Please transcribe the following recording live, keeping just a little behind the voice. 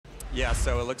Yeah,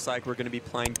 so it looks like we're going to be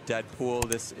playing Deadpool.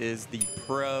 This is the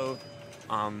Pro.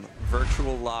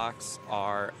 Virtual locks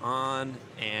are on,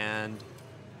 and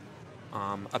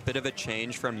a bit of a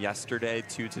change from yesterday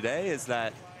to today is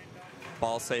that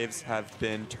ball saves have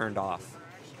been turned off.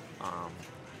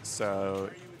 So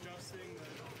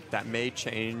that may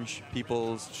change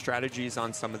people's strategies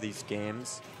on some of these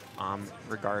games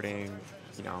regarding,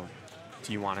 you know,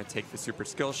 do you want to take the super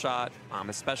skill shot,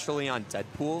 especially on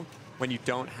Deadpool when you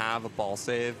don't have a ball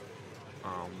save.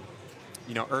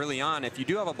 You know, early on, if you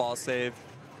do have a ball save,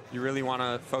 you really want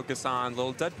to focus on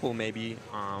little Deadpool maybe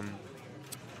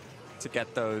to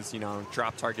get those, you know,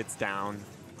 drop targets down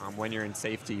when you're in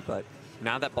safety. But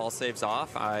now that ball save's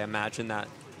off, I imagine that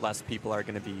less people are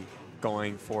going to be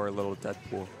going for a little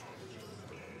Deadpool.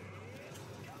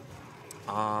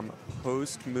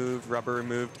 Post move, rubber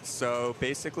removed. So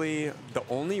basically, the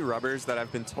only rubbers that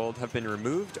I've been told have been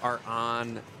removed are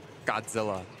on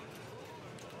Godzilla.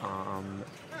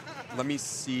 Let me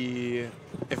see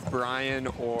if Brian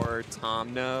or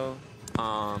Tom know.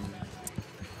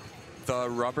 The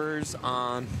rubbers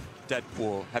on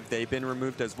Deadpool, have they been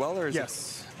removed as well, or is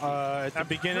yes? At the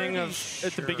beginning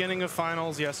of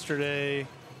finals yesterday.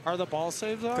 Are the ball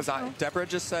saves off? Because Deborah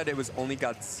just said it was only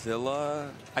Godzilla,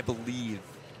 I believe,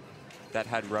 that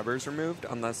had rubbers removed,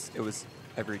 unless it was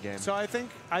every game. So I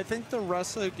think the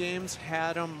rest of the games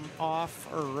had them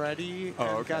off already, and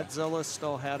okay. Godzilla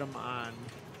still had them on.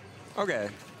 Okay.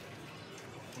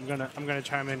 I'm gonna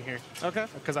chime in here. Okay.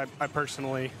 Because I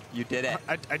personally. You did it.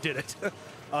 I did it.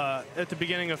 At the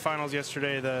beginning of finals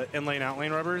yesterday, the in-lane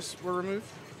out-lane rubbers were removed.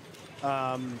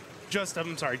 Just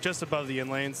above the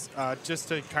in-lanes, just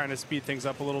to kind of speed things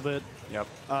up a little bit. Yep.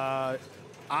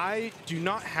 I do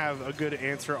not have a good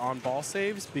answer on ball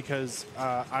saves because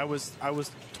I was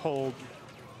told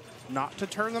not to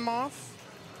turn them off.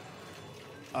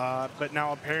 But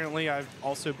now apparently I've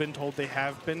also been told they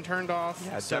have been turned off.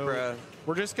 Yeah, so Deborah.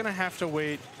 We're just gonna have to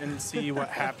wait and see what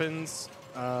happens.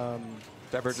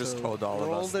 Deborah just told all of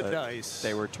us that dice.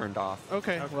 they were turned off.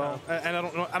 Okay, well, and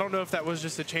I don't know if that was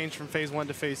just a change from phase 1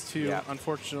 to phase 2. Yeah.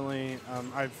 Unfortunately,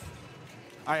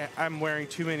 I'm wearing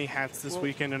too many hats this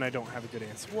weekend, and I don't have a good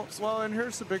answer. Well, and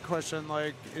here's the big question: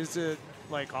 like, is it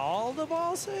like all the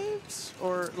ball saves,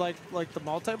 or like the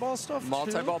multi-ball stuff?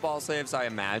 Multi-ball ball saves, I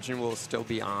imagine, will still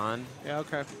be on. Yeah.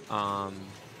 Okay.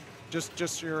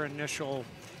 Just your initial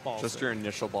ball. Just save. your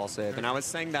initial ball save. And I was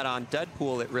saying that on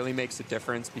Deadpool, it really makes a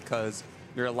difference because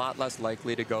you're a lot less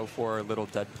likely to go for a little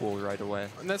Deadpool right away.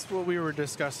 And that's what we were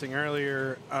discussing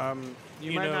earlier.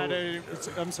 You might not.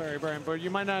 I'm sorry, Brian, but you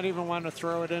might not even want to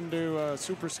throw it into a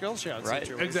super skill shot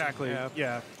situation. Exactly.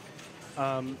 Yeah.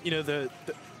 You know,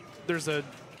 there's a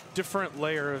different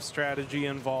layer of strategy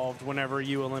involved whenever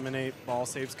you eliminate ball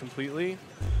saves completely.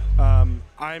 I'm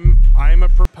a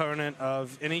proponent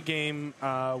of any game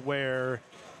where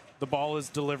the ball is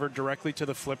delivered directly to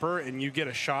the flipper and you get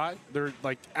a shot. There are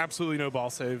like absolutely no ball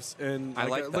saves in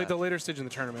like the later stage in the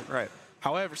tournament. Right.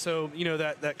 However, so you know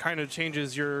that kind of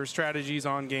changes your strategies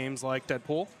on games like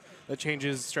Deadpool. That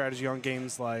changes strategy on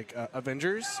games like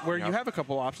Avengers, where you have a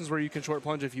couple options where you can short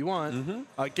plunge if you want.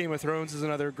 Game of Thrones is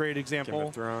another great example. Game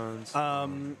of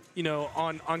Thrones. You know,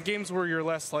 on games where you're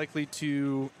less likely to,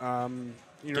 you know,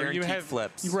 guaranteed you have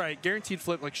flips. Right, guaranteed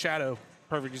flip like Shadow,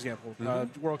 perfect example.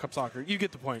 World Cup Soccer, you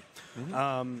get the point.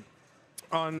 On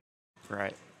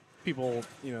people,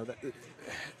 you know, that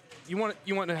you want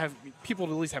to have people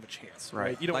to at least have a chance,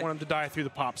 right? You don't want them to die through the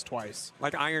pops twice.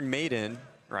 Like Iron Maiden,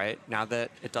 right? Now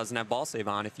that it doesn't have ball save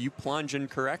on, if you plunge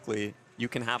incorrectly, you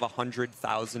can have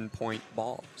 100,000 point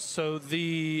ball. So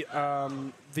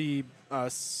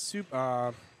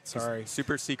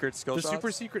super secret skill shots? The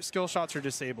super secret skill shots are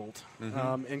disabled.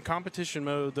 In competition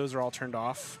mode, those are all turned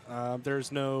off.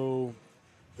 There's no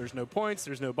points,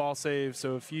 there's no ball save.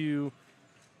 So if you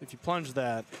plunge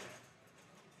that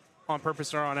on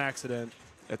purpose or on accident,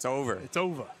 it's over. It's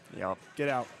over. Yep. Get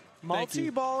out.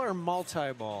 Multi-ball or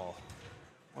multi-ball?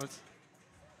 All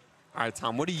right,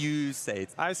 Tom, what do you say?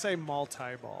 I say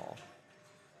multi-ball.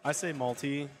 I say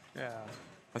multi. Yeah.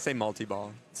 I say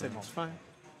multi-ball. It's fine.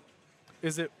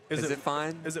 Is it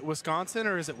fine? Is it Wisconsin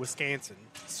or is it Wisconsin?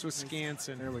 It's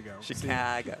Wisconsin. There we go.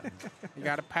 Chicago. You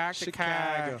got to pack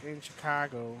Chicago. in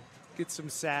Chicago. Get some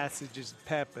sausages,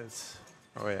 peppers.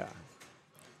 Oh yeah.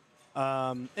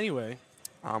 Anyway.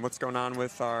 What's going on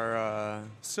with our...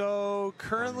 So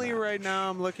currently right now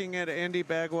I'm looking at Andy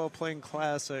Bagwell playing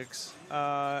Classics.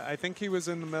 I think he was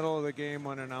in the middle of the game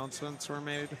when announcements were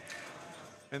made.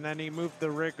 And then he moved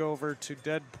the rig over to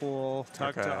Deadpool,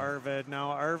 talked to Arvid.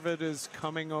 Now Arvid is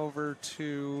coming over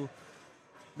to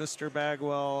Mr.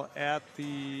 Bagwell at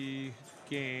the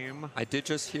game. I did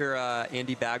just hear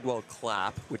Andy Bagwell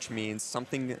clap, which means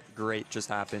something great just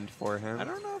happened for him. I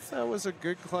don't know if that was a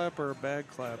good clap or a bad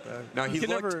clap. No, he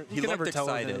looked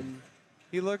excited.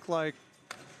 He looked like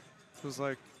it was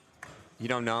like. You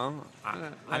don't know?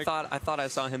 I thought I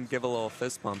saw him give a little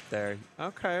fist bump there.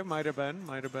 Okay, might have been.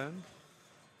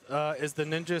 Is the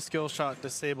ninja skill shot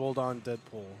disabled on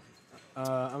Deadpool?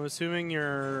 I'm assuming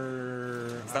you're.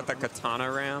 Is that the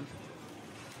katana ramp?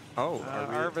 Oh,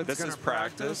 this is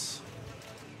practice.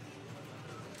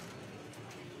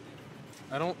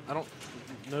 I don't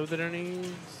know that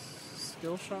any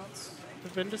skill shots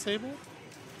have been disabled.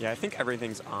 Yeah, I think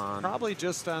everything's on. Probably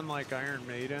just on like Iron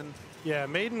Maiden. Yeah,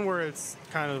 Maiden where it's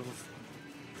kind of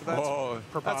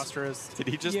preposterous. Did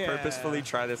he just purposefully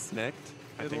try to snicked?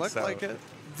 It looked like it.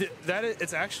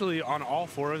 It's actually on all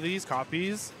 4 of these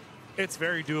copies. It's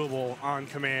very doable on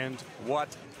command.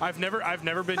 What? I've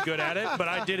never been good at it, but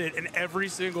I did it in every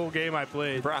single game I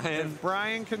played. If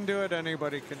Brian can do it,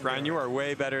 anybody can do it. Brian, you are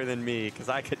way better than me because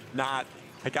I could not.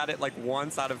 I got it like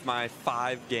once out of my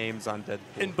 5 games on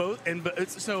Deadpool.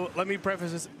 So let me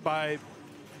preface this by,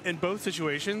 in both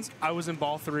situations, I was in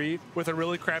ball 3 with a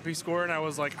really crappy score, and I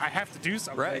was like, I have to do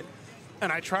something. Right.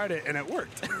 And I tried it, and it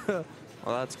worked. Well,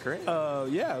 that's great.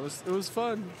 Yeah, it was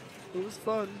fun. It was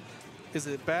fun. Is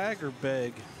it bag or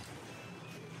beg?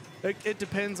 It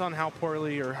depends on how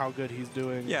poorly or how good he's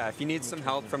doing. Yeah, if you need some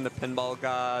help from the pinball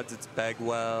gods, it's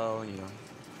Bagwell, you know.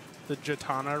 The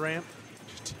Jatana ramp?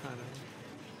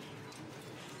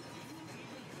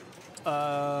 I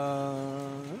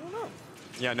don't know.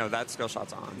 Yeah, no, that skill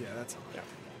shot's on. Yeah, that's on. Yeah.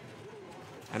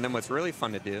 And then what's really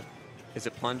fun to do is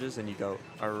it plunges and you go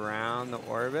around the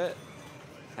orbit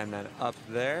and then up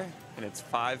there, and it's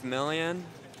 5 million,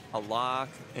 a lock,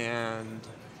 and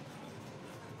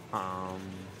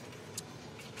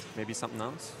maybe something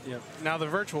else. Yep. Now the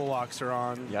virtual locks are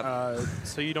on. Yep.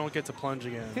 So you don't get to plunge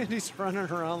again. And he's running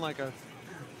around like a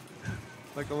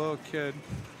little kid.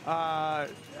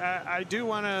 I do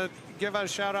want to give a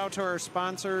shout out to our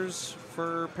sponsors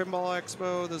for Pinball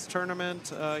Expo, this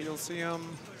tournament. You'll see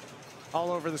them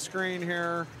all over the screen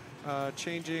here,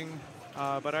 changing.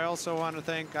 But I also want to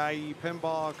thank IE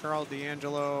Pinball, Carl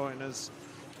D'Angelo, and his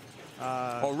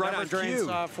right on Drain cue.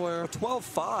 software.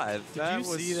 12.5. That you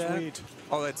was see that? sweet.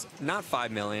 Oh, it's not 5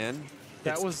 million.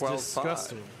 That It's was 12.5.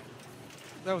 disgusting.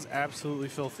 That was absolutely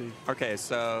filthy. Okay,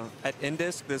 so at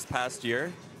Indisc this past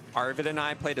year, Arvid and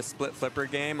I played a split flipper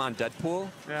game on Deadpool.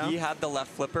 Yeah. He had the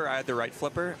left flipper, I had the right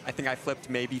flipper. I think I flipped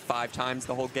maybe 5 times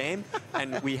the whole game,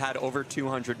 and we had over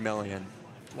 200 million.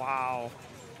 Wow.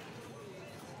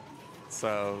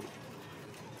 So,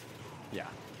 yeah.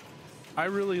 I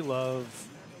really love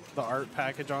the art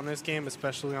package on this game,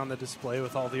 especially on the display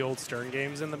with all the old Stern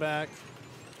games in the back.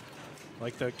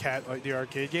 Like the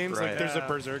arcade games. Right. Like there's a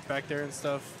Berserk back there and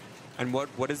stuff. And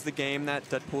what is the game that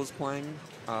Deadpool's playing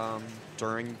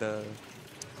during the...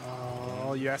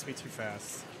 Oh, you asked me too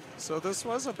fast. So this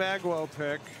was a Bagwell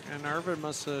pick, and Arvid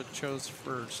must have chose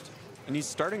first. And he's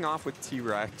starting off with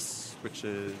T-Rex, which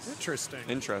is...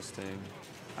 Interesting.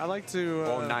 I like to...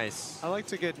 oh, nice. I like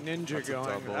to get Ninja That's a going.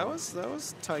 double. That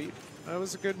was tight. That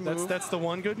was a good move. That's the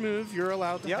one good move you're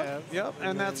allowed to have. Yep,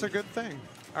 and that's a good thing.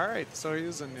 All right, so he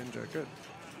is a Ninja. Good.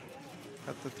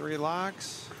 Got the 3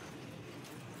 locks.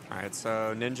 All right,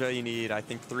 so Ninja, you need, I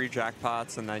think, 3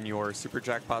 jackpots, and then your super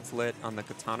jackpot's lit on the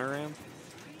katana ramp.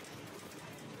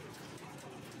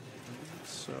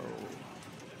 So...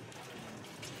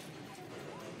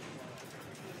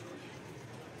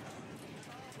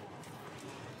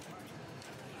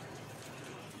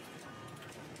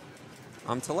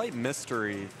 To light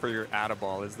mystery for your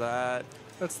add-a-ball, is that...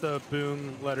 That's the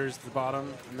boom letters at the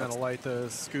bottom, and that'll light the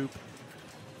scoop.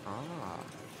 Ah.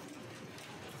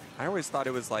 I always thought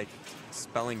it was like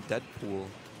spelling Deadpool.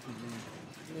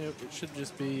 Yeah, it should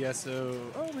just be S-O...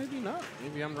 Oh, maybe not.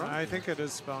 Maybe I'm wrong. I think it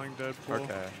is spelling Deadpool.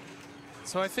 Okay.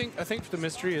 So I think the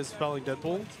mystery is spelling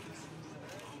Deadpool.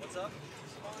 What's up?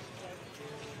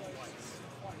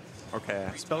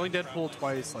 Okay. Spelling Deadpool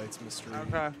twice lights mystery.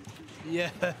 Okay.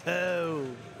 Yeah.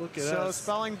 Look at So us.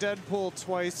 spelling Deadpool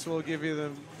twice will give you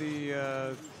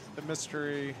the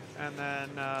mystery, and then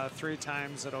 3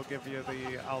 times it'll give you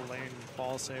the out lane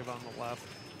ball save on the left.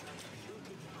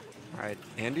 All right.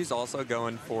 Andy's also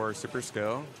going for super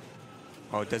skill.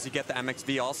 Oh, does he get the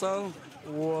MXV also?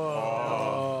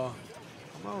 Whoa.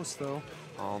 Almost, though.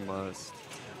 Almost.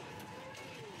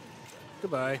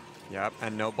 Goodbye. Yep,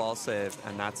 and no ball save,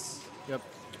 and that's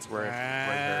where it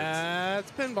hurts.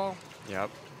 That's pinball.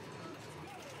 Yep.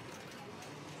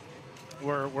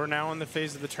 We're now in the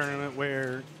phase of the tournament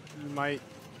where you might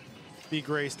be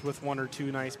graced with 1 or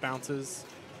 2 nice bounces.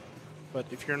 But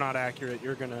if you're not accurate,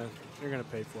 you're gonna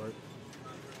pay for it.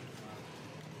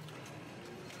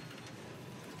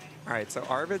 All right, so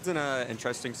Arvid's in an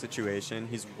interesting situation.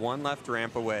 He's one left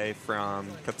ramp away from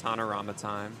Katana Rama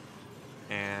time,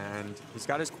 and he's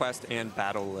got his quest and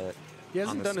battle lit. He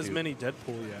hasn't done as scoop. many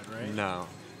Deadpool yet, right? No.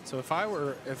 So if I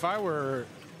were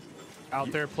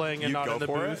out there playing and not in the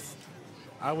booth,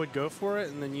 I would go for it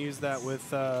and then use that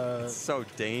with It's so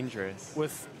dangerous.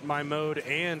 with my mode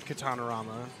and Katana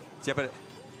Rama. Yeah, but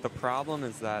the problem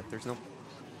is that there's no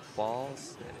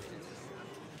balls.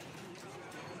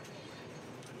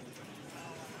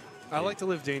 I like to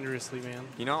live dangerously, man.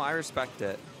 You know, I respect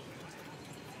it.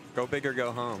 Go big or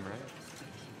go home, right?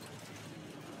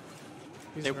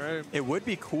 He's right. It would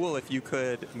be cool if you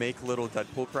could make little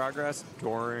Deadpool progress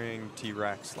during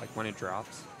T-Rex, like when it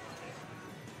drops.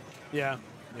 Yeah,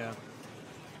 yeah.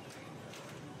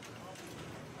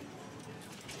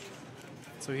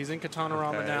 So he's in Katana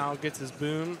Rama Okay. now, gets his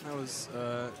boom. That was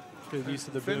good use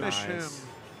of the boom. Finish him. Nice.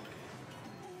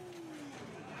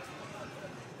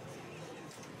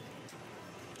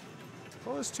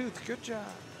 Pull his tooth. Good job.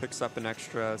 Picks up an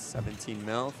extra 17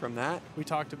 mil from that. We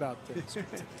talked about this.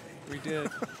 We did.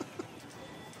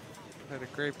 Had a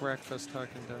great breakfast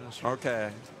talking dentistry.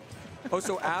 Okay. Oh,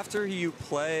 so after you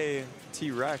play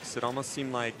T-Rex, it almost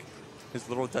seemed like his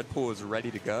little Deadpool was ready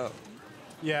to go.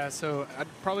 Yeah, so I'd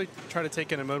probably try to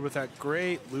take in a mode with that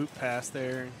great loop pass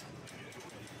there.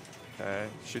 Okay.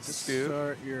 Shoot the scoop.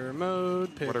 Start your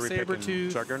mode, pick What are we picking?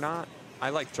 Sabretooth. Juggernaut?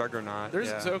 I like Juggernaut. There's,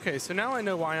 yeah. so, okay, so now I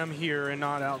know why I'm here and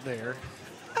not out there.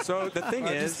 So the thing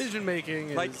is, decision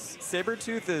making like, is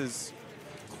Sabretooth is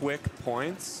quick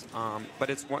points, but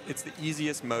it's the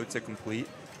easiest mode to complete.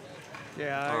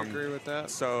 Yeah, I agree with that.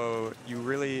 So you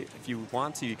really, if you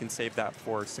want to, you can save that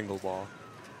for single ball.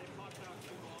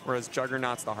 Whereas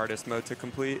Juggernaut's the hardest mode to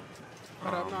complete.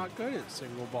 but I'm not good at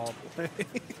single ball play.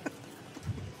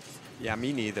 Yeah,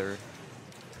 me neither.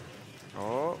 Oh.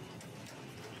 All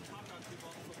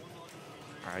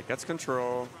right, gets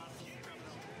control.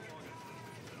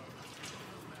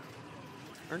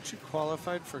 Aren't you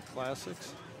qualified for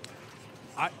classics?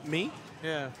 Me?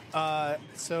 Yeah.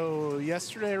 So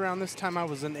yesterday around this time I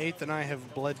was in 8th and I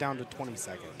have bled down to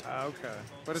 22nd. Okay.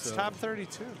 But it's So- top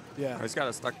 32. Yeah. Oh, he's got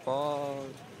a stuck ball.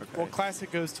 Okay. Well, Classic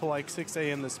goes to like 6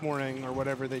 a.m. this morning or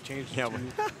whatever they changed it Yeah,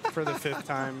 to for the 5th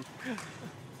time.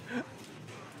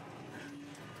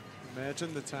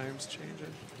 Imagine the times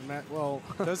changing. Well,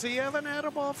 Does he have an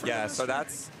edible for yeah, this so one?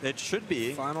 it should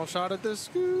be. final shot at this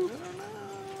scoop. I don't know.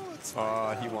 Let's Oh,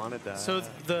 find he out. wanted that. So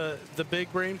the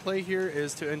big brain play here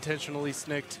is to intentionally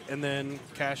snicked and then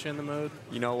cash in the mode.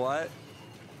 You know what?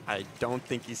 I don't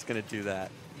think he's going to do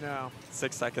that. No.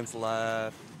 6 seconds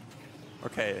left.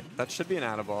 Okay, that should be an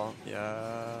out of ball.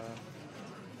 Yeah.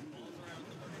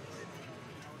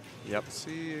 Yep.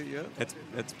 See, yep.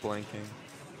 It's blinking.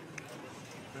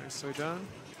 Nicely done.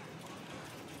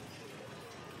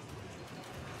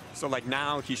 So like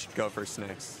now he should go for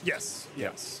Snicks. Yes.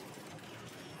 Yes.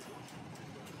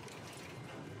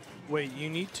 Wait, you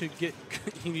need to get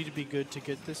you need to be good to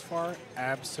get this far?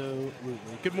 Absolutely.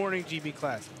 Good morning, GB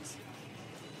Classics.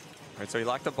 All right, so he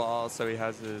locked the ball, so he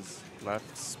has his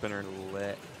left spinner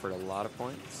lit for a lot of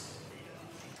points.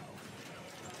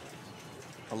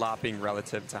 A lot being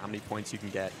relative to how many points you can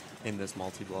get in this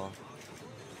multi-ball.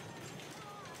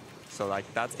 So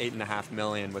like that's 8.5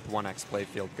 million with 1x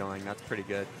playfield going. That's pretty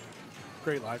good.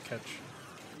 Great live catch.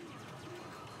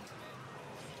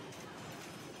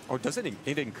 Oh, does it?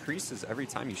 It increases every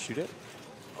time you shoot it?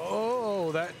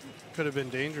 Oh, that could have been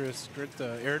dangerous. Great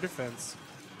air defense.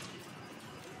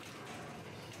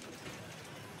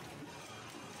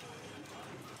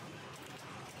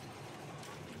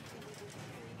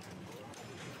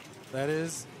 That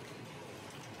is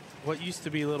what used to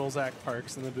be little Zach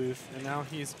Parks in the booth, and now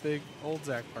he's big old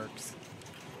Zach Parks.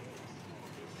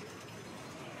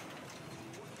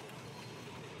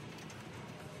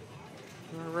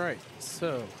 All right,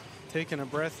 so taking a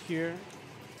breath here,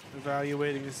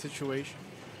 evaluating the situation.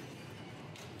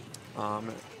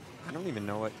 I don't even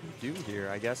know what you do here.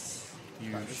 I guess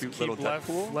you Just shoot keep little left,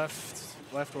 Deadpool,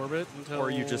 left orbit until.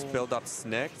 or you just build up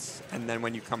Snicks, and then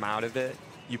when you come out of it,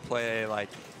 you play like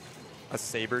a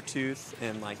Sabretooth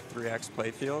in like 3x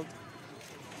playfield.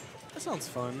 That sounds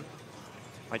fun.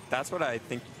 Like that's what I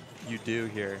think you do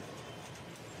here.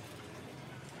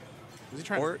 Is he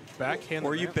trying Or to backhand?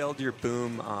 or the you ramp? build your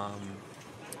boom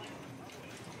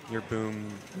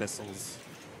missiles.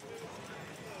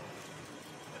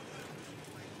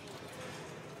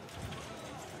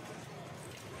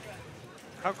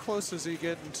 How close is he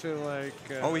getting to like?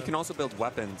 Oh, we can also build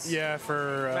weapons. Yeah,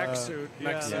 for Mech suit.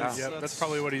 Mech Yeah, suit. that's- Yep, that's that's-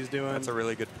 probably what he's doing. That's a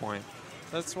really good point.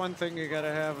 That's one thing you got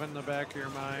to have in the back of your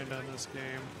mind on this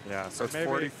game. Yeah, so it's Maybe-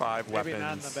 45 weapons. Maybe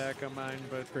not in the back of mine,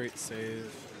 but Great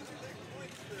save.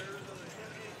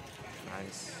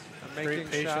 Nice. I'm Great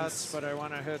making patience. shots, but I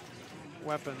want to hit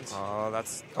weapons. Oh,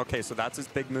 that's okay. So that's his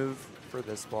big move for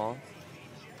this ball.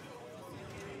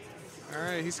 All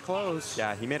right, he's close.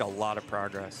 Yeah, he made a lot of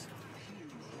progress.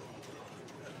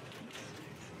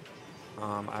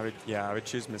 I would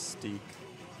choose Mystique.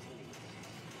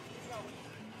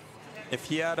 If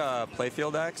he had a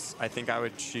Playfield X, I think I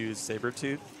would choose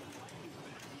Sabretooth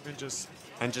And just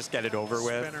and just get it over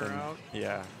with. Spin her and- out.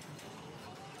 Yeah.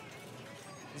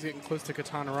 He's getting close to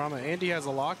Katanarama. Andy has a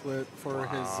locklet for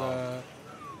his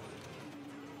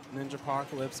Ninja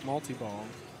Apocalypse multi-ball.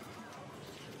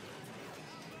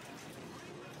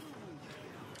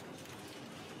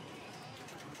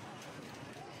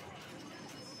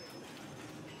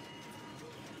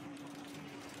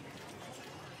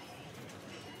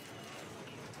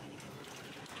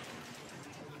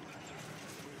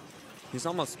 He's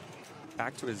almost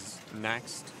back to his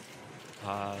next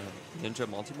Ninja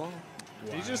multi-ball.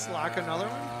 Did he just lock another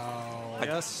one? Wow.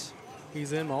 Yes.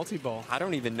 He's in multi-ball. I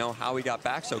don't even know how he got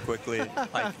back so quickly.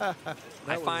 Like,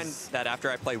 I find that after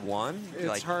I play one, It's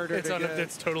like, harder It's, to get.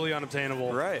 it's totally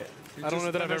unobtainable. right. You I don't just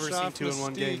know that I've ever finish seen off two in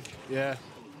one game. Mystique. Yeah.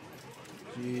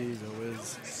 Jeez, a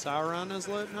whiz. Sauron is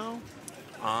lit now?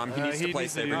 He needs to he play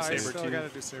needs to do Oh, I Sabretooth. still Sabretooth. got to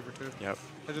do Sabretooth. Yep.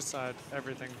 I just saw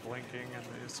everything blinking and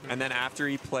these. And then after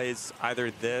he plays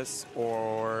either this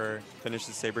or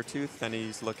finishes Sabretooth, then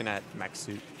he's looking at Mech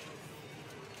Suit.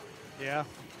 Yeah.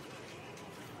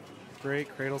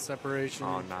 Great cradle separation.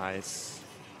 Oh, nice.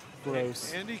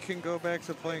 Gross. Andy can go back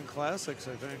to playing classics,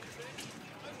 I think.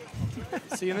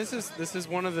 See, and this is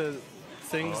one of the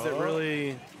things that really,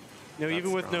 you know, That's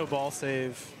even with no strong. ball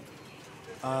save,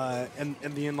 and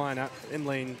the in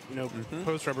lane, you know,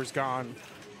 post rubber's gone,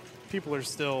 people are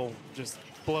still just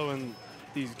blowing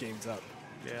these games up.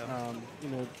 Yeah. You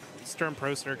know, Stern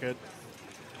Pro Circuit.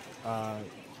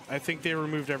 I think they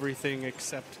removed everything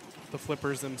except the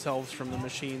flippers themselves from the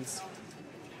machines.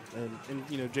 And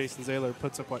you know, Jason Zaylor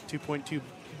puts up what 2.2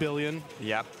 billion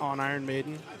Yep. on Iron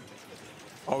Maiden.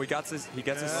 Oh, he gets his Oh,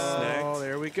 snicked.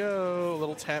 there we go. A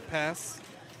little tap pass.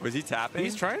 Was he tapping?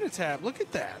 He's trying to tap. Look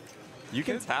at that. You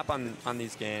can tap on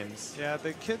these games. Yeah,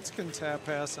 the kids can tap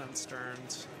pass on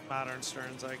Sterns. Modern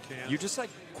Sterns, I can't. You just like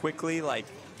quickly like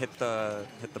hit the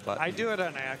button. I do it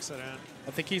on accident.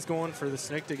 I think he's going for the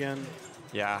snicked again.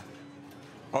 Yeah.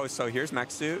 Oh, so here's Mech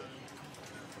Suit.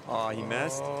 Oh, he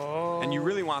missed. Oh. And you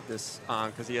really want this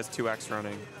because he has 2x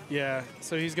running. Yeah,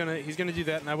 so he's gonna do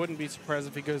that, and I wouldn't be surprised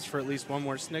if he goes for at least one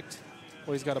more snicked.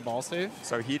 Well, he's got a ball save.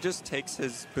 So he just takes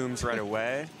his booms right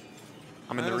away.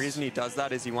 I mean, the Nice. reason he does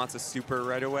that is he wants a super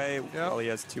right away while he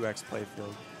has 2x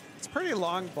playfield. It's pretty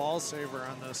long ball saver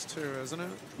on this too, isn't it?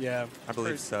 Yeah. I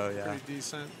believe Pretty- so, yeah. Pretty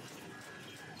decent.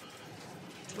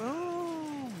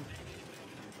 Boom.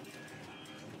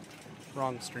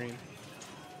 Wrong stream.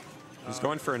 He's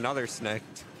going for another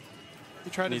snicked. He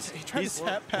tried He's- to he's-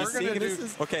 tap pass. he's seeing This it.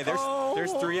 is- Okay, there's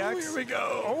 3x. Here we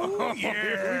go. Oh,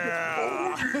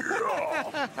 yeah.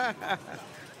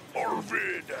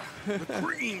 Arvid, the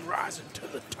cream rising to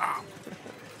the top.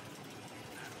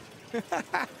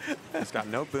 He's got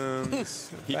no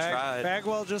booms. He tried.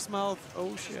 Bagwell just mouthed,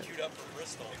 oh shit.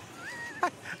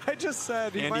 I just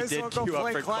said he And might he as did well go queue up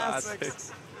play for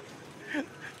classics.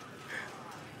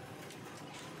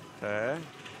 Okay.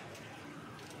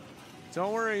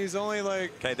 Don't worry, he's only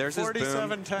like Okay, there's his 47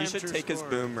 boom. He times should your take his score.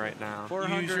 boom right now.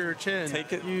 400, Use your chin.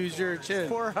 Take it. Use your chin.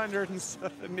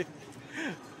 470.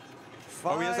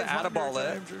 Oh, he has an 500 add-a-ball lit.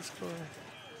 times your score.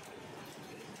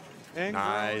 And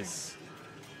Nice.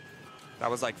 That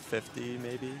was like 50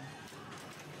 maybe.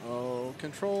 Oh,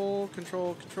 control.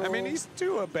 growing. I mean, he's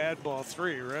due a bad ball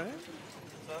 3, right?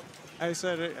 I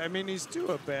said, I mean, he's due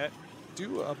a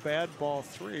bad ball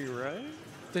 3, right?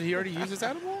 Did he already use his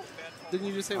animal? Didn't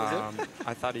you just say it was it?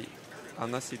 I thought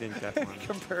unless he didn't get one. I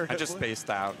Comparatively. just spaced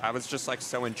out. I was just like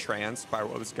so entranced by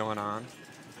what was going on.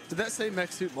 Did that say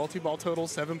Mech Suit multi-ball total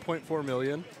 7.4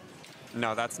 million?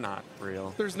 No, that's not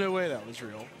real There's no way that was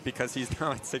real. because he's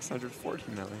now at 640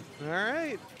 million. All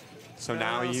right. So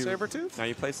now you Sabretooth? Now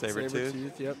you play Sabretooth.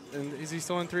 Sabretooth, yep. And is he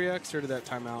still in 3x or did that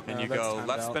time out? And No, you that's go timed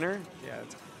left out. spinner. Yeah.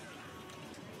 It's,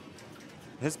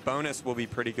 His bonus will be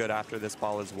pretty good after this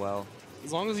ball as well.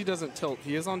 As long as he doesn't tilt.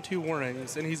 He is on 2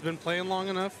 warnings, and he's been playing long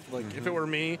enough. Like, if it were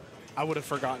me, I would have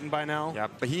forgotten by now. Yeah,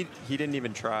 but he didn't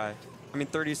even try. I mean,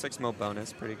 36 mil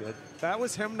bonus, pretty good. that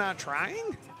was him not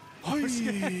trying?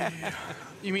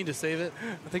 You mean to save it?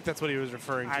 I think that's what he was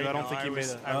referring to. I don't think he made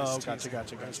it. I was Oh, gotcha, teasing.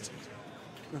 gotcha, I was gotcha.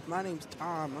 teasing. My name's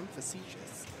Tom. I'm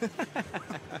facetious.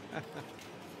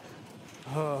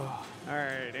 Oh. All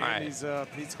right, Andy's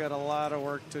up. He's got a lot of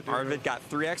work to do. Arvid got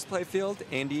 3x playfield.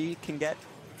 Andy can get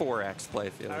 4x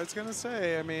playfield. I was gonna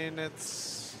say, I mean,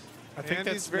 it's. I think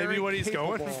Andy's that's maybe very what he's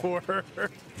capable. going for.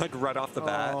 Like right off the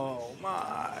bat. Oh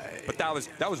my! But that was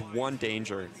one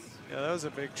danger. Yeah, that was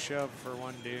a big shove for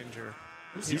one danger.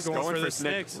 He's going for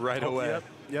Snick right away.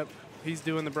 Yep. He's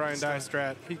doing the Brian Dye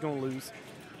strat. He's gonna lose.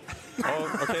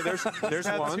 Oh, okay. There's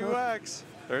At one. 2x.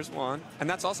 There's one, and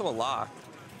that's also a lock.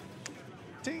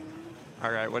 Ding.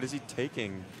 All right, what is he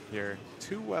taking here?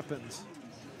 2 weapons.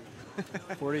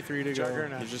 43 to go.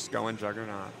 Juggernaut. He's just going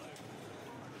Juggernaut.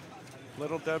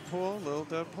 Little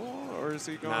Deadpool, or is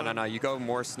he going? No. You go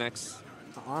more Snicks.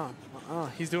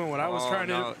 He's doing what I was trying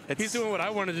to. He's doing what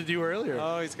I wanted to do earlier.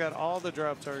 Oh, he's got all the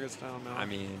drop targets down now. I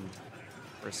mean,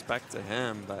 respect to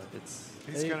him, but it's.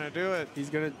 He's gonna do it. He's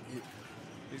gonna.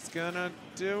 He's gonna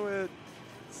do it.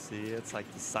 See, it's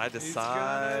like the side to He's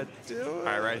side. gonna do it. All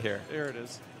right, right here. There it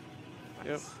is.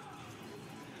 Yep. Nice.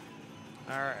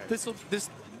 All right.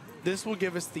 This will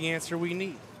give us the answer we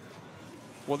need.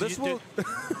 Well, this will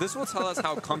tell us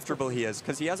how comfortable he is,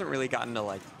 because he hasn't really gotten to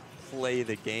like play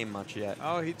the game much yet.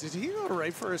 Oh, did he go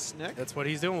right for a Snick? That's what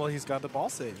he's doing. Well, he's got the ball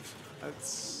save.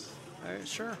 That's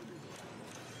sure.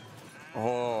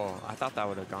 Oh, I thought that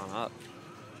would have gone up.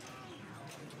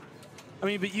 I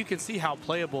mean, but you can see how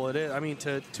playable it is. I mean,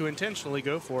 to intentionally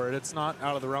go for it, it's not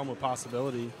out of the realm of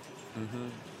possibility. Mm-hmm.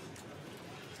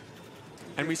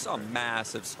 And we saw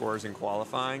massive scores in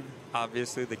qualifying.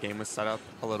 Obviously, the game was set up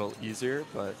a little easier,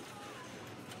 but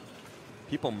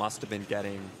people must have been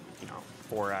getting,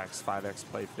 4x, 5x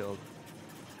playfield.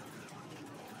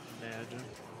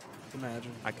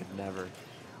 Imagine. I could never.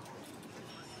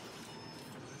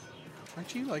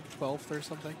 Aren't you like 12th or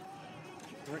something?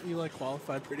 Weren't you like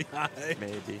qualified pretty high?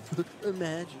 Maybe.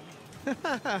 Imagine.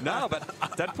 No, but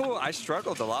Deadpool, I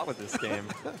struggled a lot with this game.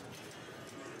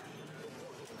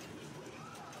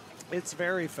 It's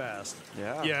very fast.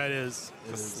 Yeah. Yeah, it is.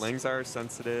 The slings are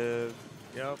sensitive.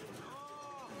 Yep.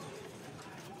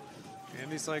 And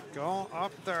he's like, go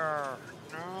up there.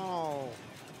 No.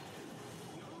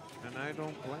 And I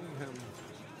don't blame him.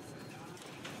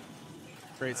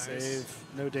 Great Nice. save.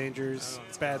 No dangers. I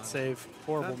don't Bad know. save.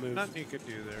 Horrible move. Nothing you could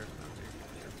do there.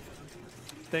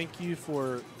 Thank you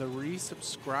for the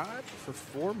resubscribe for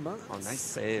 4 months. Oh, nice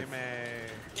save.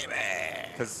 Gimme.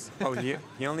 Because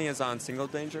he only is on single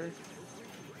danger.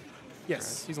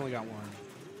 Yes, he's only got one.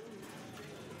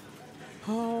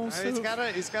 Oh,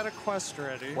 He's got a quest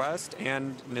ready. Quest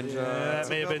and Ninja. Yeah, that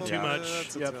may have been too much.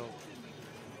 That's a Yep. tilt.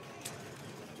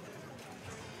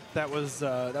 That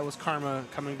was karma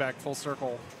coming back full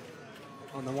circle.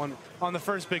 On the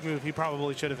first big move, he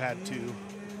probably should have had 2.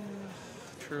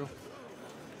 True.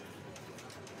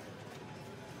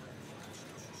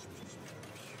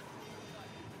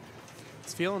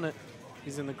 He's feeling it.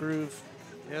 He's in the groove.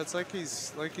 Yeah, it's like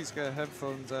he's got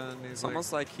headphones on. He's It's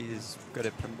almost like he's good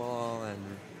at pinball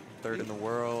and third in the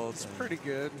world. It's pretty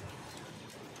good.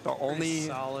 The only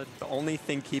solid. The only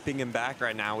thing keeping him back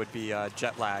right now would be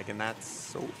jet lag, and that's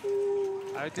so.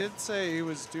 I did say he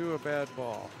was due a bad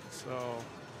ball, so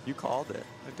You called it.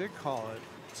 I did call it.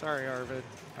 Sorry, Arvid.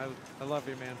 I love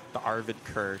you, man. The Arvid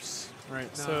curse. Right.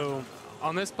 No, So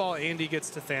on this ball, Andy gets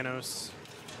to Thanos.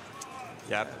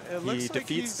 Yep. It He looks like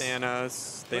defeats he's-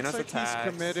 Thanos. Thanos Looks like attacks.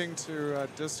 he's committing to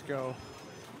disco.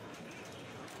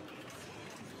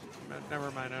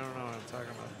 Never mind. I don't know what I'm talking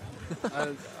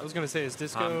about. I was going to say, is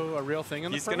disco a real thing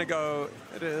in the He's pro? gonna go.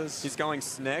 It is. He's going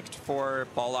snicked for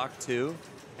ball lock 2,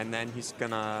 and then he's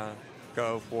gonna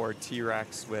go for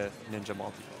T-Rex with Ninja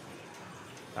Multi.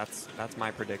 That's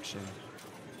my prediction.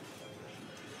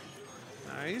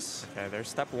 Nice. Okay, there's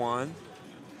step 1.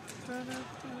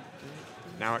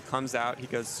 Now it comes out. He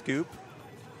goes scoop.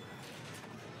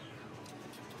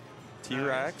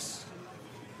 T-Rex.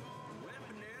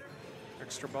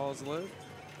 Extra balls lit.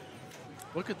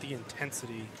 Look at the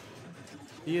intensity.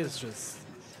 He is just.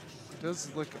 It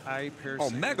does look eye piercing. Oh,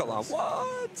 Megalon.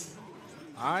 What?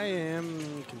 I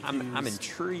am confused. I'm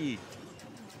intrigued.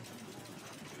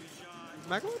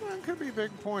 Megalodon could be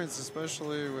big points,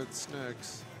 especially with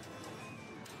Snicks.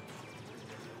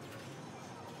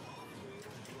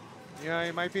 Yeah,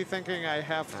 you might be thinking I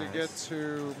have to Nice. get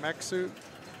to mech suit.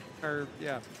 Or,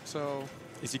 yeah, so.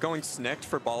 Is he going snicked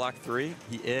for ball lock 3?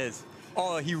 He is.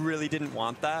 Oh, he really didn't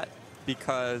want that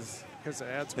because Because it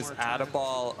adds his more time.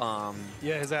 Adaball.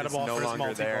 Yeah, his add a is ball no for his longer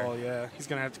multi-ball. there. Yeah, he's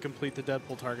going to have to complete the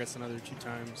Deadpool targets another 2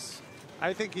 times.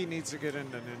 I think he needs to get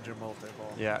into Ninja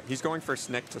Multi-Ball. Yeah, he's going for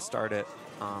snick to start it,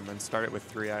 and start it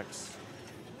with 3x.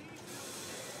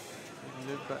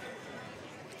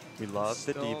 We love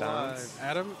the Still D-bounce.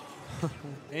 Adam,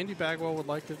 Andy Bagwell would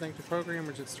like to thank the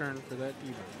programmers at Stern for that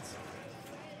D-bounce.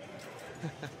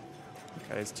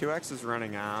 Okay, his 2X is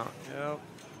running out. Yep.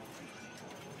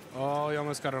 Oh, he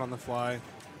almost got it on the fly.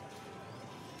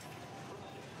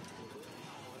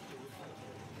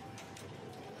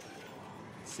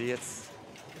 See, it's,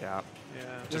 yeah. Yeah.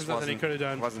 There's nothing he could have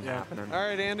done. Wasn't Yeah. happening. All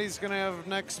right, Andy's going to have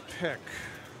next pick.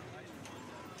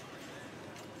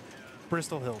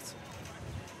 Bristol Hills.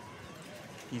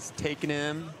 He's taking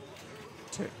him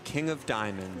to King of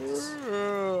Diamonds.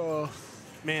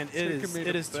 Man,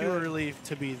 it is too early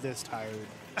to be this tired.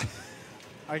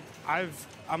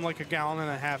 I'm like a gallon and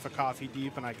a half of coffee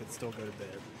deep, and I could still go to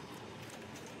bed.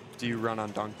 Do you run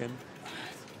on Duncan?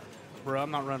 Bro,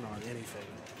 I'm not running on anything.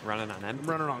 Running on empty? I'm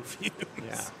running on fumes.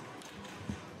 Yeah.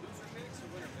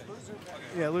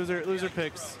 Yeah, loser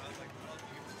picks.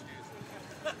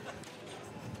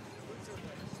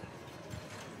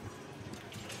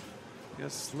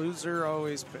 Yes, loser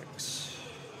always picks.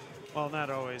 Well, not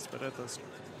always, but at the start.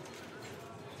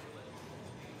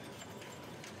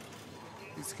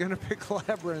 He's going to pick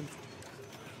Labyrinth.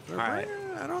 All right.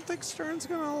 I don't think Stern's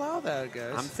going to allow that,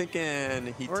 guys. I'm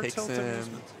thinking he Or takes Tilt him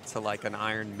Amusements. to like an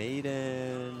Iron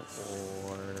Maiden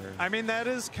or... I mean, that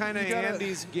is kind of You gotta-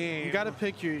 Andy's game. You got to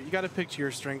pick to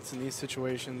your strengths in these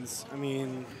situations. I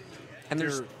mean, And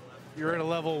there's... you're at a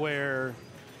level where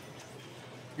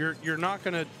you're not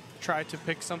going to try to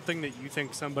pick something that you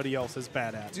think somebody else is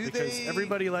bad at, because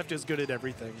everybody left is good at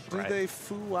everything. Do Right. they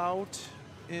foo out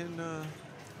in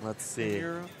Let's see.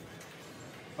 Europe?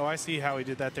 Oh, I see how he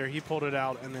did that there. He pulled it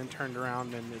out and then turned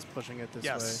around and is pushing it this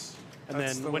Yes. way. And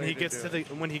That's the then when way he to gets do to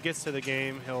it. when he gets to the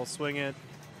game, he'll swing it.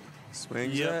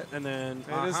 Swings Yep. it. And then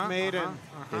It is Maiden.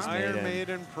 Is Iron Maiden.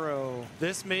 Maiden Pro.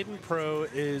 This Maiden Pro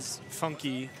is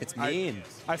funky. It's mean.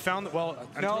 I found that, well,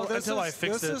 until I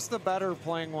fixed this it. is the better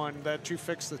playing one that you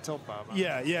fix the tilt bob on.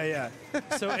 Yeah.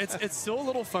 So it's still a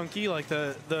little funky. Like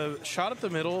the shot up the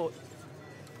middle,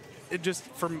 it just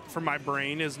for my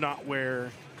brain is not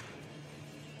where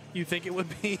you think it would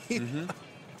be.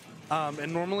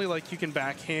 And normally, like, you can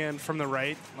backhand from the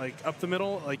right, like up the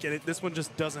middle. Like this one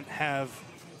just doesn't have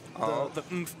the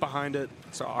oomph behind it.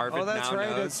 So Arvid Oh, that's now right.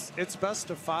 knows. It's best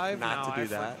of 5 Not now. to do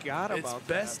that. I forgot It's about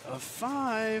best that. of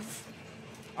 5.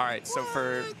 All right, so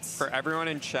for everyone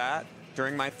in chat,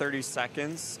 during my 30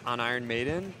 seconds on Iron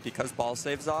Maiden, because ball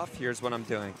saves off, here's what I'm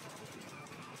doing.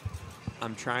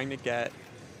 I'm trying to get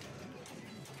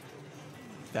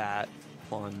that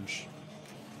plunge.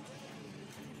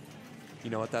 You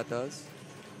know what that does?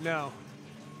 No.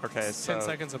 Okay, It's so 10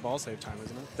 seconds of ball save time,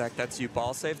 isn't it? that gets you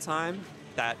ball save time.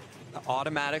 That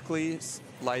automatically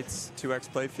lights 2x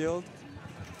playfield.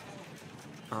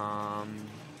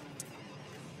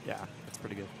 Yeah, that's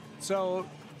pretty good. So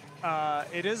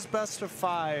it is best of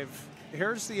 5.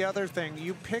 Here's the other thing.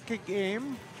 You pick a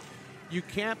game, you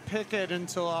can't pick it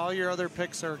until all your other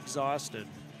picks are exhausted.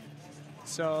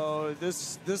 So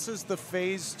this is the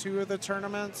phase 2 of the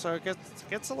tournament, so it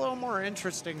gets a little more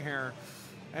interesting here.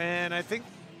 And I think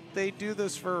they do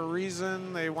this for a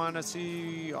reason. They want to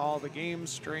see all the games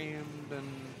streamed and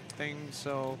things,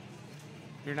 so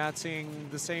you're not seeing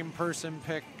the same person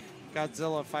pick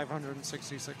Godzilla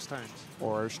 566 times.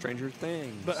 Or Stranger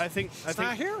Things. But I think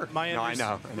not here. My No, I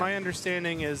know. My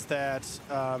understanding is that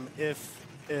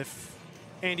if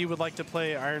Andy would like to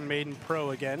play Iron Maiden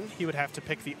Pro again, he would have to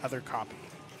pick the other copy.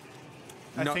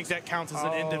 I No. think that counts as an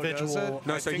Oh, does individual. it?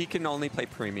 No, I so he think- can only play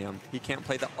premium. He can't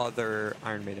play the other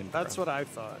Iron Maiden. That's Pro. what I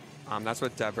thought. That's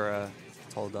what Deborah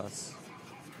told us.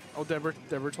 Oh, Deborah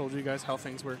told you guys how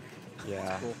things work.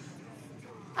 Yeah. Cool.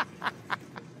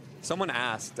 Someone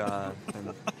asked,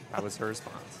 and that was her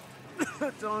response.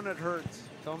 Don't, it hurts.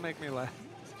 Don't make me laugh.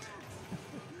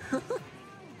 It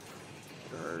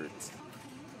hurts.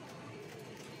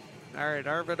 All right,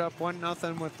 Arvid up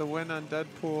 1-0 with the win on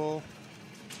Deadpool.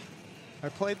 I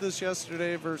played this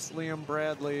yesterday versus Liam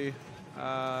Bradley.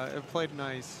 It played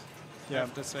nice. I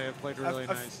have to say, it played really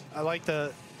nice. I like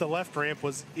the left ramp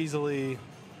was easily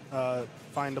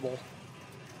findable.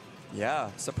 Yeah,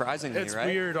 surprisingly, It's right?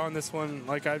 weird on this one.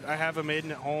 Like I have a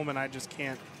Maiden at home and I just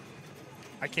can't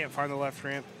find the left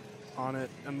ramp on it.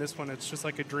 And this one, it's just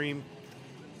like a dream.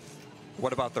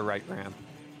 What about the right ramp?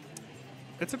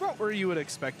 It's about where you would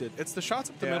expect it. It's the shots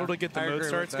up the Yeah, middle to get the I agree mode with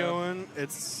starts that. going.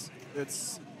 It's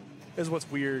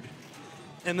what's weird.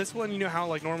 And this one, you know how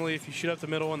like normally if you shoot up the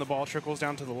middle and the ball trickles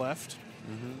down to the left,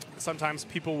 sometimes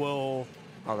people will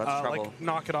Oh, that's trouble. like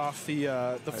knock it off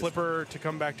the flipper to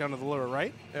come back down to the lower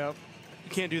right. Yep. You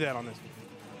can't do that on this.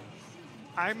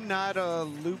 I'm not a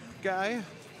loop guy,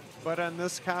 But on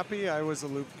this copy, I was a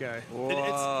loop guy.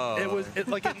 It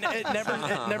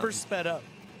never sped up.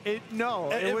 It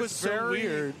was so very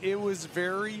weird. It was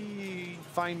very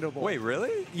findable. Wait,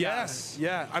 really? Yes.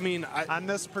 Yeah. I mean, on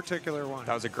this particular one.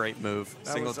 That was a great move.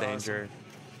 That Single was danger.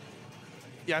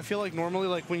 yeah, I feel like normally,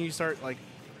 like when you start like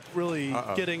really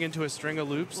getting into a string of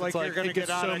loops, Like it's like you're gonna it gets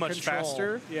get out so of much control.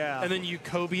 faster. Yeah. And then you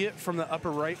Kobe it from the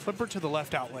upper right flipper to the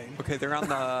left out lane. Okay, they're on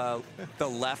the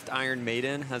left Iron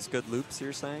Maiden has good loops,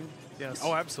 you're saying? Yes.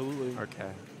 Oh, absolutely. Okay.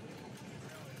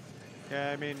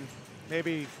 Yeah, I mean,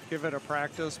 maybe give it a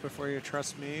practice before you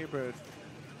trust me, but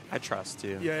I trust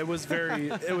you. Yeah, it was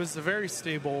it was a very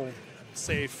stable,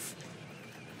 safe.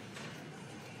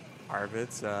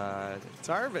 Arvid's it's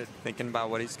Arvid. thinking about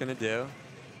what he's going to do.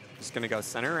 Just going to go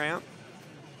center ramp.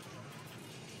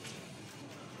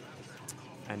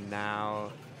 And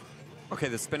now, okay,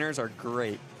 the spinners are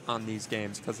great on these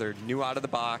games because they're new out of the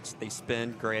box. They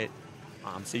spin great.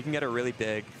 So you can get a really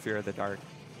big Fear of the Dark.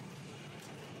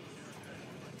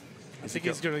 I think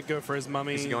he's going to go for his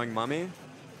mummy. Is he going mummy?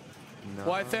 No.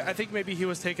 Well, I think maybe he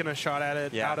was taking a shot at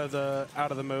it out of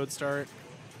the mode start.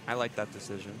 I like that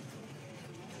decision.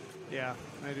 Yeah,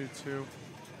 I do too.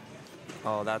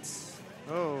 Oh, that's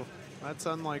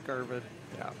unlike Arvid.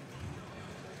 yeah.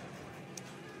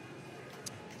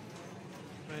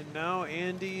 And now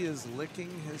Andy is licking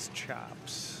his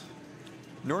chops.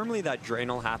 Normally that drain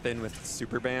will happen with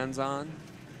super bands on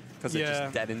because it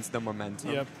just deadens the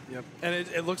momentum. Yep. And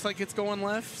it looks like it's going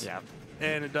left. Yep.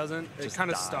 And it doesn't. It Just kind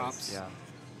of dies, stops. Yeah.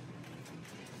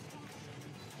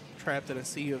 Trapped in a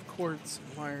sea of cords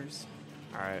and wires.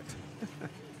 All right.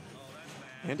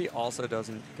 Andy also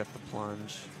doesn't get the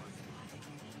plunge.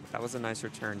 That was a nice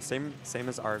return. Same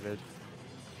as Arvid.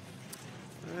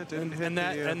 It didn't hit And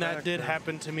that the, that back did there.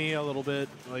 happen to me a little bit.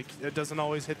 Like it doesn't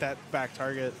always hit that back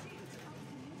target,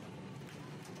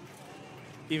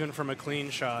 even from a clean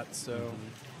shot. So,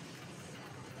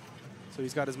 so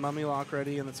he's got his mummy lock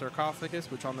ready in the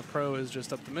sarcophagus, which on the pro is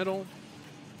just up the middle.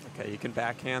 Okay, you can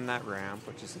backhand that ramp,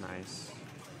 which is nice.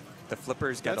 The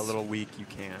flippers get a little weak. You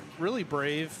can't. Really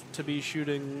brave to be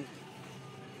shooting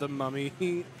the mummy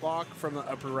lock from the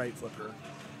upper right flipper.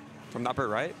 From the upper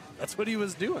right? That's what he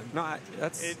was doing. No,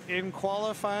 that's In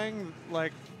qualifying,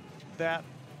 like that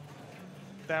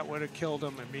would have killed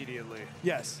him immediately.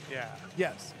 Yes. Yeah.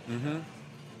 Yes.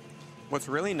 what's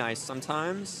really nice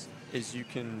sometimes is you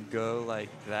can go like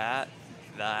that,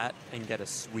 and get a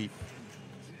sweep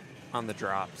on the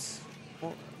drops.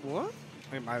 What?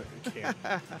 I can't.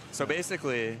 So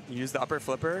basically, you use the upper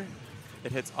flipper,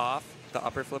 it hits off the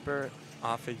upper flipper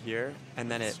off of here, and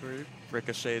then it Sweep.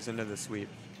 ricochets into the sweep.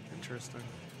 Interesting.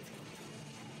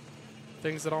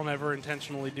 Things that I'll never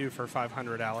intentionally do for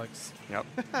 500, Alex. Yep.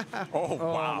 Oh,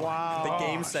 wow. wow. The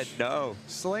game said no.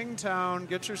 Slingtown.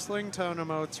 Get your Slingtown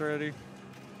emotes ready.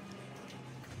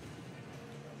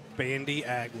 Bandy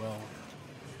Agwell.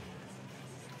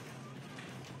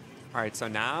 All right, so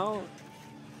now,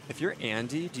 if you're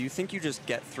Andy, do you think you just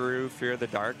get through Fear of the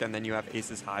Dark and then you have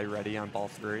aces high ready on ball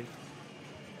 3?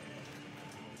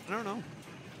 I don't know.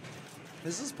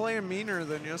 This is playing meaner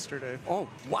than yesterday. Oh,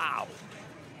 wow.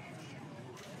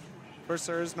 Of course,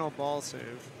 there is no ball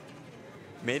save.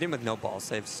 Maiden with no ball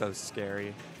save is so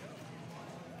scary.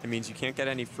 It means you can't get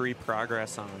any free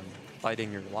progress on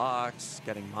fighting your locks,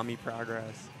 getting mummy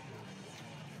progress.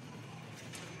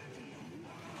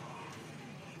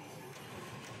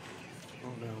 Oh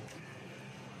no.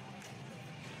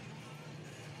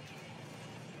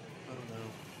 Oh no.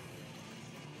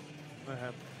 What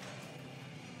happened?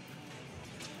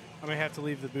 I may have to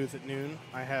leave the booth at noon.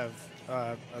 I have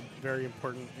a very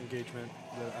important engagement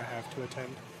that I have to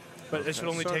attend. But it should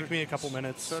only take me a couple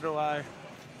minutes. So do I.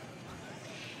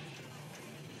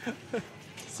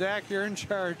 Zach, you're in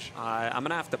charge. I'm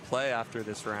going to have to play after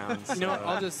this round. You know what? so-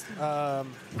 I'll just.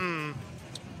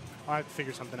 I have to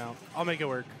figure something out. I'll make it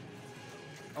work.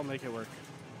 I'll make it work.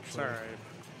 It's all right.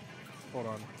 Hold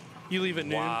on. You leave at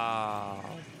noon. Wow.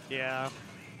 Yeah.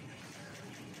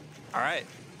 All right.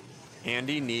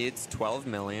 Andy needs 12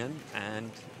 million,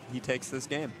 and he takes this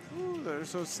game. Ooh,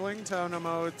 there's those Slingtown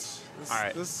emotes. This, All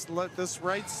right. This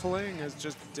right sling is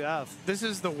just death. This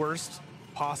is the worst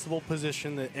possible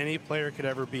position that any player could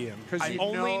ever be in. 'Cause I you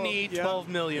only know- need yeah. 12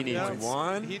 million He needs points.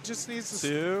 one, He just needs to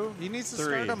two, He needs to three.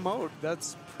 start a mode.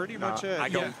 That's pretty much it. I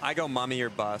go, Yeah. I go mummy or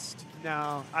bust.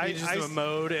 No, You just do a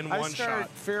mode and I one start shot.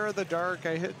 Fear of the Dark.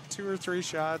 I hit 2 or 3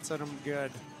 shots and I'm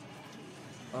good.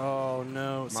 Oh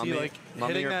no! Mummy, See, like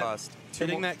mummy hitting or that, bust.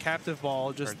 hitting that captive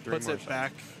ball just three puts more it shots.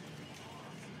 back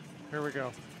Here we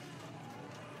go.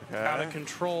 Okay. out of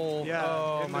control. Yeah,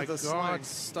 oh into my the God! sling.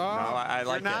 Stop! No, I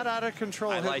like You're not it. out of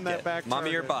control I hitting like that it. back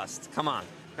Mummy or target. bust. Come on.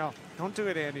 No, don't do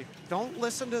it, Andy. Don't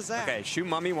listen to Zach. Okay, shoot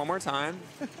mummy one more time.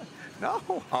 No.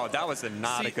 Oh, that was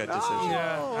not a good decision.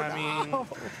 Yeah, I mean,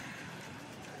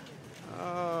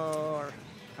 Oh.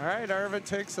 All right, Arvid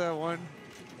takes that one.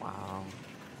 Wow.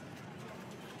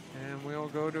 And we'll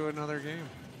go to another game.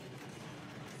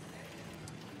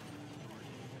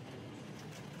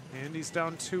 Andy's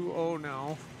down 2-0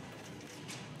 now.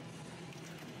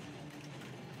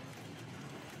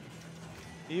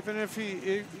 Even if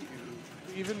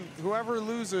even whoever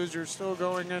loses, you're still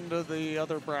going into the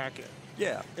other bracket.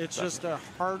 Yeah. It's just a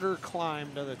harder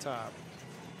climb to the top.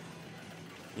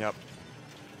 Yep.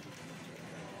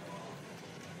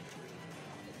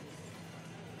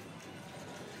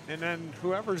 And then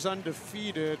whoever's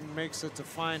undefeated and makes it to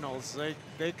finals,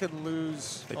 they could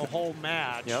lose a whole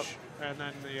match. Yep. And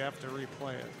then you have to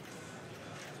replay it.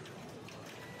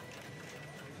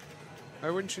 Why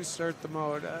wouldn't you start the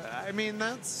mode? I mean,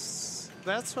 that's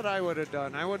what I would have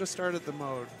done. I would have started the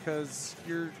mode because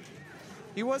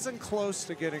he wasn't close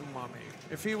to getting mummy.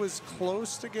 If he was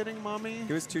close to getting mummy,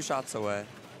 He was 2 shots away.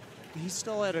 he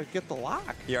still had to get the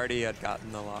lock. He already had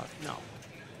gotten the lock. No.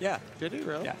 Yeah. Did he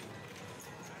really? Yeah.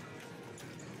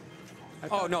 I Oh,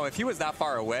 thought- no, if he was that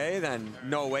far away, then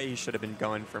no way he should have been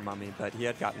going for mummy, but he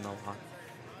had gotten the lock.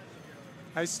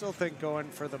 I still think going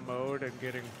for the mode and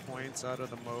getting points out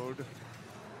of the mode.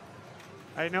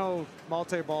 I know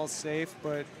multi-ball's safe,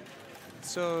 but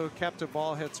so captive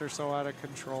ball hits are so out of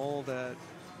control that.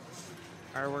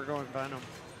 All right, we're going Venom.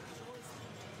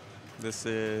 This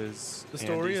is the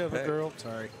story Andy's of pick. a girl.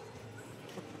 Sorry.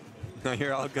 No,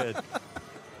 you're all good.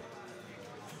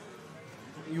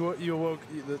 You awoke,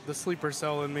 the sleeper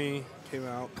cell in me came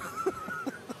out.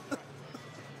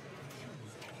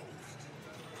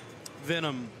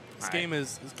 Venom. This All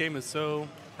game is so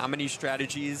How many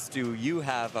strategies do you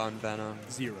have on Venom?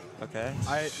 0. Okay.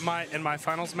 In my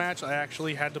finals match, I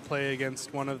actually had to play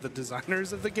against one of the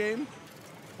designers of the game.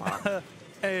 Wow.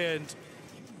 and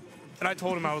I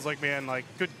told him, I was like, man, like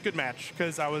good match,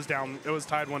 because I was down. It was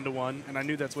tied 1-1, and I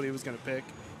knew that's what he was going to pick.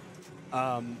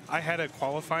 I had a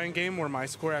qualifying game where my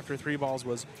score after 3 balls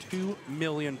was 2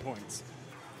 million points.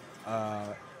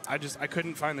 I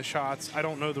couldn't find the shots. I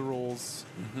don't know the rules.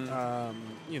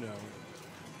 You know,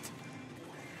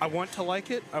 I want to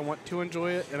like it. I want to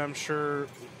enjoy it, and I'm sure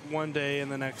one day in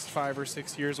the next 5 or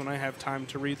 6 years, when I have time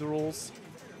to read the rules,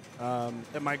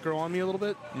 it might grow on me a little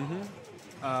bit.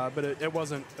 But it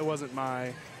wasn't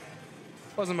my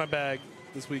bag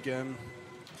this weekend.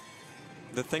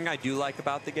 The thing I do like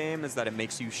about the game is that it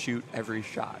makes you shoot every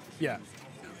shot. Yeah.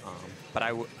 But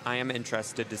I am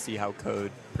interested to see how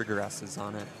code progresses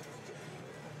on it.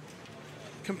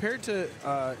 Compared to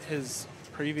his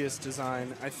previous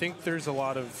design, I think there's a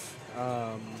lot of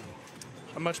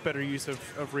a much better use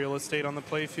of real estate on the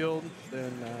playfield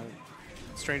than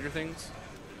Stranger Things.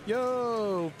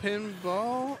 Yo,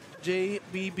 Pinball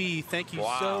JBB, thank you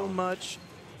so much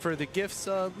for the gift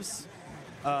subs.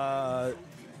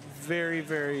 Very,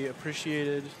 very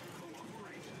appreciated.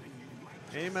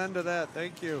 Amen to that.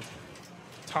 Thank you.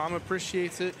 Tom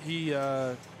appreciates it. He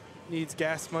needs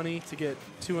gas money to get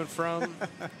to and from.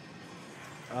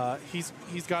 He's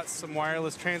got some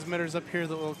wireless transmitters up here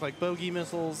that look like bogey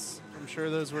missiles. I'm sure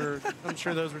those were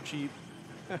cheap.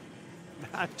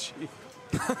 Not cheap.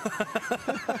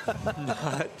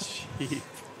 Not cheap.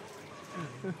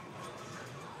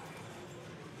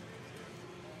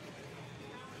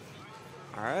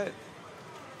 All right.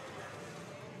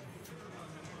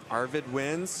 Arvid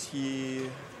wins. He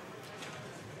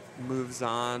moves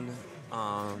on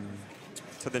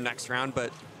to the next round,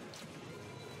 but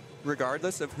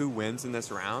regardless of who wins in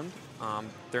this round,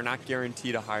 they're not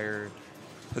guaranteed a higher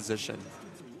position,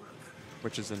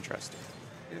 which is interesting.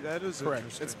 Yeah, that is Correct.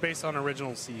 interesting. It's based on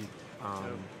original seed.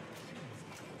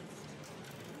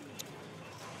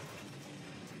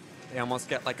 They almost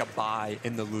get like a bye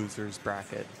in the losers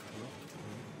bracket.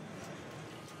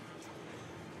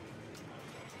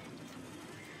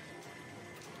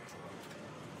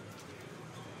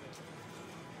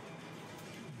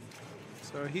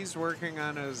 So he's working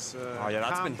on his Oh yeah,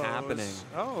 that's been combos. happening.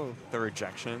 Oh, The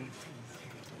rejection.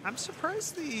 I'm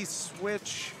surprised the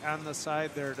switch on the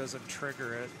side there doesn't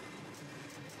trigger it.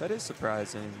 That is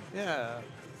surprising. Yeah.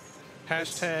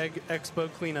 Hashtag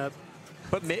Expo cleanup.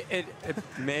 But it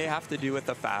may have to do with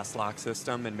the fast lock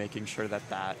system and making sure that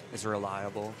that is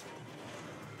reliable.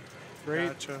 Great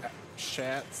Gotcha.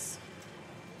 chats.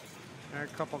 There are a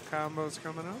couple combos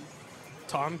coming up.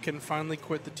 Tom can finally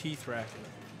quit the teeth racket.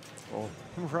 Oh.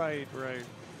 Right, right.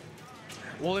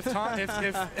 Well, if Tom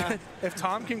if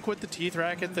Tom can quit the teeth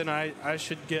racket, then I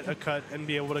should get a cut and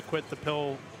be able to quit the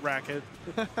pill racket.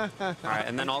 All right,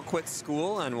 and then I'll quit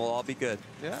school and we'll all be good.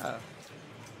 Yeah.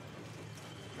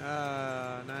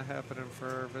 Not happening for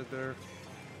Arvid there.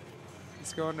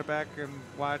 He's going to back and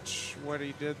watch what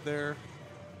he did there.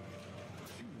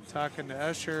 Talking to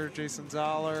Escher, Jason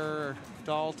Zoller,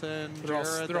 Dalton,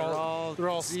 Jared. They're all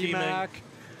scheming. Z-Mac.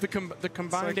 The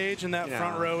combined like, age in that you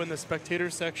front know. row in the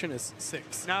spectator section is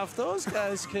 6. Now, if those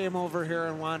guys came over here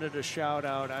and wanted a shout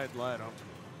out, I'd let them.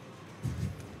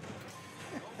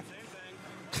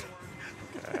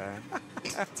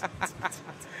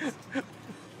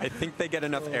 I think they get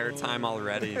enough airtime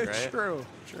already, right? True,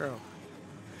 true.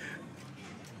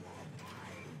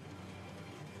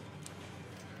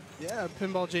 Yeah,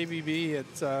 Pinball JBB.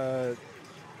 It's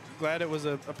glad it was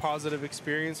a positive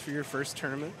experience for your first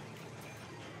tournament.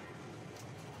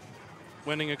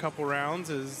 Winning a couple rounds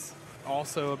is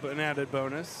also an added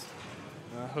bonus.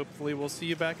 Hopefully, we'll see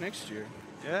you back next year.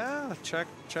 Yeah, check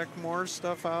more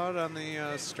stuff out on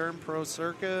the Stern Pro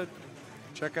circuit.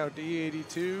 Check out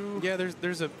D82. Yeah,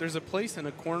 there's a place in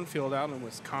a cornfield out in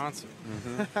Wisconsin.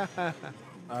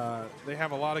 They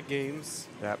have a lot of games.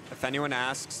 Yep. If anyone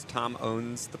asks, Tom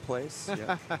owns the place.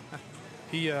 Yep.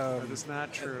 He That is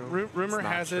not true. rumor It's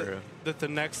not has true. it that the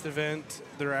next event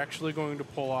they're actually going to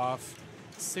pull off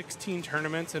 16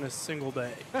 tournaments in a single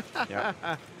day. Yep.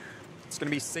 It's going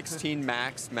to be 16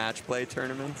 max match play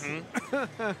tournaments.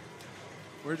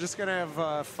 We're just going to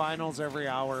have finals every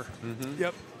hour.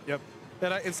 Yep.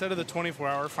 And instead of the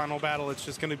 24-hour final battle, it's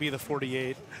just going to be the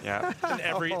 48. Yeah. And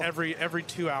every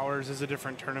 2 hours is a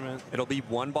different tournament. It'll be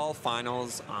one ball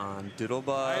finals on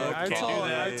Doodlebug. I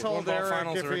told One ball Eric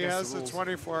finals if are he against has the a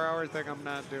rules. 24-hour thing, I'm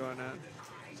not doing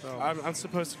it. So I'm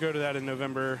supposed to go to that in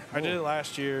November. I did it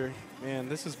last year. Man,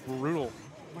 this is brutal.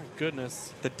 My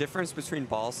goodness. The difference between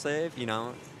ball save, you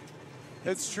know,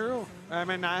 it's true. I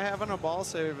mean, not having a ball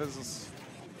save is.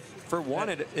 for one,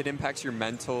 it impacts your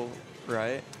mental,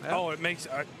 right? Yeah. Oh, it makes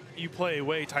you play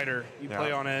way tighter. You Yeah.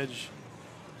 play on edge.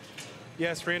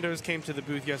 Yes, Randos came to the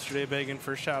booth yesterday begging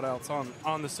for shout-outs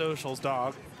on the socials,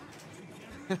 dog.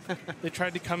 They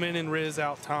tried to come in and riz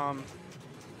out Tom.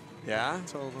 Yeah?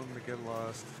 Told him to get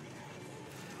lost.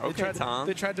 Okay, Tom.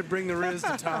 They tried to bring the riz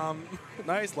to Tom.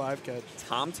 Nice live catch.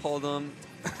 Tom told him,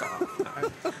 I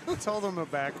told him to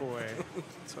back away.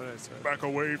 That's what I said. Back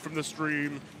away from the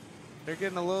stream. They're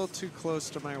getting a little too close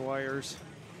to my wires.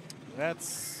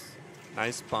 That's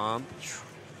nice bump.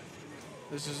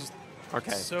 this is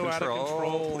Okay, so out of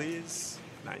control. please.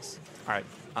 Nice. All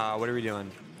right, what are we doing?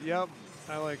 Yep,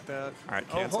 I like that. All right,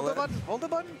 Oh, cancel hold the it. button. Hold the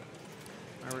button.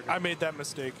 There we go. I made that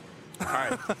mistake. All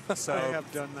right, so I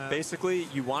have done that. basically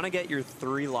you want to get your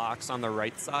 3 locks on the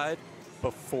right side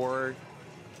before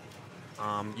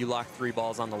you lock 3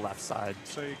 balls on the left side.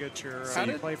 So you get your How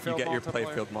did- playfield You get your multiplier.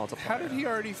 playfield multiplier. How did he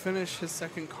already finish his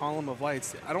second column of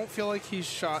lights? I don't feel like he's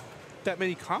shot that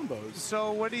many combos.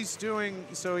 So what he's doing,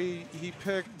 so he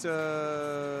picked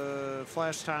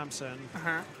Flash Thompson,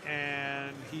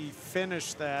 and he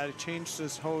finished that. He changed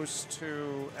his host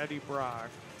to Eddie Brock.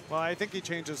 Well, I think he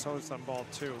changed his host on ball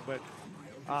 2, but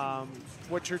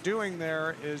what you're doing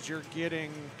there is you're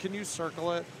getting, can you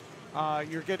circle it?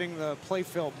 You're getting the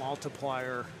playfield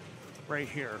multiplier right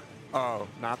here. Oh,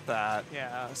 not that.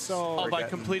 Yeah, so By getting-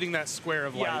 completing that square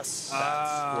of lights. Yes.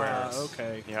 That's squares.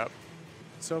 Okay. Yep.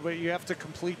 So, but you have to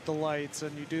complete the lights,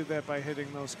 and you do that by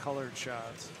hitting those colored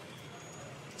shots.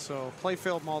 So,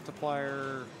 playfield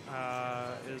multiplier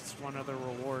is one of the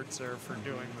rewards there for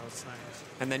doing those things.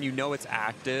 And then you know it's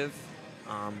active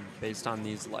based on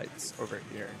these lights over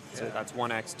here. So Yeah. that's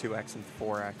 1x, 2x, and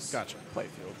 4x Gotcha.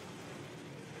 playfield.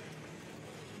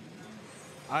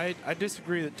 I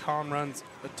disagree that Tom runs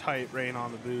a tight rein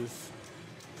on the booth.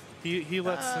 He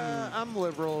lets him. I'm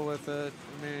liberal with it.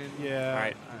 I mean, Yeah. All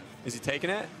right. Is he taking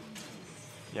it?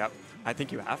 Yep. I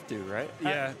think you have to, right?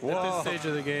 Yeah. Whoa. At this stage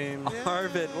of the game.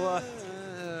 Arvid, what?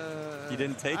 You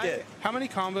didn't take it. How many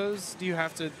combos do you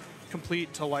have to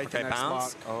complete to light Okay, the next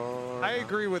bounce. lock? Oh, I no.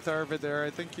 agree with Arvid there.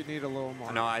 I think you need a little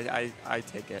more. No, I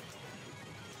take it.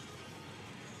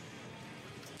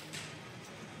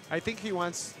 I think he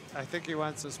wants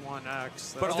this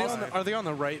 1x. But Are they on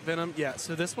the right, Venom? Yeah.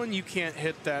 So this one you can't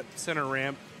hit that center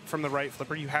ramp from the right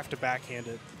flipper. You have to backhand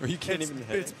it. Or you can't even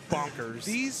hit It's it. bonkers.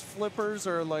 These flippers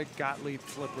are like Gottlieb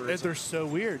flippers. They're so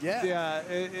weird. Yeah. Yeah,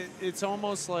 it's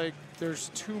almost like there's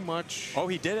too much. Oh,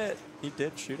 he did it. He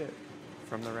did shoot it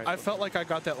from the right. I felt like I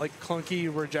got that like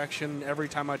clunky rejection every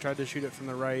time I tried to shoot it from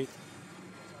the right.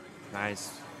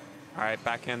 Nice. All right,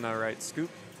 backhand the right scoop.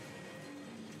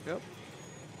 Yep.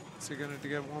 Is he going to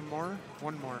get one more?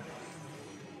 One more.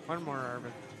 One more,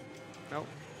 Arvid. Nope.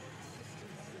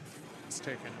 It's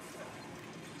taken.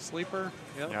 Sleeper.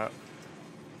 Yep.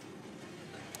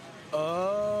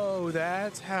 Oh,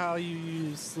 that's how you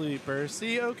use sleeper.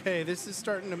 See, okay, this is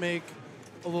starting to make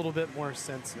a little bit more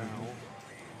sense now.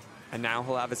 And now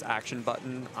he'll have his action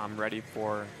button ready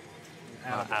for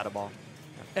add a ball.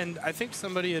 And I think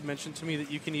somebody had mentioned to me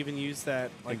that you can even use that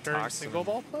like during Toxin. single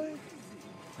ball play.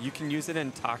 You can use it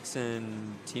in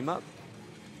Toxin Team Up.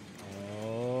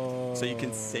 Oh. So you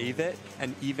can save it,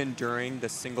 and even during the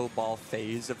single ball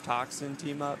phase of Toxin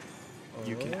Team Up,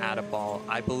 you can add a ball,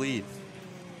 I believe.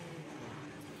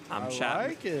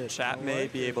 Chat may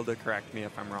be able to correct me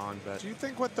if I'm wrong, but Do you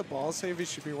think with the ball save he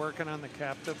should be working on the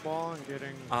captive ball and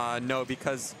getting? no,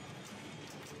 because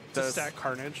To stack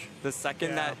carnage. the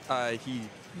second Yeah. that he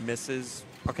misses,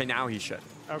 okay, now he should.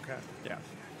 Okay. Yeah.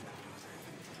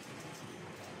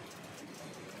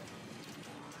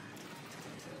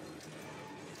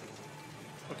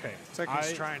 Okay. It's like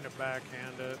he's trying to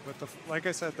backhand it, but like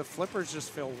I said, the flippers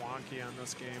just feel wonky on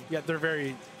this game. Yeah,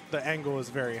 the angle is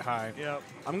very high. Yep.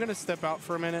 I'm going to step out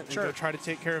for a minute and Sure. go try to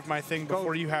take care of my thing Go,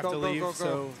 before you have go, to go, leave. go, go.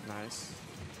 So Nice.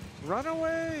 Run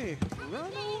away! Run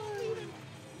away!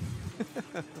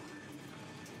 All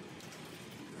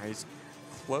right, he's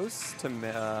close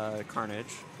to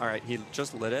Carnage. All right, he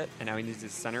just lit it, and now he needs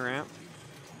his center ramp.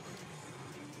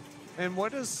 And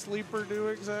what does Sleeper do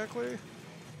exactly?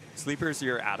 Sleeper's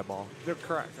your add a ball. They're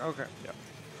correct. Okay. Yep.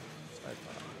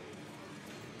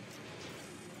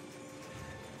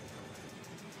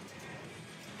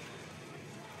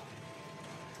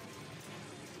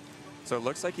 So it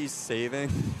looks like he's saving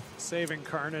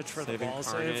Carnage for the ball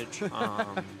Carnage. save.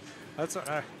 That's what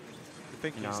I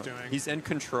think he's doing. He's in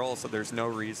control, so there's no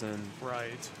reason.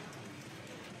 Right.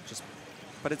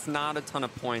 But it's not a ton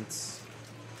of points.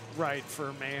 Right,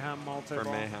 for Mayhem multi-ball.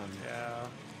 For Mayhem.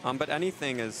 Yeah. But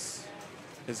anything is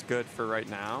good for right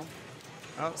now.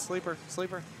 Oh, Sleeper.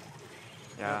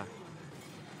 Yeah.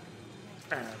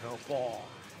 And a ball.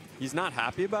 He's not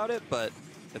happy about it, but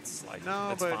it's like,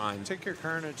 No, it's but fine. take your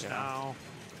Carnage Yeah. now.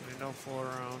 I mean, don't fool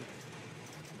around.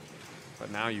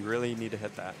 But now you really need to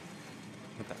hit that.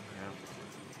 Hit that ramp.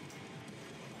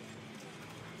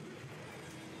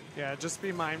 Yeah, just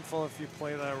be mindful if you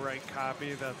play the right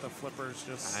copy that the flippers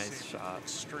just Nice seem shot.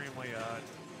 extremely odd.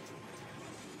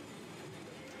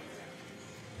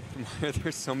 Why are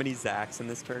there so many Zacks in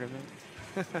this tournament?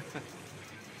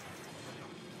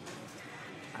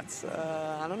 That's,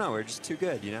 I don't know, we're just too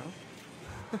good, you know?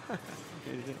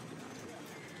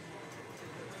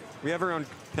 We have our own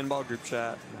pinball group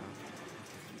chat. No.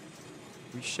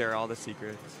 We share all the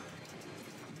secrets.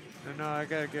 I know I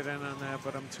gotta get in on that,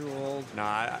 but I'm too old. No,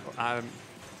 I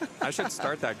should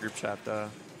start that group chat though.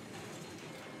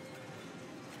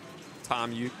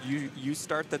 Tom, you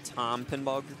start the Tom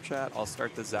pinball group chat. I'll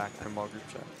start the Zach pinball group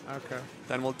chat. Okay.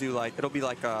 Then we'll do it'll be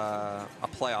like a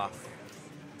playoff.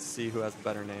 See who has the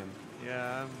better name.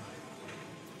 Yeah.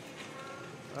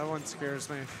 That one scares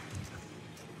me.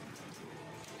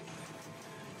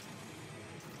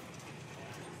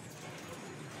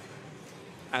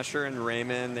 Asher and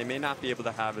Raymond, they may not be able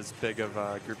to have as big of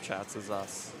group chats as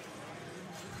us.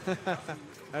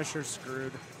 Asher's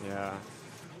screwed. Yeah.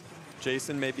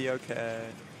 Jason may be okay.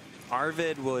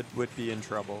 Arvid would be in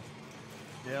trouble.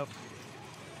 Yep.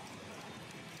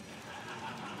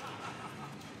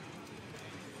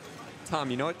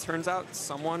 Tom, you know, it turns out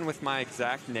someone with my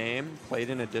exact name played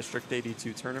in a District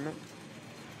 82 tournament.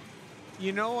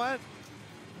 You know what?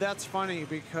 That's funny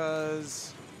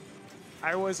because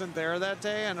I wasn't there that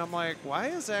day, and I'm like, why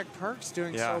is Zach Parks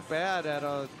doing so bad at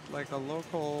a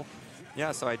local?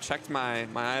 Yeah, so I checked my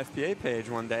IFPA page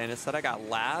one day, and it said I got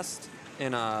last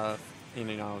in the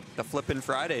Flippin'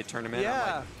 Friday tournament.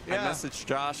 Yeah, I messaged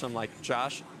Josh. I'm like,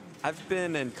 Josh, I've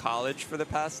been in college for the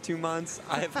past 2 months.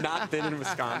 I have not been in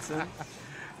Wisconsin.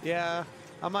 Yeah.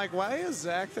 I'm like, why is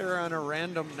Zach there on a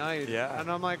random night? Yeah. And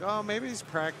I'm like, oh, maybe he's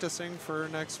practicing for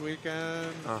next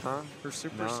weekend for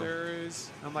Super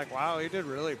Series. I'm like, wow, he did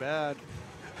really bad.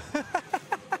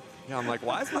 Yeah, I'm like,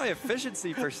 why is my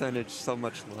efficiency percentage so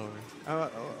much lower?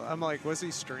 I'm like, was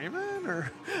he streaming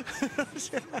or?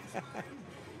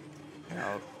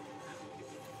 Yeah.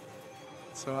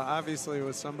 So obviously it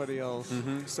was somebody else.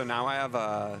 So now I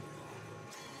have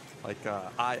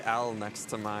IL next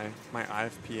to my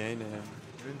IFPA name.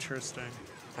 Interesting.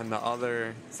 And the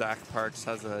other Zach Parks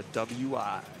has a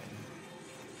WI.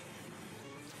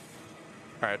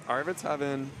 All right, Arvid's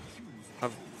having a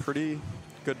pretty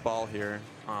good ball here,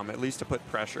 at least to put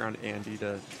pressure on Andy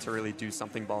to really do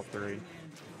something ball 3. All right,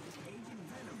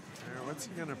 what's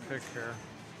he gonna pick here?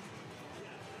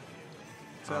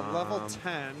 So at level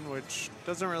 10, which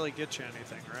doesn't really get you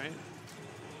anything, right?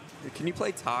 Can you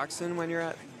play Toxin when you're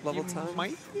at level 10? You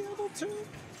might be able to.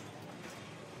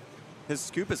 His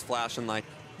scoop is flashing like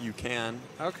you can.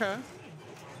 Okay.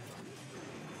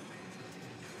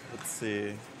 Let's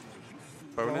see.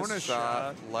 Bonus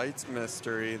shot, lights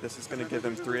mystery. This is going to give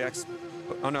him 3x.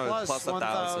 Oh no, plus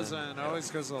 1,000.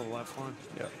 Always goes to the left one.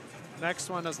 Yep. Next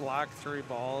one is lock 3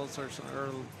 balls or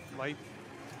light.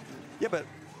 Yeah, but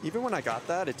even when I got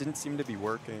that, it didn't seem to be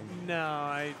working. No,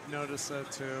 I noticed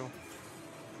that too.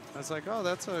 I was like, oh,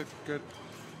 that's a good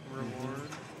reward.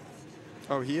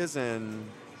 Oh, he is in.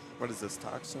 What is this,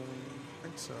 Toxin? I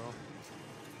think so.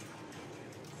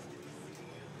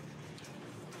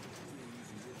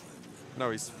 No,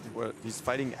 he's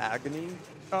fighting Agony.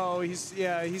 Oh, he's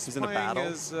playing in a battle?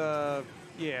 his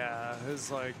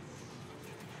his like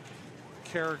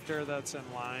character that's in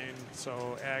line.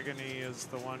 So Agony is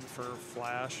the one for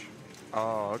Flash.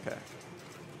 Oh, okay.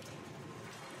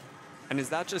 And is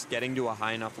that just getting to a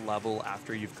high enough level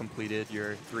after you've completed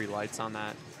your 3 lights on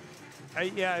that? I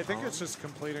think it's just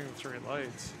completing the 3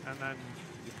 lights, and then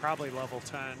you're probably level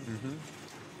 10.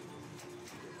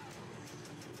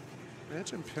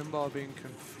 Imagine pinball being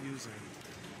confusing.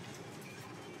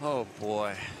 Oh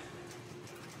boy.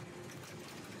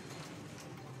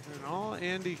 And all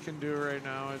Andy can do right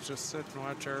now is just sit and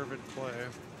watch Arvid play.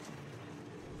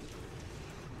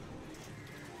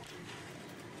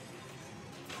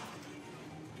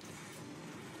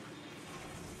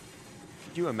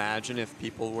 Could you imagine if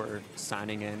people were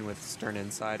signing in with Stern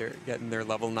Insider, getting their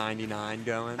level 99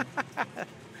 going?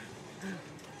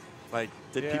 Like,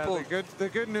 did people? The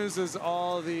good news is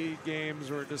all the games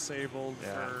were disabled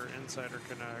for Insider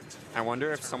Connect. I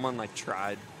wonder if someone like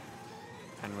tried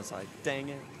and was like, "Dang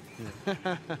it."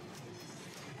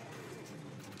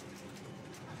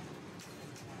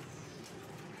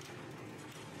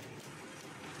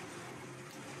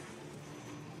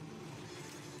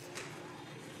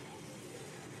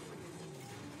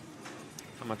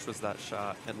 How much was that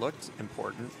shot? It looked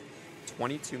important.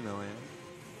 22 million.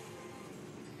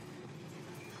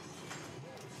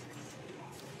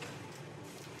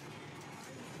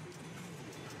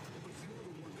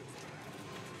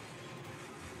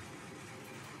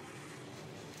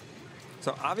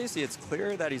 So obviously it's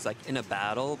clear that he's like in a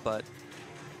battle, but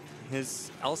his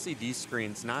LCD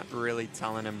screen's not really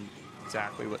telling him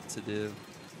exactly what to do.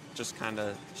 Just kind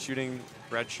of shooting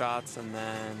red shots and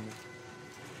then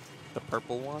the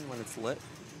purple one when it's lit.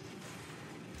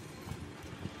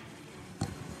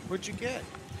 What'd you get?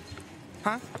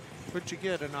 Huh? What'd you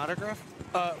get, an autograph?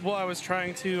 Well, I was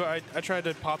trying to. I tried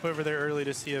to pop over there early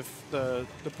to see if the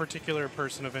particular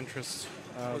person of interest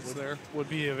would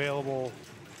be available,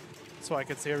 so I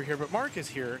could stay over here. But Mark is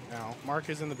here now. Mark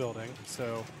is in the building,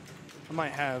 so I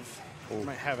might have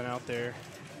it out there.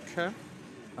 Okay.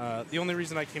 The only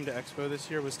reason I came to Expo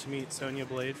this year was to meet Sonya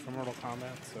Blade from Mortal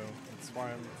Kombat, so that's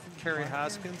why I'm. Carrie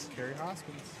Hoskins. Carrie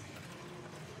Hoskins.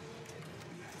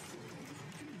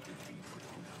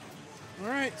 All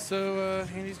right, so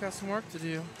Andy's got some work to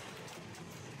do.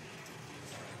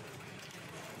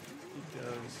 He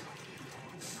does.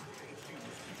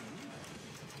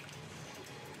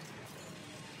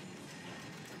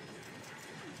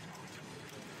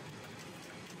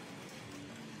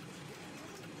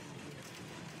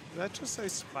 Did that just say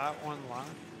spot 1 lock?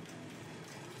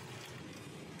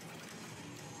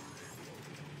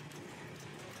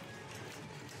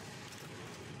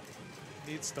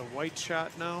 Needs the white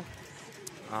shot now.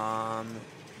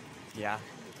 Yeah.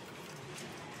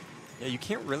 Yeah, you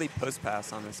can't really post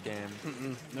pass on this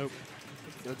game. Nope.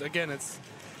 Again, it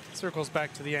circles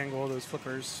back to the angle of those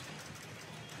flippers.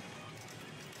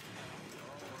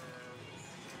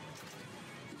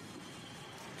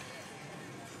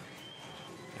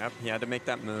 Yep, he had to make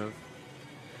that move.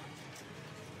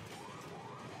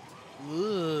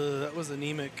 Ugh, that was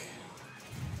anemic.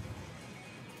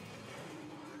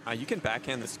 You can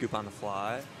backhand the scoop on the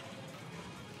fly.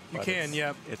 You can,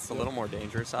 yep. It's a little more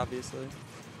dangerous, obviously.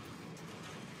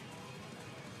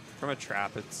 From a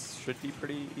trap, it should be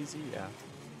pretty easy, yeah.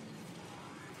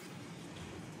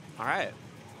 All right.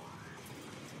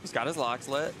 He's got his locks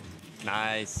lit.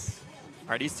 Nice. All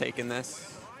right, he's taking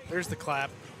this. There's the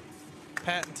clap.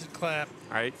 Patented clap.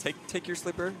 All right, take your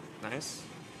slipper. Nice.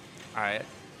 All right.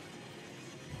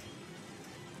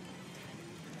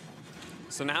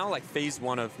 So now, like, phase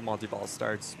 1 of multi-ball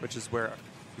starts, which is where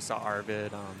we saw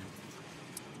Arvid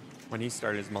when he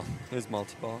started his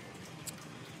multi-ball.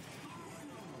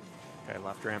 Okay,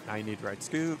 left ramp. Now you need right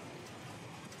scoop.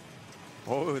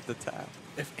 Oh, with the tap.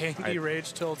 If Andy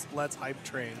rage tilts, let's hype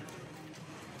train.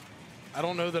 I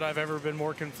don't know that I've ever been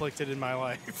more conflicted in my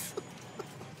life.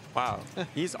 Wow.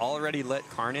 He's already lit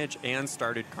Carnage and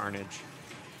started Carnage.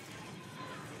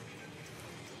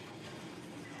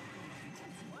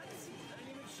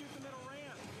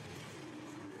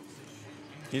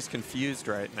 He's confused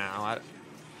right now.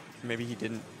 Maybe he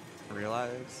didn't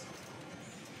realize.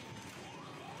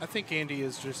 I think Andy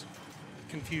is just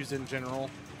confused in general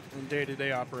in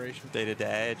day-to-day operation.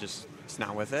 Day-to-day, just it's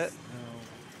not with it.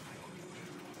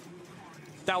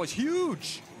 That was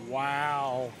huge.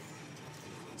 Wow.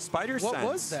 Spider Sense. What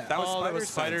was that? That was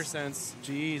Spider Sense.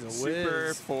 Jeez, a Super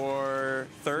whiz. for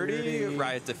 30.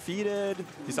 Riot defeated.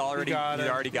 He's already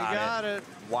already got it.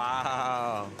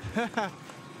 Wow.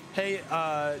 Hey,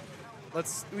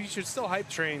 we should still hype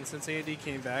train since Andy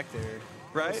came back there.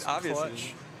 Right? Obviously.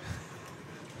 Clutch.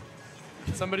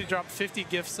 Somebody dropped 50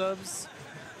 gift subs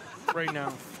right now.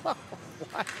 What?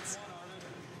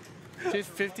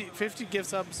 50 gift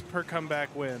subs per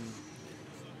comeback win.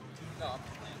 All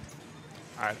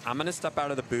right, I'm gonna step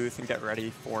out of the booth and get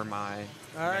ready for my.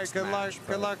 All right, next good match,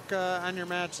 luck on your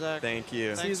match, Zach. Thank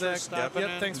you. See you, Thanks for Zach. stopping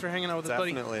in. Thanks for hanging out with us,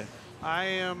 buddy. Definitely.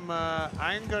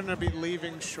 I'm going to be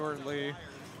leaving shortly.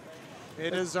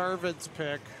 It is Arvid's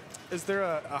pick. Is there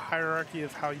a hierarchy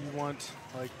of how you want?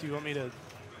 Like, do you want me to?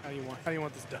 How do you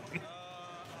want this done?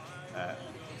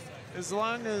 As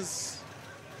long as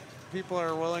people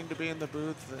are willing to be in the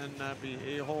booth and not be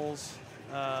a-holes,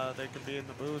 they can be in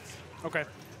the booth. Okay.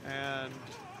 And,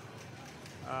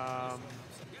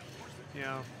 you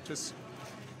know, just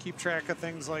keep track of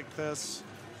things like this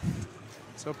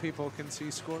so people can see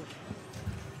scores.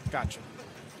 Gotcha.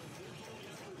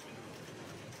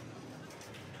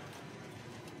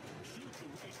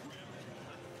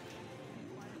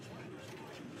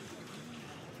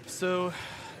 So,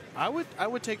 I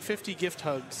would take 50 gift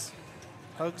hugs.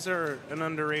 Hugs are an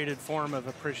underrated form of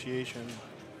appreciation.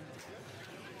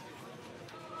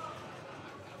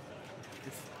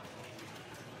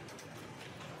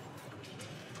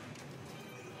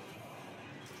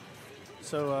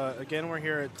 So again, we're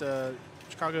here at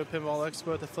Chicago Pinball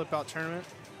Expo at the Flipout Tournament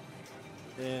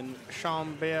in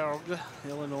Schaumburg,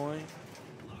 Illinois.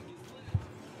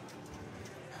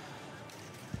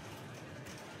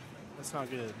 That's not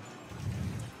good.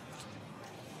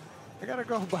 I gotta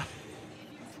go by.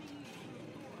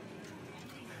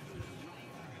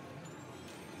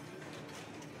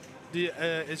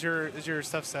 Is your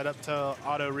stuff set up to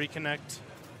auto reconnect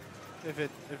if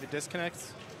it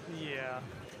disconnects? Yeah.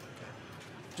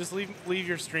 Just leave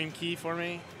your stream key for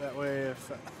me. That way,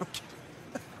 if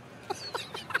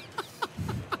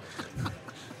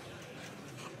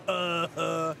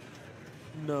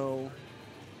no.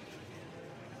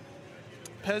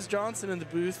 Pez Johnson in the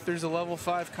booth. There's a level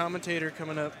 5 commentator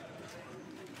coming up.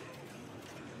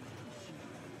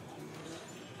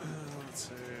 Let's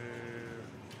see.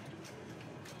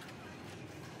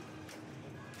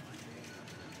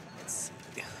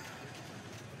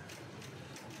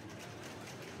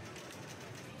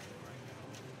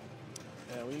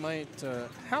 Yeah, we might.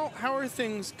 How are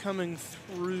things coming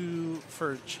through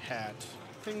for chat?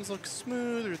 Things look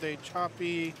smooth? Are they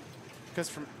choppy? Because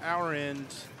from our end,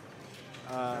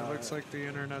 It looks like the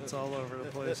internet's all over the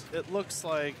place. It looks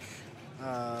like,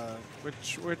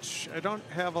 which I don't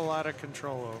have a lot of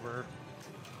control over,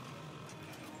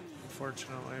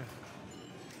 unfortunately.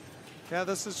 Yeah,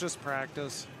 this is just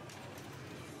practice.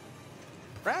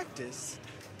 practice.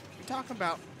 You talking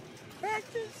about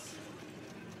practice?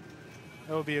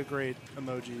 That would be a great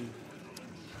emoji.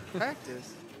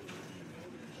 Practice.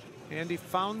 Andy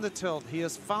found the tilt. He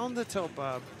has found the tilt,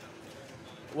 Bob.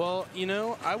 Well, you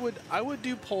know, I would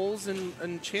do polls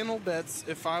and channel bets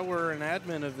if I were an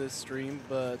admin of this stream,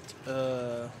 but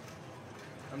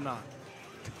I'm not.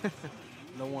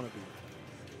 Don't want to be.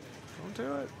 Don't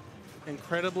do it.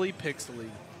 Incredibly pixely.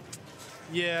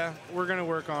 Yeah, we're gonna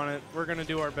work on it. We're gonna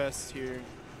do our best here.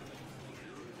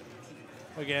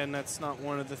 Again, that's not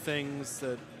one of the things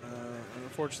that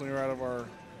unfortunately are out of our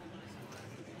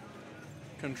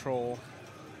control.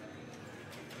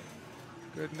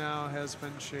 Good now has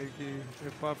been shaky.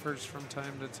 It buffers from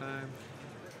time to time.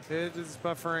 It is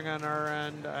buffering on our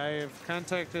end. I have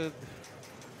contacted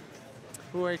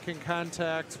who I can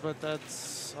contact, but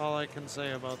that's all I can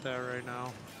say about that right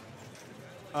now.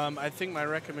 I think my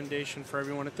recommendation for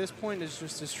everyone at this point is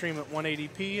just to stream at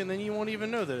 180p, and then you won't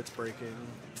even know that it's breaking.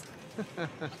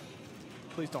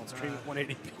 Please don't stream at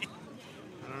 180p.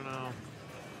 I don't know.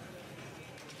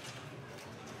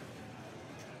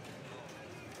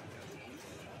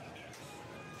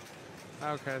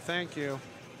 Okay, thank you.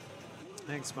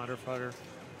 Thanks, Mutterfutter.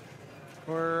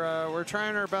 We're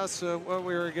trying our best at what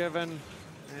we were given,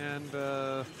 and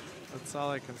That's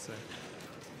all I can say.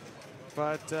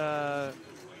 But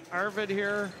Arvid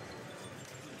here.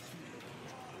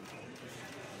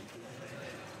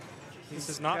 This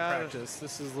is not practice.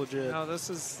 This is legit. No, this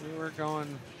is, we're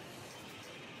going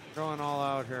all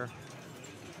out here.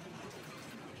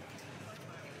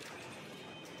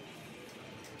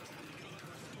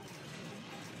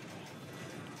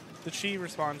 Did she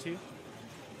respond to you?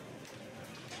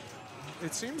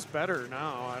 It seems better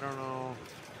now. I don't know.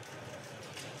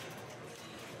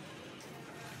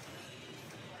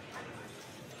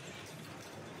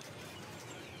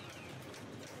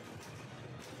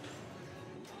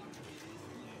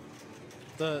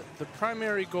 The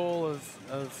primary goal of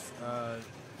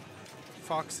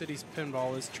Fox Cities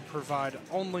Pinball is to provide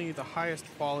only the highest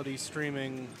quality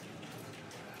streaming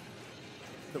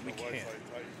that we can.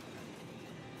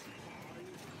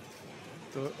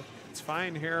 It's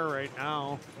fine here right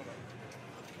now.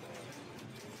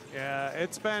 Yeah,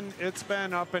 it's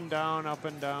been up and down, up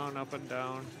and down, up and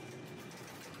down.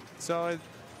 So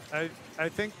I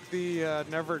think the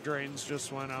never drains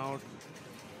just went out,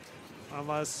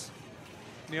 unless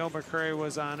Neil McRae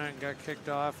was on it and got kicked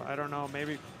off. I don't know.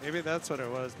 Maybe that's what it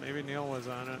was. Maybe Neil was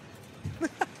on it.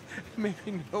 Maybe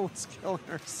Neil was killing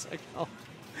our signal.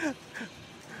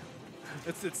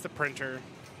 It's the printer.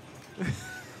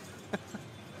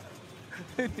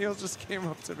 Neil just came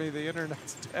up to me. The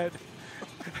internet's dead.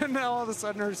 And now all of a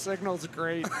sudden her signal's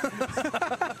great.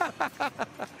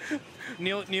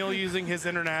 Neil using his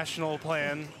international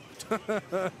plan.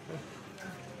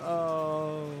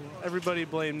 Oh, everybody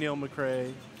blame Neil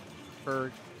McRae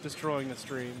for destroying the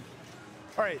stream.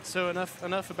 All right, so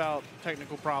enough about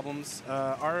technical problems.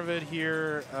 Arvid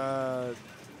here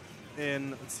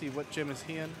in, let's see, what gym is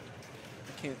he in?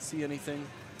 I can't see anything.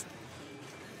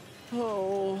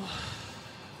 Oh,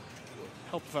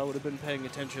 help if I would have been paying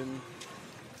attention.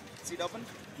 Seat open?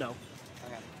 No.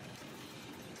 Okay.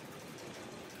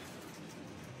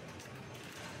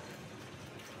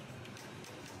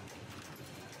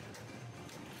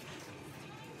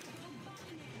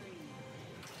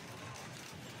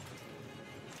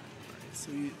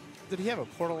 So did he have a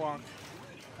portal lock?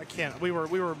 I can't. We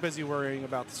were busy worrying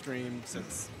about the stream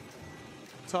since.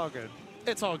 It's all good.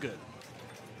 It's all good.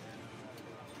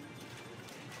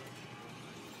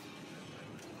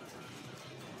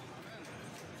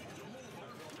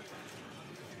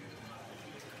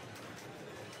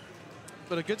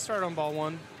 But a good start on ball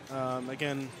one.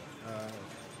 Again,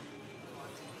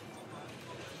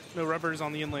 no rubbers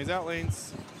on the in lanes, out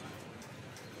lanes.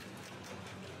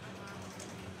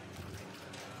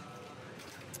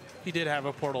 He did have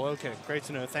a portal. Okay, great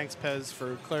to know. Thanks, Pez,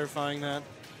 for clarifying that.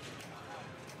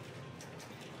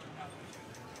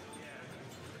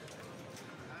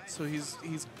 So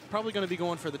he's probably going to be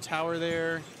going for the tower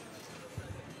there.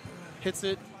 Hits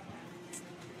it.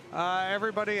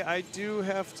 Everybody, I do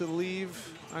have to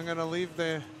leave. I'm going to leave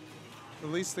at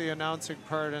least the announcing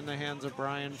part in the hands of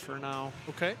Brian for now.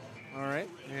 Okay. All right.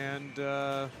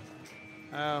 And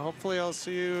hopefully I'll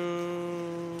see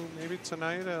you maybe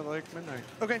tonight at like midnight.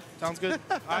 Okay, sounds good.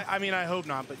 I mean, I hope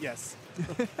not, but yes.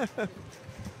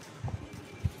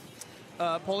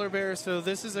 Polar Bear, so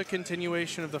this is a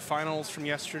continuation of the finals from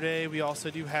yesterday. We also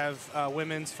do have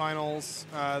women's finals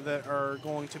that are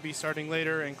going to be starting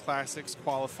later, and classics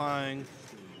qualifying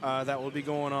that will be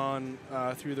going on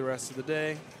through the rest of the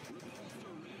day.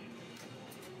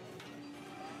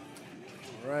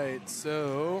 All right,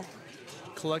 so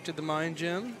collected the Mind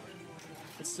Gem.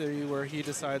 Let's see where he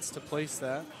decides to place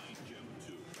that.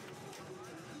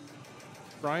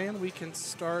 Brian, we can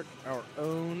start our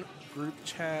own group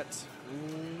chat.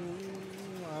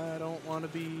 I don't want to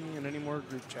be in any more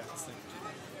group chats.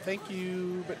 Thank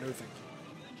you, but no thank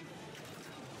you.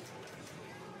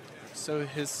 So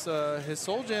his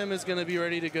soul gem is going to be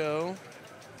ready to go.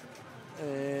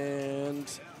 And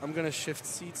I'm going to shift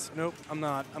seats. Nope, I'm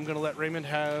not. I'm going to let Raymond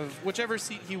have whichever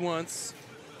seat he wants.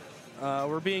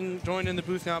 We're being joined in the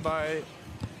booth now by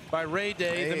Ray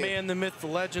Day, the man, the myth, the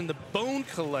legend, the bone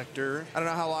collector. I don't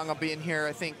know how long I'll be in here.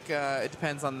 I think it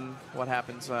depends on what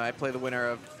happens. I play the winner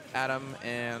of Adam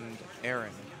and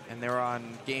Aaron, and they're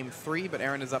on game 3, but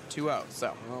Aaron is up 2-0,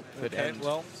 so could Okay, end.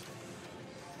 well,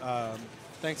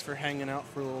 thanks for hanging out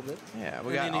for a little bit. Yeah,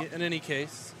 we in any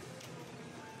case.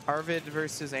 Arvid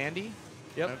versus Andy.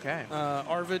 Yep. Okay.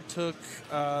 Arvid took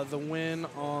the win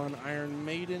on Iron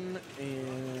Maiden,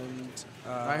 and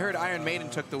I heard Iron Maiden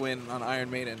took the win on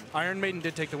Iron Maiden. Iron Maiden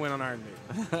did take the win on Iron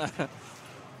Maiden.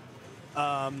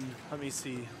 Let me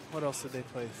see. What else did they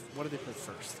play? What did they play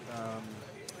first?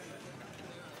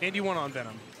 Andy won on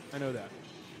Venom. I know that.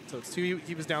 So it's two.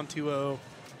 He was down 2-0.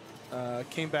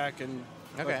 Came back and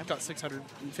Okay. Like, got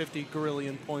 650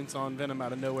 gorillion points on Venom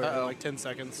out of nowhere in like 10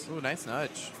 seconds. Ooh, nice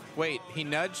nudge. Wait, he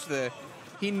nudged the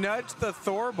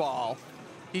Thor ball.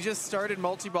 He just started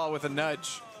multi-ball with a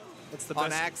nudge. That's the on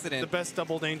best, accident. The best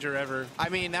double danger ever. I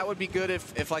mean, that would be good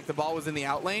if like the ball was in the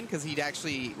out lane because he'd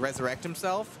actually resurrect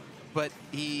himself. But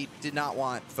he did not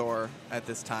want Thor at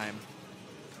this time.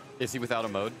 Is he without a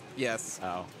mode? Yes.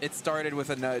 Oh. It started with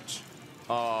a nudge.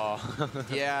 Oh.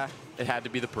 Yeah. It had to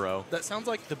be the pro. That sounds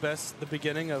like the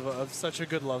beginning of such a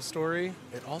good love story.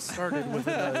 It all started with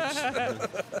a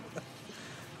nudge.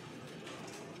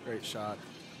 Great shot.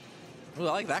 Ooh,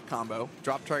 I like that combo.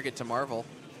 Drop target to Marvel.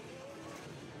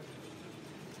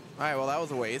 All right, well, that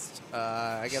was a waste.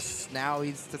 I guess now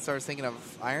he starts thinking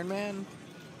of Iron Man.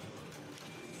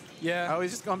 Yeah. Oh, he's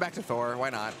just going back to Thor.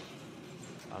 Why not?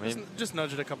 I mean, just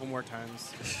nudge it a couple more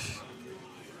times.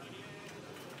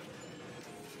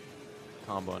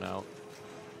 comboing out.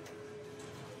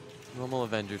 Normal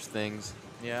Avengers things.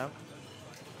 Yeah.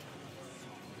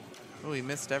 Oh, he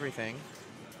missed everything.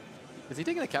 Is he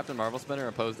taking a Captain Marvel spinner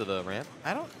opposed to the ramp?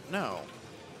 I don't know.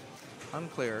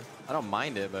 Unclear. I don't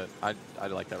mind it, but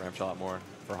I'd like that ramp shot a lot more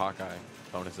for Hawkeye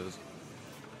bonuses.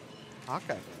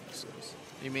 Hawkeye.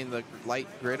 You mean the light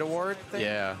grid award thing?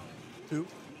 Yeah. Who?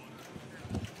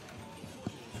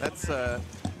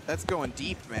 That's going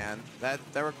deep, man. That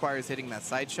requires hitting that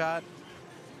side shot.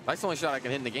 That's the only shot I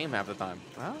can hit in the game half the time.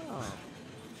 Oh.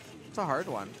 It's a hard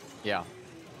one. Yeah.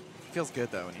 Feels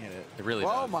good though when you hit it. It really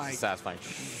Oh does. my. Satisfying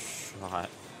shot.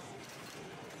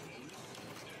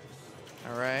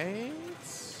 All right.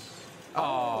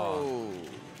 Oh.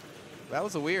 That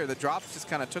was a weird. The drops just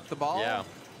kind of took the ball. Yeah.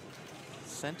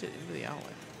 Sent it into the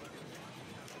outlet.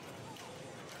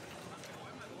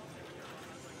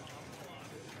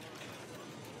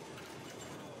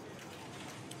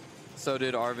 So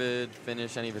did Arvid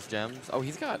finish any of his gems? Oh,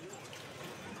 he's got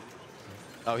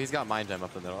Mind Gem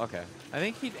up the middle. Okay. I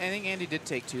think Andy did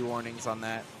take 2 warnings on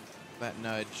that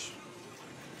nudge.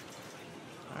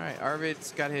 All right,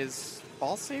 Arvid's got his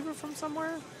ball saver from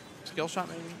somewhere. Skill shot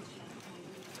maybe.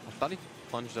 I thought he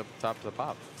plunged up top to the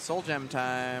pop. Soul gem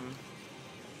time.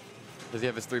 Does he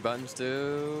have his 3 buttons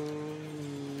too?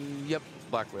 Yep.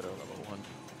 Black Widow level 1.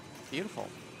 Beautiful.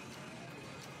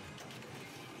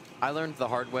 I learned the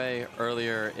hard way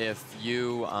earlier if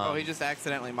you... oh, he just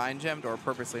accidentally mind gemmed or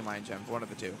purposely mind gemmed. One of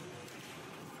the two.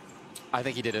 I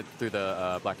think he did it through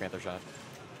the Black Panther shot.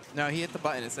 No, he hit the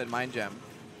button. It said mind gem.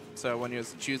 So when he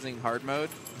was choosing hard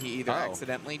mode, he either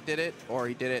accidentally did it or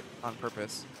he did it on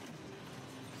purpose.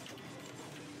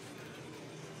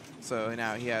 So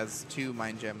now he has 2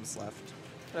 mind gems left.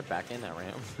 Gotta back in that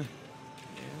ramp. Yeah.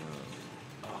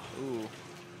 Oh, ooh.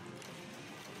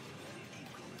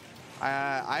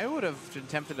 I would have been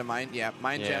tempted to mind gem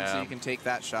so you can take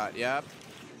that shot. Yep.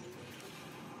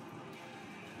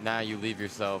 Now you leave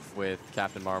yourself with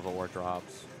Captain Marvel or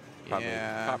drops. Probably,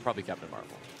 Yeah. Probably Captain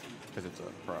Marvel because it's a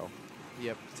pro.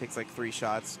 Yep. Takes like 3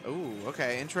 shots. Ooh,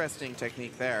 okay. Interesting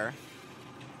technique there.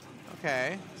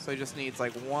 Okay. So he just needs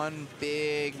like 1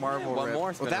 big Marvel one rip. more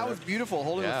Oh, spinner that rip. was beautiful.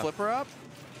 Holding the flipper up.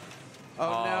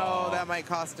 Oh, no. That might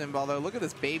cost him. Although, look at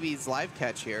this baby's live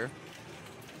catch here.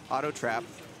 Auto trap.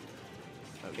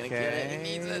 Gonna get it. He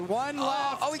needs it. 1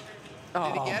 left.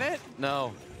 Oh, Did he get it?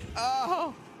 No.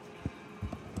 Oh.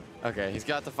 Okay, he's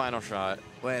got the final shot.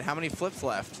 Wait, how many flips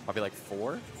left? Probably like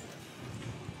 4?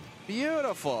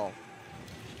 Beautiful.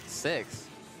 6.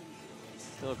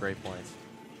 Still great points.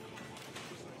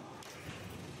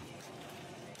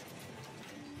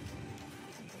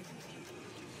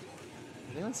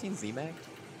 Has anyone seen Z-Mag?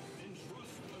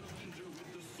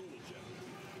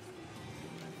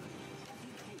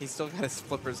 He's still got his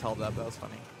flippers held up. That was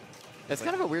funny. It's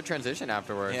kind of a weird transition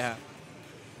afterwards. Yeah.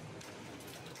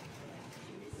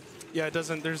 Yeah, it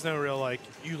doesn't. There's no real like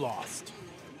you lost.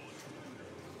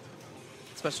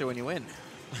 Especially when you win.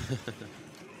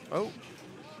 Oh.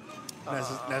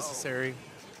 Necessary.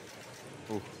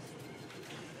 Ooh.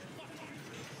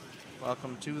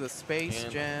 Welcome to the Space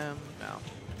And- Jam. No.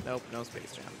 Nope, no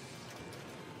Space Jam.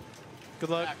 Good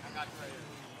luck.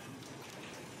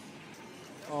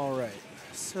 All right.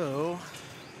 So.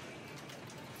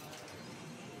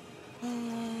 I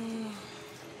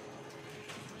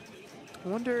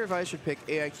wonder if I should pick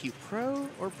AIQ Pro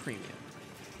or Premium.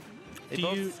 They Do you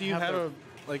both have their- a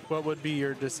like what would be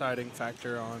your deciding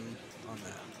factor on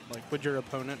that? Like, would your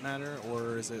opponent matter,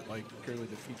 or is it like purely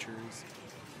the features?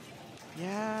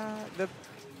 Yeah,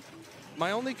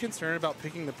 My only concern about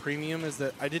picking the premium is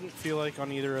that I didn't feel like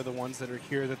on either of the ones that are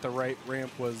here that the right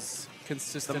ramp was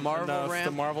consistent Marvel enough. ramp?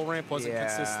 The Marvel ramp wasn't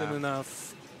Yeah. consistent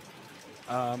enough.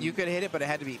 You could hit it, but it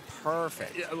had to be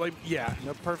perfect. Yeah,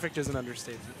 no, perfect is an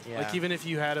understatement. Yeah. Like even if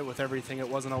you had it with everything, it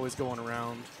wasn't always going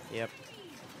around. Yep.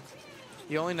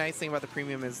 The only nice thing about the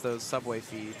premium is those subway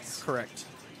feeds. Correct.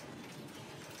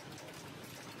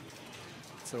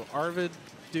 So Arvid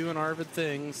doing Arvid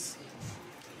things,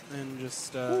 and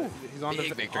just he's on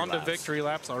to victory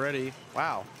laps already.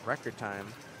 Wow, record time.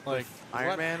 Like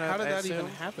Iron Man. How did I that assume?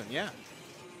 even happen? Yeah.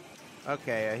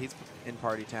 Okay, he's in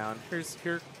Party Town.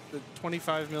 Here the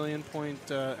 25 million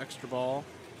point extra ball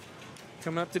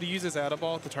coming up. Did he use his add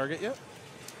ball at the target yet?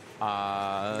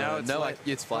 No,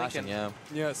 it's flashing. blinking. Yeah.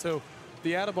 Yeah. So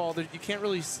the add ball, you can't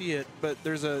really see it, but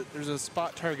there's a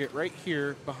spot target right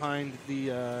here behind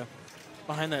the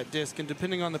behind that disc, and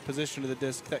depending on the position of the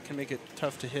disc, that can make it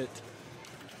tough to hit.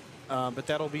 But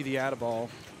that'll be the add ball.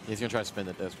 He's gonna try to spin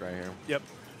the disc right here. Yep.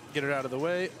 Get it out of the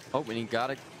way. Oh, and he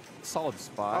got a solid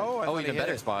spot. I thought he even hit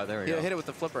better it. spot. There we go. Hit it with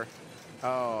the flipper.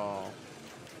 Oh.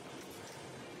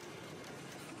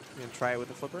 You gonna try it with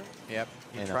the flipper? Yep.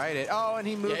 He tried it. Oh, and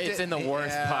he moved it. Yeah, it's in the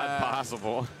worst spot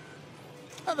possible.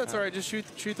 Oh, that's all right. Just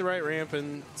shoot the right ramp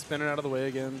and spin it out of the way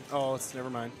again. Oh, never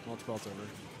mind. Multi-ball's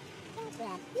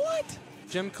over. What?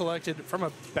 Gem collected from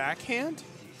a backhand?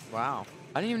 Wow.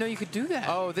 I didn't even know you could do that.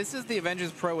 Oh, this is the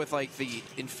Avengers Pro with like the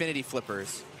infinity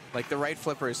flippers. Like the right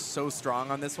flipper is so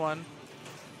strong on this one.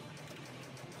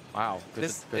 Wow.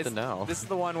 Good to know. This is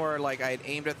the one where like I had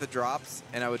aimed at the drops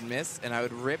and I would miss and I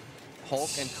would rip Hulk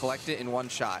and collect it in one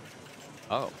shot.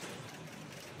 Oh.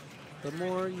 The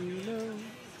more you know.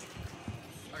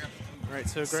 All right,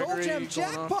 so Soul Gregory Gem going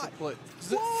jackpot. off the plate.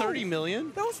 Is it 30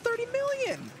 million? That was 30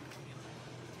 million.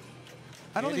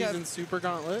 I don't think Andy's in Super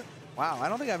Gauntlet. Wow, I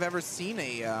don't think I've ever seen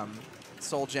a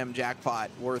Soul Gem jackpot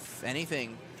worth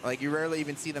anything. Like, you rarely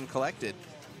even see them collected.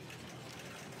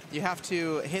 You have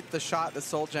to hit the shot the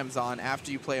Soul Gem's on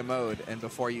after you play a mode and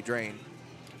before you drain.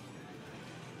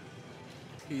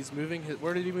 He's moving his...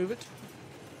 Where did he move it?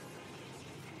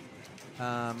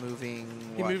 Moving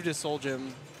He what? moved his Soul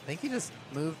Gem. I think he just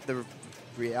moved the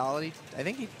reality. I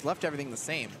think he left everything the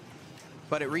same.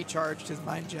 But it recharged his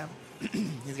Mind Gem.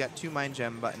 He's got 2 Mind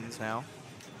Gem buttons now.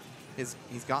 He's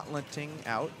gauntleting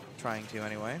out, trying to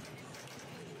anyway.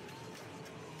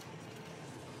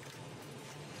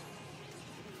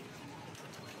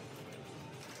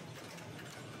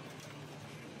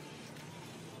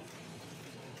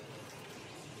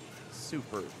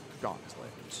 Super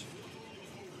Gauntlet.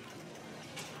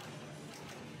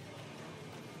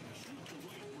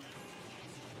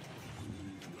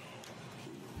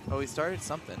 Oh, he started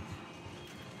something.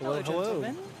 Hello.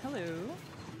 Gentlemen. Hello.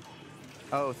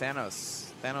 Oh, Thanos.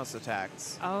 Thanos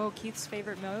attacks. Oh, Keith's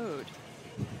favorite mode.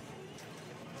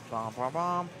 Bom, bom,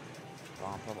 bom.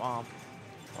 Bom, bom, bom.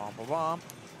 Bom, bom, bom.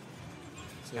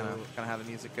 So Kind of how the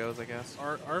music goes, I guess.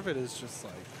 Arvid is just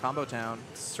like Combo Town.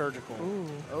 surgical.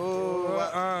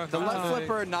 Oh, the left hi.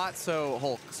 flipper, not so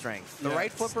Hulk strength. The Yeah,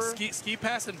 right flipper, ski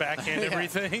pass and backhand Yeah.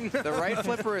 everything. the right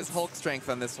flipper is Hulk strength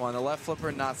on this one. The left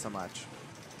flipper, not so much.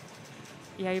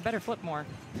 Yeah, you better flip more.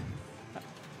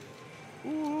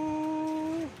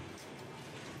 Ooh.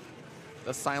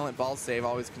 The silent ball save,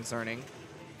 always concerning.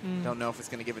 Don't know if it's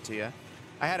going to give it to you.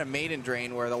 I had a maiden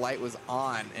drain where the light was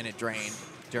on and it drained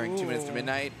during 2 minutes to Ooh.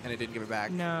 midnight, and it didn't give it back.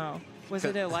 No. Was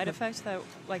it a light effect that,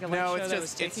 like a light No, show that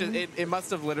was it's ticking? just it must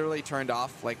have literally turned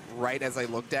off like right as I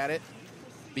looked at it,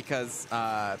 because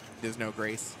there's no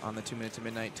grace on the 2 minute to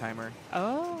midnight timer.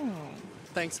 Oh.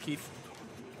 Thanks, Keith.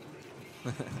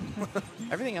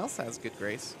 Everything else has good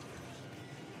grace.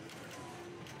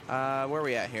 Where are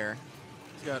we at here?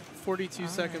 He's got 42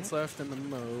 seconds left in the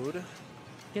mode.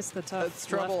 Gets the tough It's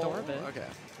trouble. left orbit. Okay.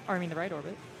 Or I mean the right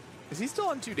orbit. Is he still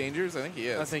on 2 dangers? I think he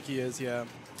is. I think he is, yeah.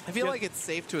 I feel Yeah. like it's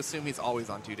safe to assume he's always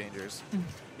on 2 dangers.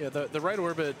 Yeah, the right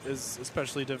orbit is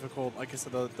especially difficult. Like I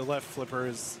said, the left flipper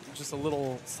is just a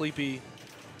little sleepy.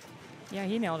 Yeah,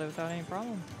 he nailed it without any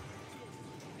problem.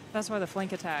 That's why the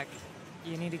flank attack,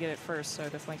 you need to get it first, so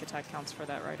the flank attack counts for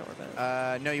that right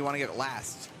orbit. No, you want to get it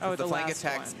last. Oh, the the flank last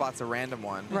attack one. spots a random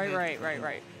one. Right.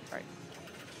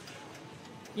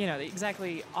 You know, the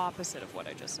exactly opposite of what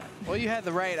I just said. Well, you had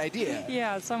the right idea.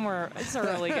 Yeah, somewhere. It's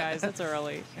early, guys. It's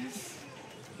early.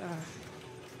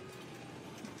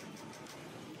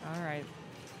 All right.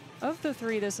 Of the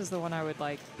 3, this is the one I would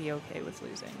like be okay with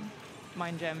losing.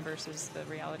 Mind Gem versus the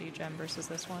Reality Gem versus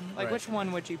this one. Like, Right. which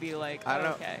one would you be like? I don't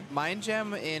know. Okay. Mind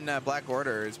Gem in Black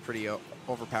Order is pretty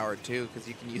overpowered too, because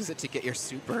you can use it to get your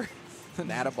super,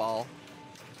 an add a ball.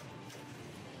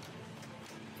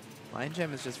 Mind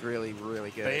Gem is just really,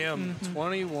 really good. Bam,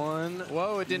 21.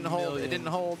 Whoa! It didn't hold. It million. didn't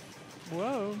hold.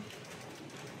 Whoa.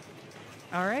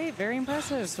 All right. Very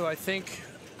impressive. So I think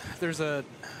there's a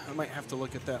I might have to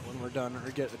look at that when we're done,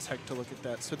 or get a tech to look at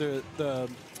that. So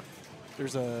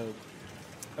there's a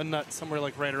nut somewhere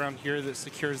like right around here that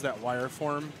secures that wire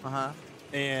form.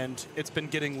 And it's been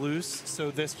getting loose,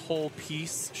 so this whole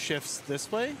piece shifts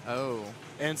this way. Oh.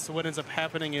 And so what ends up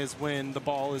happening is when the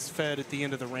ball is fed at the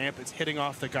end of the ramp, it's hitting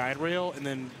off the guide rail and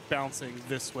then bouncing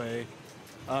this way,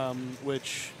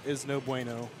 which is no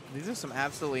bueno. These are some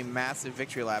absolutely massive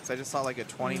victory laps. I just saw like a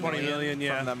 20 million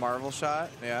yeah. from the Marvel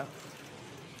shot. Yeah.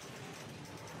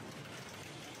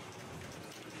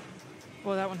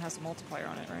 Well, that one has a multiplier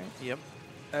on it, right? Yep.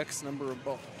 X number of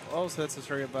balls. Oh, so that's the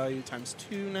target value times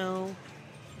 2 now.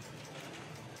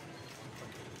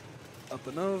 Up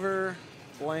and over.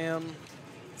 Blam.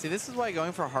 See, this is why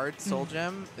going for hard soul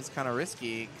gem is kind of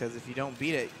risky, because if you don't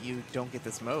beat it, you don't get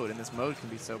this mode, and this mode can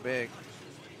be so big.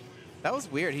 That was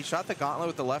weird. He shot the gauntlet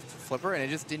with the left flipper, and it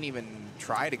just didn't even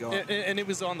try to go. And it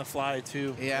was on the fly,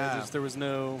 too. Yeah. There was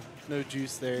no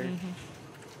juice there.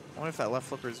 I wonder if that left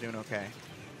flipper is doing okay.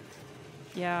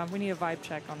 Yeah, we need a vibe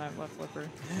check on that left flipper.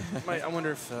 I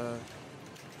wonder if...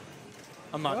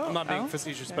 I'm not being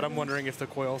facetious, but I'm wondering if the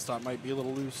coil stop might be a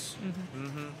little loose.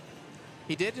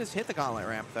 He did just hit the gauntlet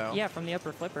ramp, though. Yeah, from the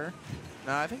upper flipper.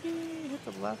 No, I think he hit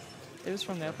the left. It was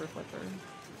from the upper flipper,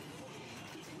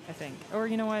 I think. Or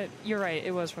you know what? You're right.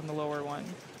 It was from the lower one.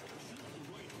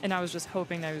 And I was just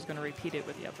hoping that he was going to repeat it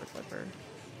with the upper flipper.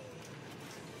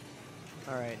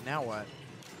 All right, now what?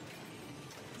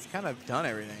 He's kind of done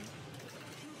everything.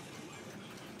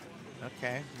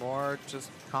 Okay, more just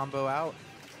combo out.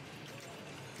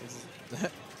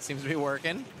 Seems to be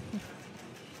working.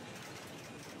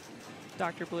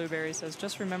 Dr. Blueberry says,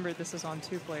 just remember this is on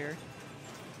 2-player.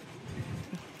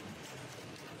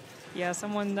 Yeah,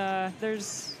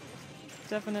 there's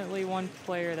definitely one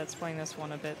player that's playing this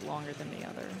one a bit longer than the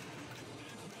other.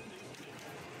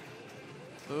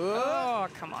 Oh,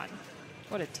 come on.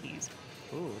 What a tease.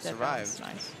 Ooh, That survived.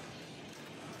 nice.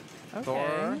 Okay.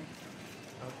 Thor.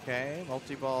 Okay,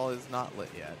 multi-ball is not lit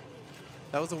yet.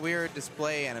 That was a weird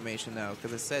display animation, though,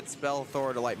 because it said spell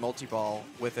Thor to light multi-ball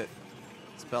with it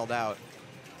spelled out.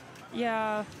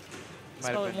 Yeah. Might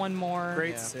Spell have it been. one more.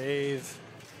 Great save.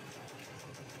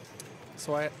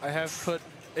 So I have put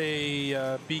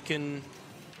a beacon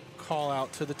call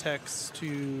out to the techs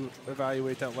to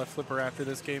evaluate that left flipper after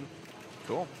this game.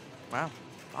 Cool. Wow.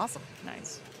 Awesome.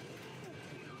 Nice.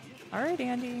 All right,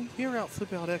 Andy. Here at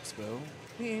Flipout Expo,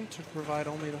 we aim to provide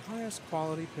only the highest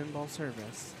quality pinball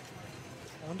service.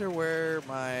 I wonder where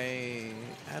my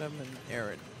Adam and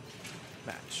Aaron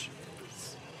match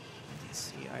is. I can't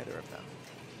see either of them.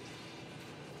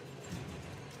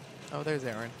 Oh, there's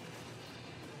Aaron.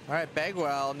 All right,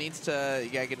 Bagwell needs to, you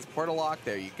gotta get his portal lock.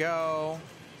 There you go.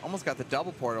 Almost got the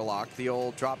double portal lock, the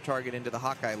old drop target into the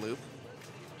Hawkeye loop.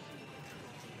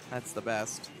 That's the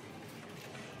best.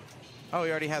 Oh, he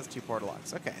already has 2 portal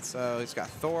locks. Okay, so he's got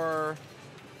Thor.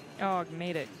 Oh,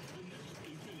 made it.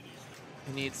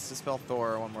 He needs to spell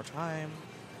Thor one more time.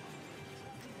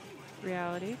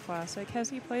 Reality, classic.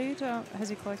 Has he played, has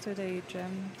he collected a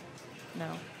gem? No.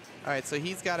 All right, so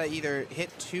he's got to either hit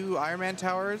 2 Iron Man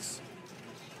towers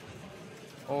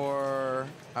or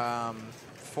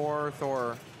 4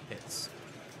 Thor hits.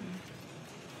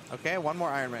 Okay, 1 more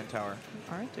Iron Man tower.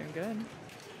 All right, doing good.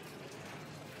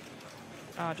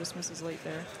 Ah, just misses late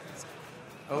there.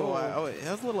 Oh,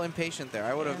 that was a little impatient there.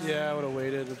 I would have. Yeah, I would have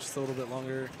waited just a little bit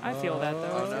longer. I feel that,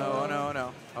 though. Oh no! Oh no! Oh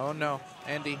no! Oh no!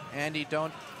 Andy,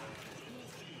 don't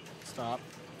Stop.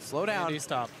 slow down. Andy,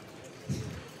 stop.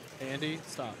 Andy,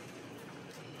 stop.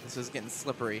 This is getting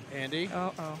slippery. Andy,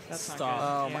 Oh, that's Stop. not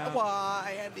Oh good. my! Yeah.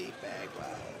 Why, Andy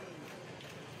Bagwell?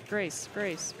 Grace.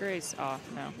 Oh,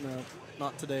 no. no,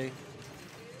 not today.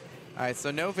 All right,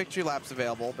 so no victory laps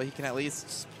available, but he can at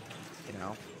least, you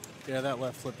know. Yeah, that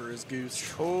left flipper is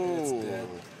goose. Oh. It's dead.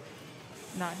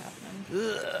 Not happening.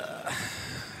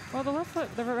 Well, the left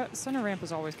flip, the center ramp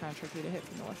is always kind of tricky to hit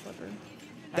from the left flipper.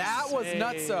 That was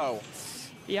nutso.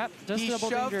 Yep, just He double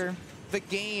shoved danger. the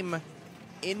game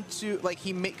into, like,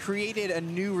 he created a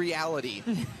new reality.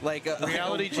 Like a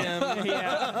Reality gem.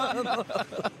 Yeah.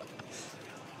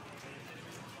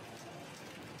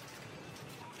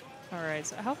 All right,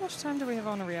 so how much time do we have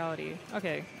on a reality?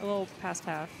 Okay, a little past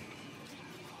half.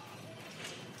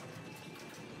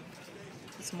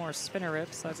 Get some more spinner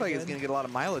rips. Looks like he's going to get a lot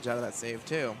of mileage out of that save,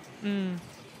 too.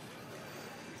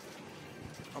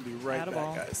 I'll be right Attaboy.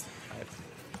 back, guys.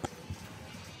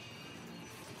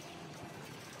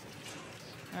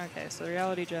 Okay, so the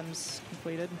reality gem's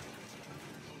completed.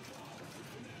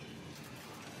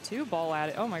 2 ball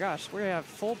added. Oh my gosh, we have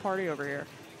full party over here.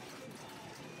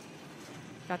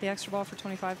 Got the extra ball for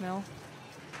 25 mil.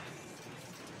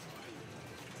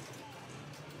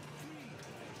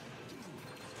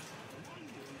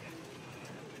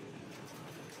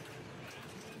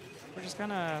 We're just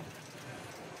kind of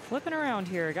flipping around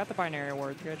here. Got the binary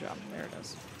award. Good job. There it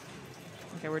is.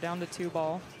 Okay, we're down to 2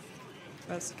 ball.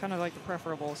 That's kind of like the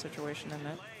preferable situation, isn't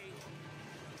it?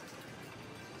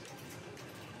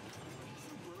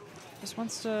 Just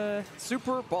wants to...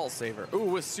 Super ball saver.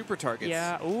 Ooh, with super targets.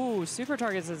 Yeah, ooh, super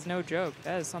targets is no joke.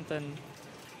 That is something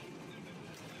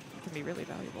that can be really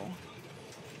valuable.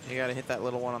 You got to hit that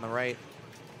little one on the right.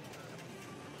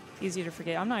 Easy to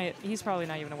forget. He's probably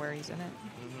not even aware he's in it.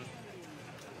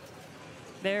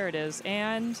 There it is.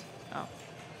 And, oh.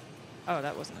 Oh,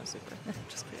 that wasn't a super.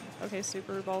 Just kidding. Okay,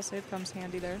 super ball save comes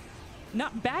handy there.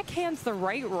 Not backhands the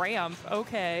right ramp.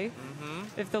 Okay.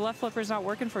 If the left flipper's not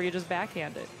working for you, just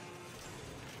backhand it.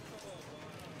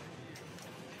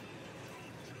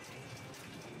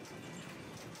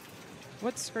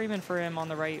 What's screaming for him on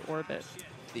the right orbit?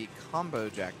 The combo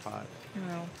jackpot.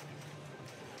 No.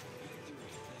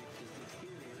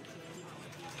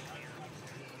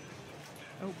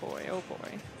 Oh boy, oh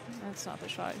boy. That's not the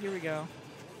shot. Here we go.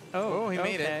 Oh, he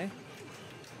made it.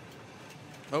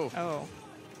 Oh. Oh.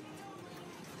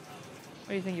 What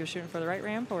do you think, he was shooting for the right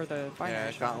ramp or the binary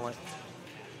Yeah, shot? gauntlet.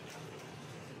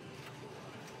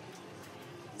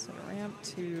 So the ramp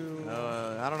to...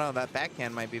 I don't know. That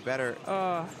backhand might be better.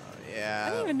 Yeah. I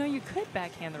didn't even know you could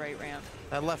backhand the right ramp.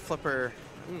 That left flipper.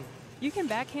 You can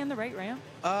backhand the right ramp?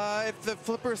 If the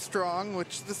flipper's strong,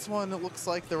 which this one, it looks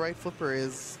like the right flipper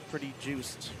is pretty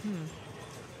juiced.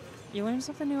 You learn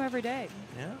something new every day.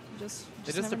 Yeah. It just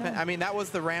It just depends. I mean, that was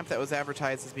the ramp that was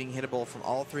advertised as being hittable from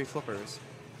all 3 flippers.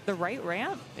 The right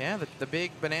ramp? Yeah, the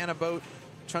big banana boat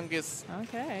Chungus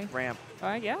Okay. ramp.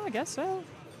 Yeah, I guess so.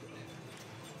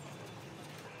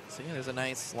 See, there's a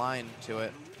nice line to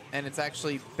it. And it's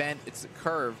actually bent, it's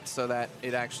curved so that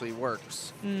it actually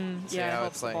works. See Yeah, it how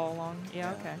helps it's the like- ball along.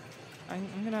 Yeah, okay. I'm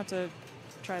going to have to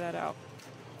try that out.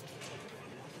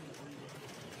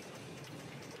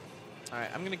 All right,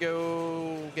 I'm going to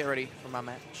go get ready for my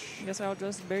match. I guess I'll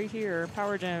just be here.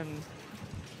 Power Gem.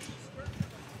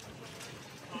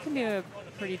 It can be a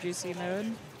pretty juicy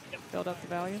mode. Build up the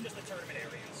value.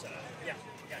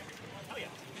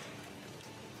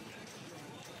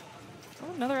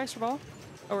 Oh, another extra ball.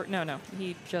 Or no,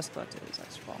 he just collected his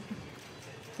extra ball.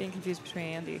 Getting confused between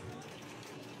Andy.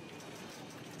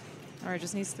 All right,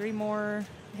 just needs 3 more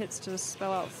hits to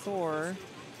spell out Thor.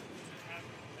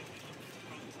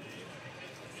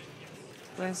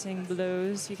 Glancing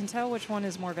blows. You can tell which one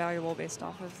is more valuable based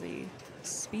off of the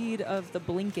speed of the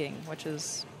blinking, which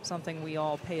is something we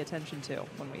all pay attention to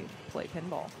when we play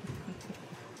pinball.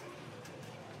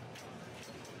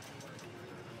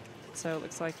 So it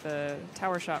looks like the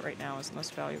tower shot right now is the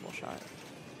most valuable shot.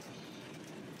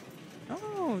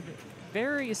 Oh,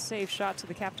 very safe shot to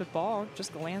the captive ball.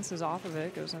 Just glances off of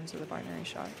it, goes into the binary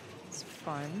shot. It's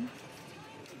fun.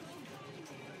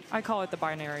 I call it the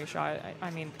binary shot. I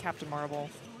mean, Captain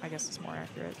Marble, I guess it's more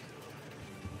accurate.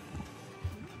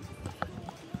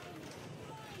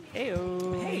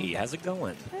 Heyo. Hey, how's it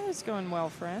going? It's going well,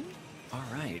 friend. All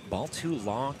right, ball 2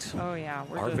 locked. Oh, yeah.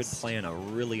 We're Arvid just playing a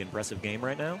really impressive game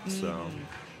right now, so...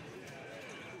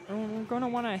 We're going to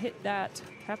want to hit that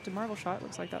Captain Marble shot.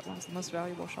 Looks like that one's the most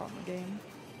valuable shot in the game.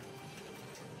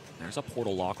 There's a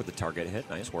portal lock with the target hit.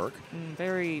 Nice work.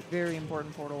 Very, very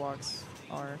important portal locks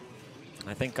are.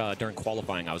 I think during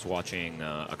qualifying, I was watching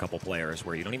a couple players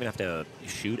where you don't even have to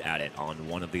shoot at it on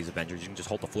one of these Avengers. You can just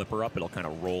hold the flipper up. It'll kind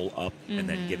of roll up and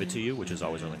then give it to you, which is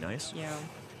always really nice. Yeah.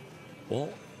 Well,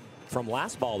 from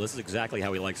last ball, this is exactly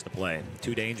how he likes to play.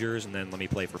 2 dangers, and then let me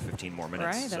play for 15 more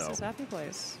minutes. Right, that's his happy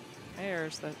place.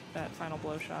 There's that final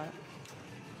blow shot.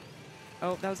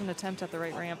 Oh, that was an attempt at the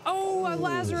right ramp. Oh,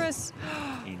 Lazarus!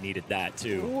 He needed that,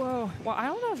 too. Whoa. Well, I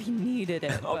don't know if he needed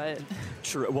it, but...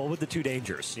 True. Well, with the 2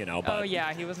 dangers, you know. But oh,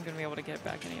 yeah, he wasn't going to be able to get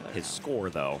back any other. his score,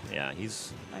 though, yeah,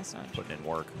 he's nice nudge. putting in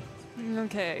work.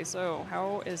 Okay, so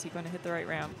how is he going to hit the right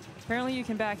ramp? Apparently you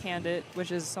can backhand it,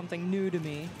 which is something new to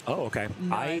me. Oh, okay.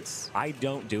 Nice. I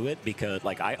don't do it because,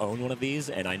 like, I own one of these,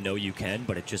 and I know you can,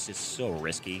 but it just is so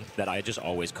risky that I just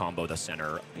always combo the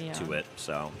center to it,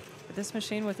 so... But this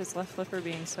machine with its left flipper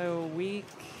being so weak...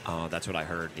 Oh, that's what I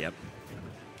heard, yep.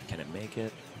 Can it make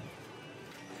it?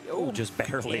 Oh, just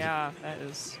barely. Yeah,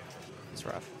 it's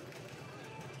rough.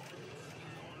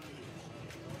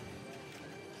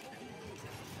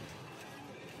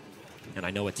 And I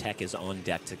know a tech is on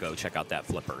deck to go check out that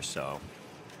flipper, so...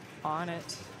 On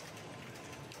it.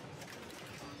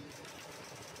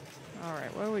 All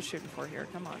right, what are we shooting for here?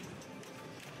 Come on.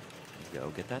 Go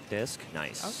get that disc.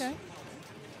 Nice. Okay.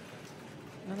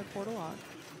 Another portal lock.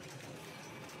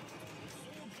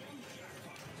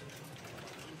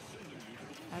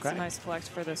 That's a nice collect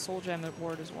for the Soul Gem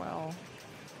award as well.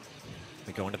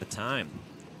 We go into the time.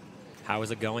 How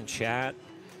is it going, chat?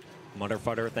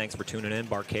 Mutterfutter, thanks for tuning in.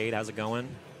 Barcade, how's it going?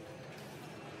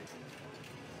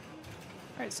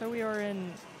 All right, so we are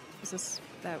in. Is this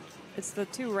that? It's the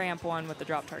 2 ramp one with the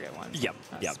drop target one. Yep.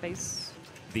 Yep. Space.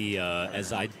 The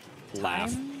as I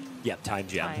laugh. Yep. Time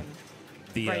gem. Time.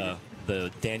 The Right.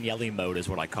 the Daniele mode is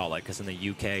what I call it, because in the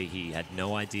UK he had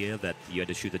no idea that you had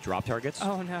to shoot the drop targets.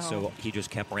 Oh no. So he just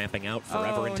kept ramping out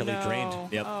forever until he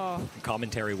drained. Yep. Oh.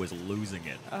 Commentary was losing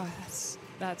it. Oh,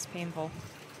 that's painful.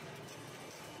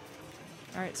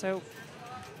 All right, so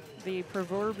the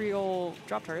proverbial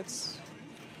drop targets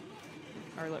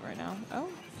are lit right now. Oh,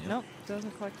 Yep. nope,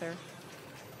 doesn't click there.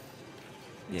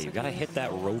 Yeah, Looks you like got to we hit have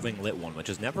that no- roving lit one, which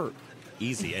is never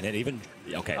easy, and it even.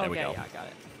 Okay, there we go. Yeah, I got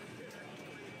it.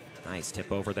 Nice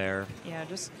tip over there. Yeah,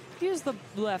 just use the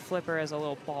left flipper as a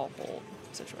little ball hold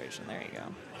situation. There you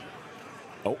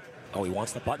go. Oh, he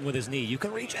wants the button with his knee. You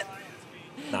can reach it.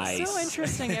 Nice. So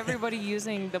interesting, everybody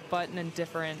using the button in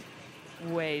different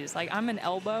ways. Like, I'm an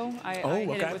elbow. I hit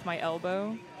okay. it with my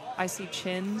elbow. I see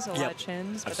chins, a lot of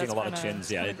chins. But I've seen that's a lot of kinda-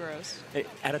 chins. Yeah, kinda gross.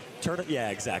 At a tournament, yeah,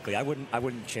 exactly. I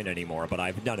wouldn't chin anymore, but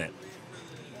I've done it.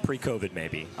 Pre-COVID,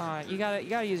 maybe. You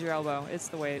gotta use your elbow. It's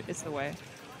the way. It's the way.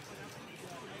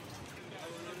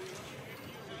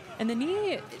 And the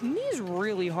knee is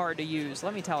really hard to use.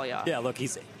 Let me tell you. Yeah, look,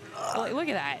 he's. Look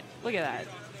at that. Look at that.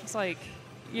 It's like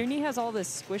your knee has all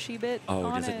this squishy bit. Oh,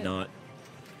 on does it not?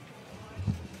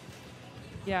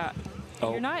 Yeah.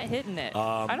 Oh. You're not hitting it.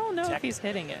 I don't know if tech- he's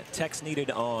hitting it. Text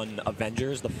needed on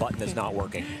Avengers. The button is not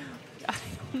working. I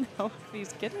don't know if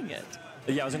he's getting it.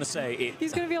 Yeah, I was gonna say.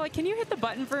 He's gonna be like, "Can you hit the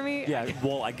button for me?" Yeah,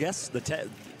 well, I guess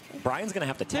Brian's gonna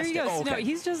have to There test you it. go. Oh, okay. No,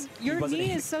 he's just your wasn't-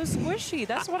 knee is so squishy.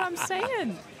 That's what I'm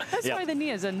saying. That's Yep. why the knee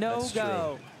is a That's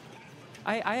no-go. true.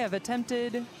 I have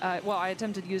attempted. I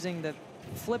attempted using the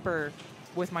flipper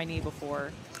with my knee before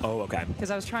Oh, okay.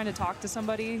 because I was trying to talk to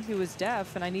somebody who was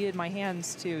deaf, and I needed my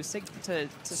hands to sign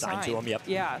to him, yep.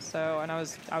 Yeah. So, and I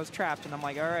was trapped, and I'm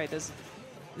like, all right,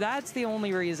 that's the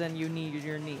only reason you need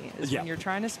your knee is Yeah. when you're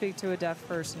trying to speak to a deaf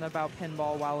person about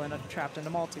pinball while trapped in a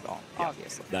multi-ball. Yeah.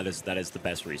 Obviously. That is the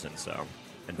best reason. So,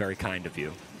 and very kind of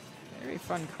you. Very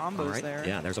fun combos All right. there.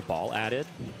 Yeah, there's a ball added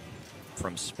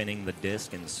from spinning the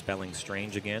disc and spelling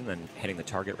strange again, then hitting the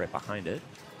target right behind it.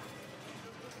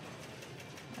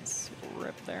 Nice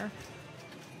rip there.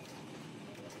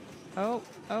 Oh,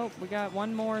 we got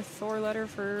one more Thor letter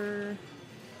for...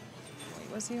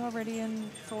 Wait, was he already in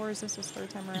Thor? Is this his 3rd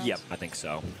time around? Yep, I think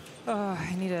so. Oh,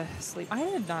 I need to sleep. I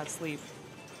did not sleep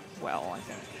well, I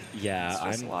think. Yeah, It's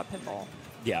just a lot of pinball.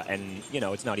 Yeah, and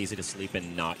it's not easy to sleep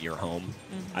in not your home.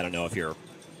 Mm-hmm. I don't know if you're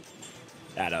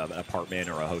at an apartment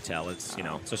or a hotel. It's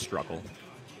it's a struggle.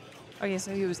 Okay,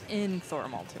 so he was in Thor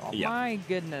multi-ball. Yep. My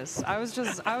goodness. I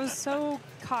was so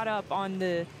caught up on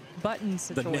the button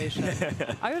situation.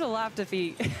 I would have laughed if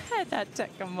he had that tech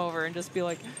come over and just be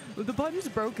like, the button's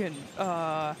broken.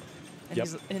 And Yep.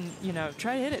 he's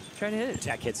try to hit it. Try to hit it.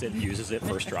 Tech hits it, uses it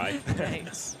first try.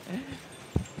 Thanks.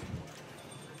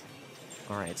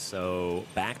 All right, so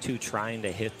back to trying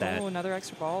to hit that. Oh, another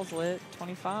extra ball's lit.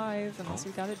 25, unless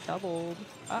we got it doubled.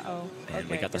 Uh-oh. And Okay,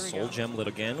 we got the here soul go. gem lit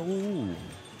again. Ooh.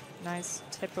 Nice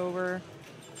tip over.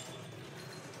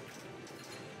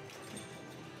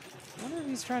 I wonder if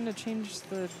he's trying to change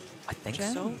the I think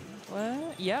gem. so.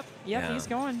 What? Yep, Yeah. he's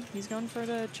going. He's going for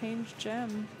the change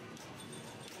gem.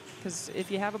 Because if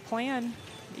you have a plan,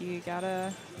 you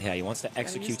gotta... Yeah, he wants to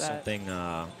execute that. something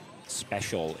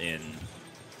special in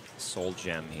soul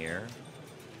gem here.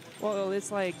 Well,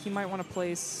 it's like you might want to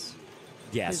place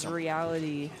Yes. his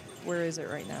reality. Where is it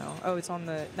right now? Oh, it's on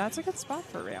the... That's a good spot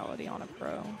for reality on a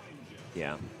pro.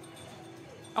 Yeah.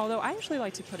 Although I actually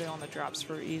like to put it on the drops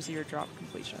for easier drop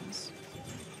completions.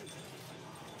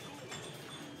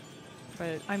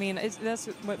 But, I mean, that's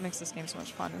what makes this game so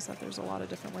much fun, is that there's a lot of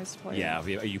different ways to play Yeah.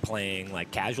 it. Are you playing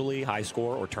like casually, high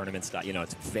score, or tournament style?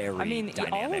 It's very I mean,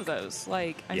 dynamic. all of those.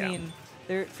 Like, I Yeah. mean,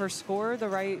 for score, the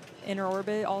right inner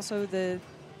orbit, also the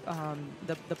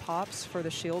pops for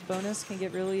the shield bonus can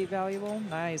get really valuable.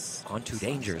 Nice. On two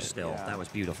dangers still. Yeah. That was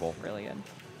beautiful. Really good.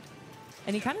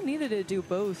 And he kind of needed to do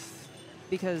both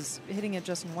because hitting it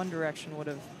just in one direction would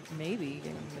have maybe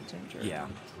given him a danger. Yeah.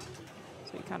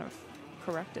 So he kind of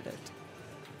corrected it.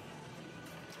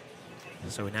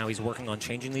 So now he's working on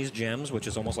changing these gems, which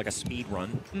is almost like a speed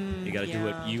run. You got to do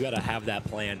it. yeah. You got to have that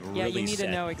plan really Yeah, you need set.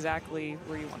 to know exactly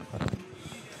where you want to put him.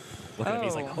 Look at him.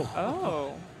 He's like,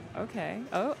 oh. Okay.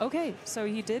 Oh, okay. So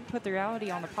he did put the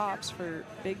reality on the pops for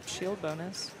big shield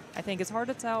bonus. I think it's hard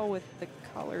to tell with the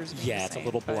colors. being Yeah, the it's a same,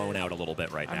 little but blown out a little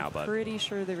bit right now, I'm but pretty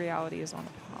sure the reality is on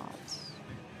the pops.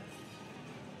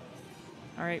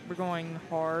 All right, we're going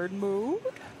hard mode.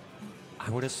 I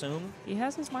would assume. He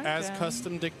has his mind As gem.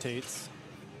 custom dictates.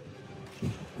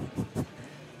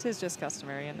 Tis just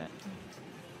customary, isn't it?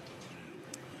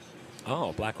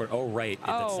 Oh, Blackwood. Oh, right.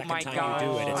 Oh, the second my time gosh. you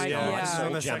do it, it's Yeah. soul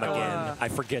gem Second again. one. I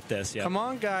forget this. Yeah. Come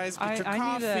on, guys. Get your I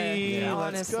coffee. need to,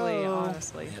 Let's honestly, go.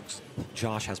 honestly.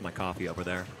 Josh has my coffee over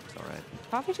there. It's all right.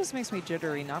 Coffee just makes me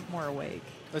jittery, not more awake.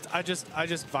 I just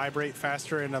vibrate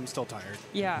faster and I'm still tired.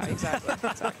 Yeah, exactly.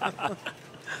 exactly.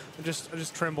 I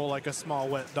just tremble like a small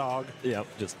wet dog. Yep.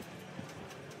 Just.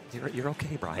 You're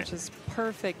okay, Brian. Which is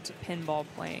perfect pinball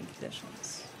playing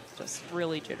conditions. Just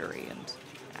really jittery and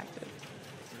active.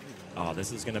 Oh,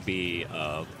 this is going to be.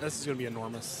 This is going to be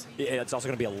enormous. It's also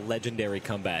going to be a legendary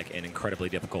comeback and incredibly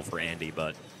difficult for Andy,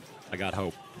 but I got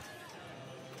hope.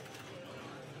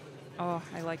 Oh,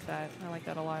 I like that. I like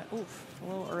that a lot. Oof, a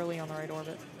little early on the right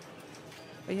orbit.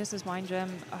 But he has his mind gem.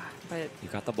 But You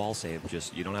got the ball save.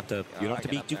 Just you don't have to. You don't have to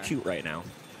get be up too there. cute right now.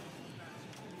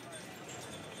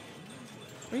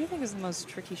 what do you think is the most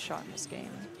tricky shot in this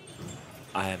game?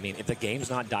 I mean, if the game's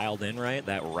not dialed in right,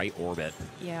 that right orbit.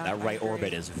 Yeah, That I right agree.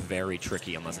 orbit is very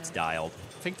tricky unless it's dialed.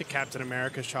 I think the Captain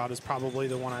America shot is probably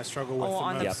the one I struggle with Oh, the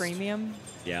on the most. premium?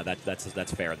 Yeah,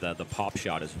 that's fair. The pop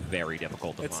shot is very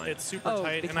difficult to find. It's super Oh,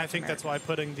 tight, the and I Captain think that's why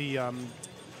putting the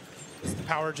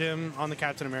power gem on the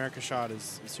Captain America shot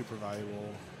is super valuable.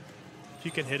 If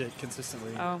you can hit it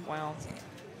consistently. Oh, wow.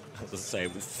 I was going to say,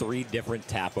 with 3 different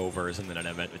tap overs and then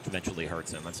it eventually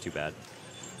hurts him. That's too bad.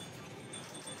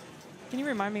 Can you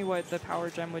remind me what the power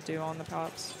gem would do on the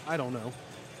pops? I don't know.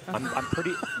 I'm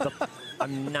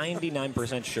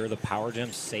 99% sure the power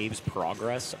gem saves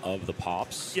progress of the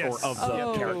pops Yes. or of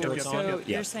the character it's on. so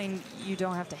Yeah. you're saying you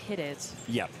don't have to hit it.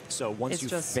 Yeah. So once It's you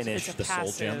just- finish it's a the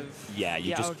soul gem, passive. yeah,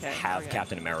 you Yeah, just okay, have okay.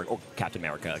 Captain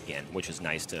America again, which is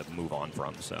nice to move on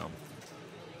from. So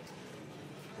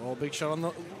Well, big shot on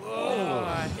the.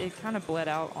 It kind of bled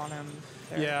out on him.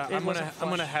 There. Yeah, It I'm wasn't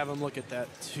gonna flush. have him look at that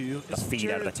too. the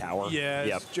feed out of the tower. Yeah.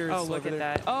 Yep. Jared's Oh, look over at there.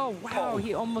 that. Oh, wow.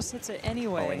 He almost hits it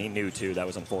anyway. Oh, and he knew too. That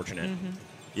was unfortunate. Mm-hmm.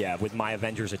 Yeah, with my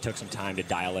Avengers, it took some time to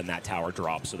dial in that tower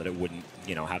drop so that it wouldn't,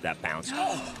 have that bounce.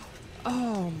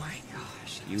 Oh, my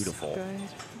gosh. That was Beautiful. so good.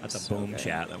 That's a So boom good.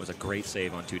 chat. That was a great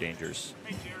save on 2 dangers.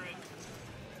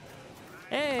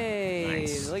 Hey,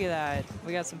 Nice. look at that.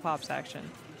 We got some pops action.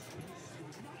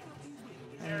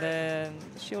 And then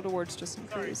shield awards just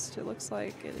increased. It looks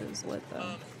like it is lit though.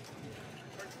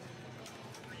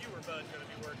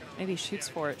 Maybe shoots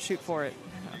for it. Shoot for it.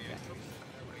 Okay.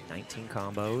 19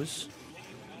 combos.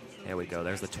 There we go.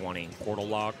 There's the 20. Portal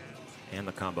lock and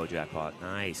the combo jackpot.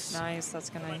 Nice. Nice. That's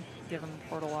going to give him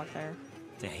portal lock there.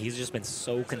 Yeah, he's just been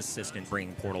so consistent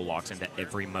bringing portal locks into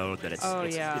every mode that it's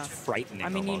yeah. it's frightening I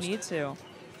mean, almost. you need to.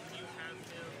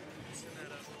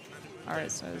 All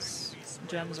right, so his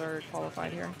gems are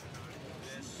qualified here.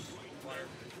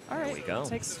 All right, we go.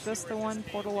 takes just the one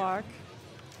portal lock.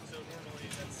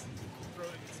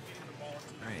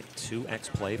 All right, 2x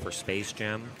play for Space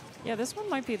Gem. Yeah, this one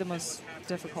might be the most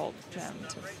difficult gem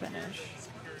to finish.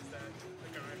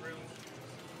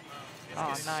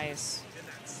 Oh, nice.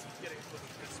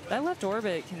 That left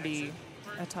orbit can be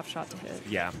a tough shot to hit,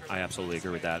 Yeah, I absolutely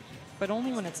agree with that. but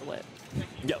only when it's lit.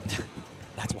 Yep.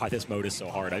 That's why this mode is so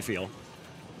hard, I feel.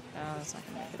 No, that's not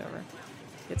going to make it over.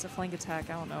 It's a flank attack.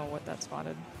 I don't know what that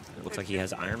spotted. It looks like he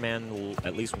has Iron Man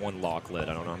at least 1 lock lit.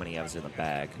 I don't know how many he has in the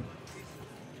bag.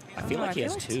 I feel Oh, like he I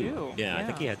has feel like 2. two. Yeah, I Yeah.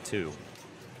 think he had 2.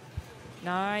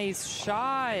 Nice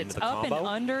shot. Into the Up and combo?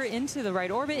 under, into the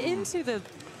right orbit, into the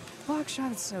block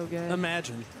shot. It's so good.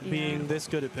 Imagine being this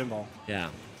good at pinball. Yeah.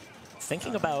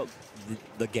 Thinking about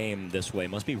the game this way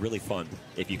must be really fun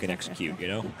if you can execute,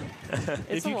 It's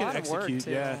if you a can lot of work, execute,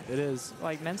 too. yeah, it is.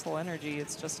 Like mental energy,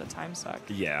 it's just a time suck.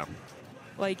 Yeah.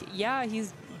 Like, yeah,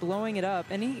 he's blowing it up,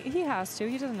 and he has to.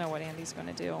 He doesn't know what Andy's going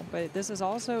to do. But this is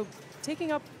also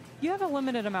taking up, you have a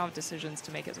limited amount of decisions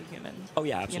to make as a human. Oh,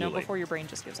 yeah, absolutely. Before your brain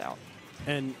just gives out.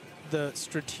 And the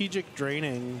strategic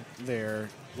draining there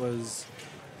was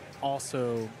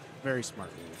also very smart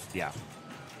move. Yeah.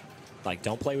 Like,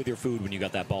 don't play with your food when you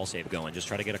got that ball save going. Just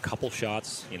try to get a couple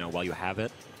shots, while you have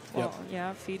it. Well,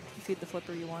 yeah, feed the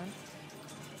flipper you want.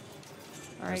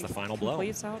 All There's right, the final blow.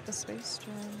 completes out the space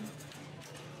gem.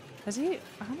 Has he,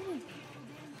 how many,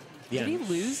 Yeah. did he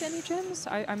lose any gems?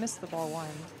 I missed the ball one.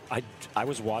 I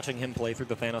was watching him play through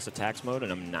the Thanos attacks mode,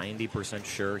 and I'm 90%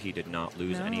 sure he did not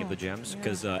lose any of the No, gems. yeah.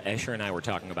 Because Escher and I were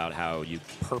talking about how you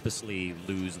purposely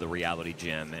lose the reality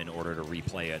gem in order to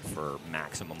replay it for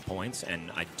maximum points,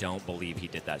 and I don't believe he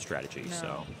did that strategy. No.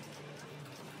 So,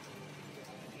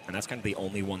 and that's kind of the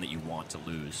only one that you want to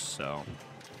lose. So,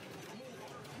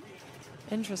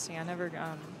 Interesting, I never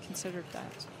considered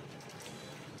that.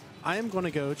 I am going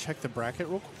to go check the bracket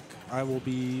real quick. I will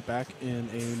be back in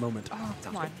a moment. Oh,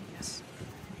 come on. Yes.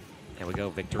 There we go.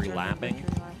 Victory lapping.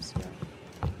 Victory laps,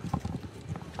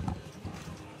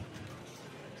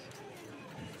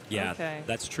 Yeah, Okay.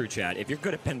 that's true, Chad. If you're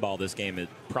good at pinball, this game is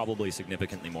probably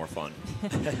significantly more fun.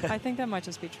 I think that might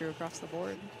just be true across the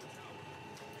board.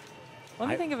 Let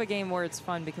me think of a game where it's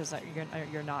fun because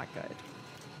you're not good.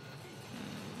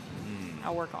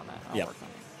 I'll work on that. I'll Yep. work on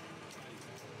it.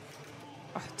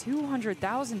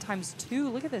 200,000 times 2.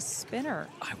 Look at this spinner.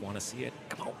 I want to see it.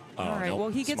 Come on. Oh, All right. nope. Well,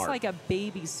 he gets Smart. like a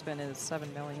baby spin at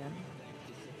 7 million.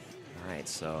 All right,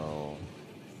 so...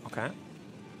 Okay.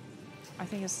 I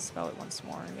think it's to spell it once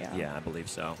more. Yeah. Yeah, I believe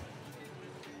so.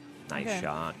 Nice Okay.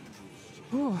 shot.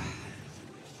 Whew.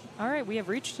 All right. We have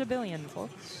reached 1 billion,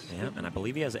 folks. Yeah, and I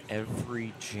believe he has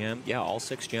every gem. Yeah, all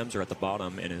 6 gems are at the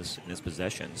bottom in his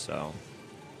possession, so...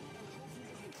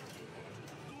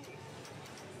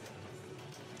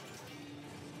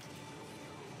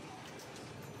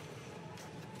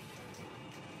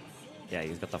 Yeah,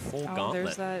 he's got the full Oh, gauntlet.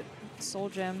 there's that soul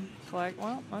gem collect.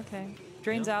 Well, okay.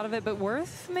 Drains out of it, but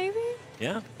worth maybe?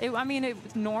 Yeah. I mean,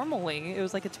 normally it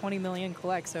was like a 20 million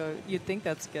collect, so you'd think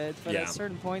that's good. But Yeah. at a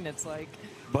certain point, it's like...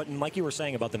 But like you were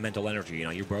saying about the mental energy,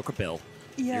 you broke a bill.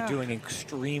 Yeah. You're doing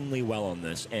extremely well on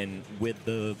this, and with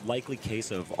the likely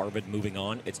case of Arvid moving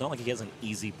on, it's not like he has an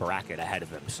easy bracket ahead of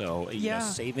him. So, Yeah.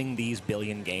 saving these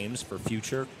billion games for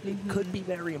future, it could be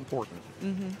very important.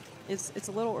 It's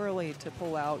a little early to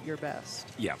pull out your best.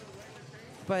 Yeah.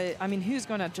 But, I mean, who's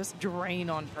going to just drain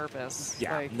on purpose?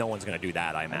 Yeah, Like, no one's going to do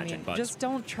that, I imagine. I mean, but just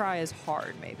don't try as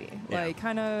hard, maybe. Yeah. Like,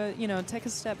 kind of, take a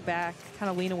step back, kind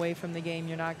of lean away from the game.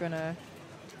 You're not going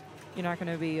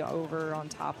to be over on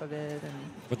top of it. And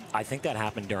But I think that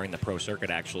happened during the pro circuit,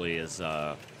 actually,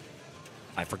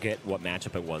 I forget what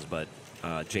matchup it was, but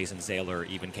Jason Zaylor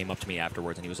even came up to me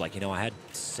afterwards, and he was like, I had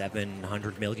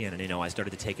 700 million, and, I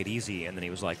started to take it easy. And then he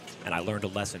was like, and I learned a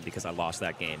lesson because I lost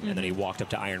that game. And then he walked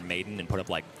up to Iron Maiden and put up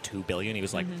like 2 billion. He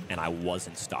was like, and I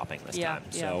wasn't stopping this time.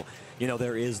 So,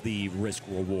 there is the risk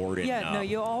reward. In, yeah, no,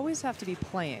 you always have to be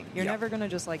playing. You're never going to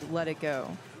just, like, let it go.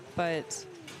 But...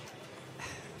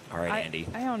 All right, Andy.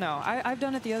 I don't know. I've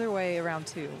done it the other way around,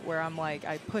 too, where I'm like,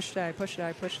 I pushed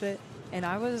it, and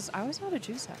I was out of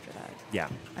juice after that. Yeah.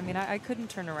 I mean, I couldn't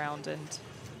turn around and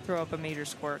throw up a major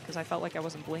score because I felt like I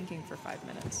wasn't blinking for 5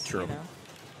 minutes. True.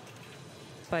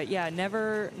 But yeah,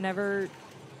 never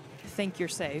think you're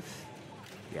safe.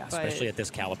 Yeah, especially at this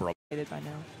caliber. By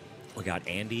now. We got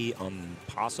Andy on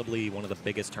possibly one of the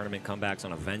biggest tournament comebacks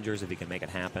on Avengers if he can make it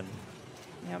happen.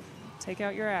 Yep. Take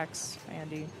out your axe,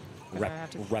 Andy.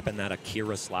 Repping that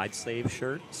Akira slide save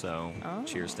shirt. So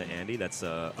cheers to Andy. That's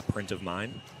a print of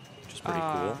mine, which is pretty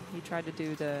cool. He tried to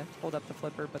do the hold up the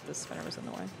flipper, but the spinner was in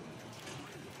the way.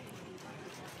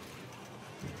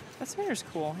 That spinner's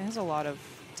cool. It has a lot of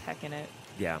tech in it.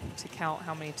 Yeah. To count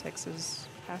how many ticks is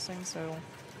passing, so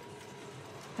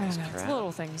I don't know. It's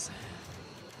little things.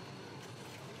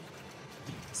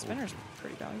 Spinner's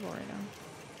pretty valuable right now.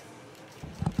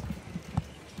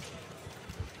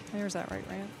 There's that right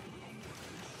ramp.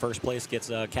 First place gets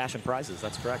cash and prizes.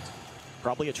 That's correct.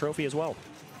 Probably a trophy as well.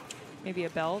 Maybe a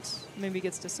belt. Maybe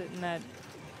gets to sit in that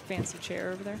fancy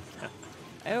chair over there.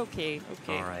 Okay.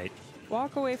 All right.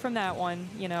 Walk away from that one.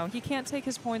 He can't take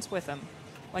his points with him.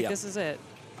 Like, this is it.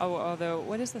 Oh, although,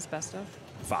 what is this best of?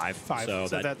 5. So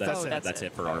that's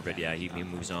it for Arvid. Okay. Yeah, he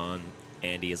moves on.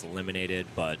 Andy is eliminated,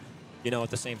 but, at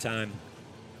the same time,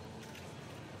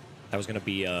 that was going to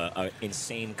be an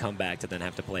insane comeback to then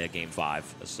have to play a game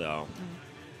 5. So.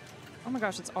 Oh my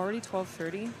gosh, it's already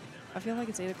 12:30. I feel like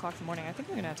it's 8 o'clock in the morning. I think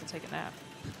we're going to have to take a nap.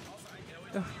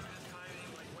 Ugh.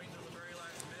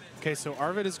 Okay, so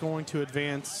Arvid is going to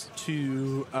advance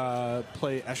to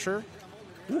play Escher.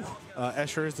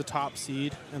 Escher is the top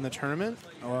seed in the tournament.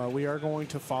 We are going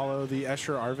to follow the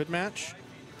Escher-Arvid match.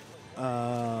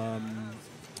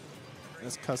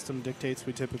 As custom dictates,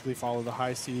 we typically follow the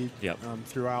high seed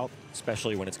throughout.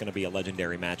 Especially when it's going to be a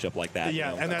legendary matchup like that.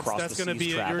 Yeah, and that's going to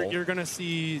be you're going to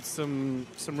see some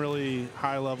really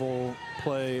high level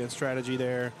play and strategy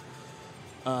there.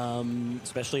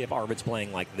 Especially if Arvid's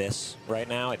playing like this right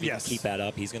now. If he can keep that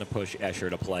up, he's going to push Escher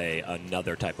to play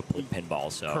another type of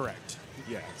pinball. So correct.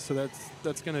 Yeah. So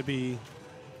that's going to be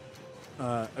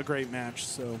a great match.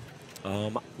 So.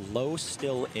 Low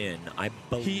still in, I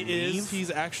believe. He is. He's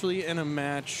actually in a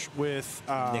match with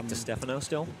Nick DiStefano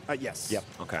still. Yes. Yep.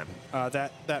 Okay.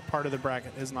 That part of the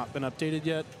bracket has not been updated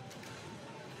yet.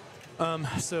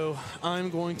 So I'm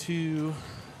going to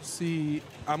see.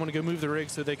 I'm going to go move the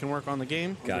rig so they can work on the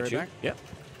game. Got you. Yep.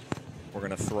 We're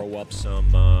going to throw up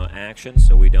some action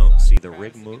so we don't see the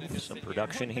rig move. Some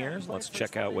production here. Let's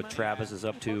check out what Travis is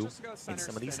up to in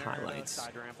some of these highlights.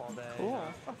 Cool.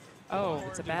 Oh,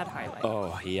 it's a bad highlight.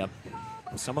 Oh, yep.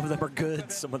 Some of them are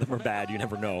good, some of them are bad. You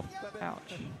never know.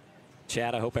 Ouch.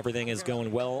 Chad, I hope everything is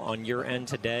going well on your end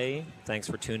today. Thanks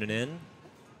for tuning in.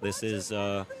 This is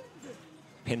Pinball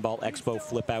Expo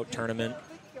Flipout Tournament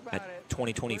at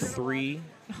 2023.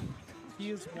 He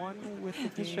is one with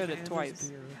the He showed it and twice. his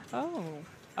beer. Oh.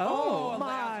 Oh, Oh,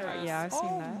 my. yeah, I've seen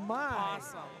Oh, that. my.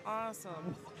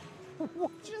 Awesome.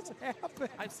 What just happened?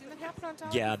 I've seen that happen on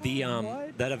television. Yeah,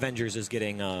 the that Avengers is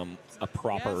getting a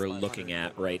proper looking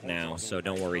at right now, so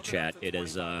don't worry, chat. It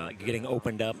is getting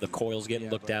opened up. The coil's getting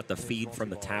looked at. The feed from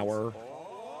the tower,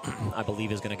 I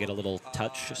believe, is going to get a little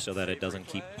touch so that it doesn't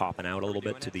keep popping out a little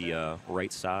bit to the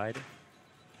right side.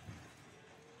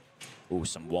 Ooh,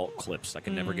 some Walt clips. I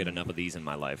can never get enough of these in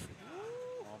my life.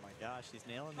 Oh my gosh, he's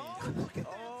nailing these. Look at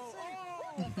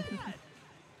that.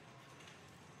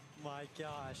 My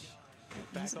gosh.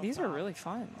 These are really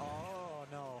fun. Oh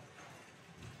no.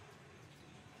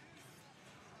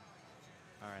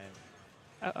 All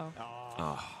right. Uh-oh.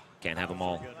 Oh, can't have them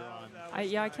all.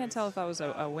 I can't tell if that was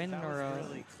a win or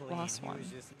a lost one.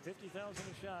 50,000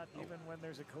 a shot, even when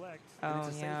there's a collect. Oh,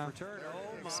 yeah.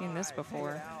 I've seen this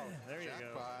before. There you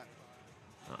go.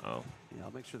 Uh-oh. Yeah,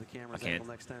 I'll make sure the camera's I can't.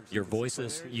 next time. Your voice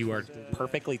is, you are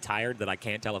perfectly tired that I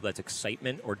can't tell if that's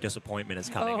excitement or disappointment is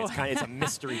coming. Oh. It's a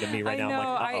mystery to me right I now. know.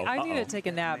 I'm like, I need to take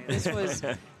a nap. This was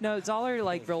no. Zoller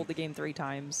like rolled the game 3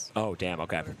 times. Oh, damn.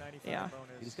 Okay. Yeah.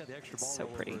 You just got the extra ball So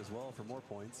pretty. as well for more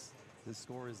points. This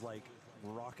score is like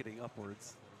rocketing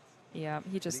upwards. Yeah.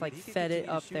 He just like fed it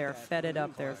up there, fed it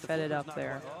up there, fed it up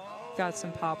there. Got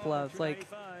some pop love. Like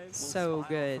so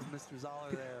good. Mr.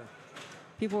 Zoller there.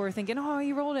 People were thinking, oh,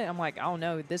 he rolled it. I'm like, oh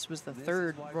no, this was the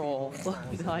 3rd roll.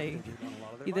 Like,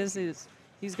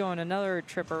 he's going another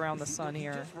trip around the sun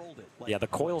here. Yeah, the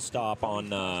coil stop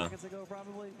on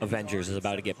Avengers is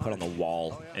about to get put on the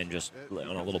wall and just on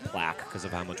a little plaque because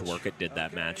of how much work it did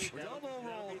that match.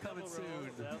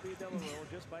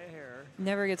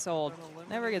 Never gets old.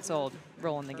 Never gets old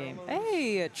rolling the game.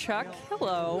 Hey, Chuck.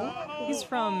 Hello. He's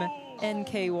from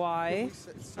NKY,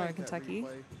 Kentucky.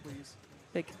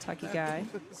 Big Kentucky guy.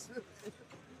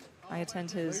 I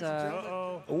attend his.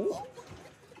 Ooh.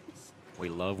 We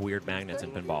love weird magnets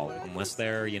in pinball, unless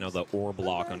they're, you know, the ore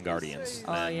block on Guardians.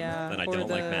 Oh, yeah. Then I Or don't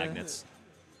like the- magnets.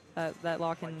 That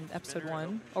lock in episode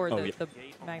 1, or Oh, the, yeah. the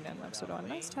magnet in episode 1.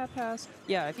 Nice tap pass.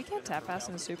 Yeah, if you can't tap pass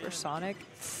in a supersonic,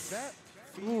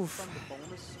 oof.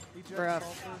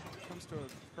 Rough.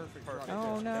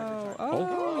 Oh no!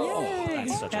 Oh, yay!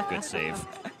 That's such a good save.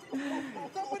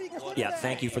 Yeah,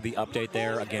 thank you for the update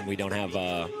there. Again, we don't have.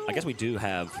 I guess we do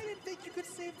have.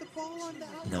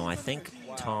 No, I think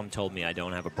Tom told me I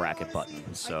don't have a bracket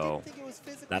button, so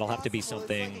that'll have to be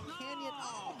something.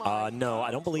 No,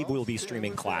 I don't believe we'll be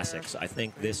streaming classics. I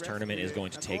think this tournament is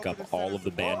going to take up all of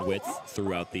the bandwidth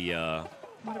throughout the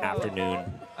afternoon.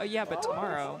 Oh yeah, but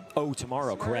tomorrow. Oh,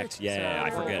 tomorrow, correct. Yeah,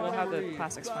 I forget. We'll have the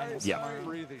classics finals Yeah.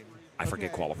 tomorrow. I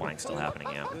forget qualifying still happening,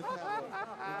 yeah.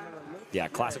 Yeah,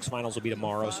 classics finals will be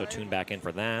tomorrow, so tune back in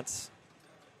for that.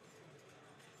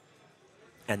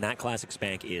 And that classics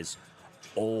bank is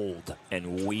old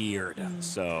and weird,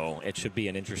 so it should be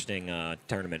an interesting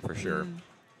tournament for sure.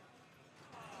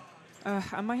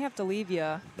 I might have to leave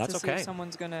you That's to see okay. if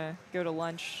someone's gonna go to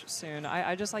lunch soon.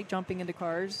 I just like jumping into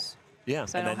cars. Yeah,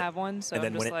 So I don't have one, so and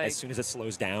I'm then just when like, as soon as it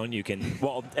slows down, you can.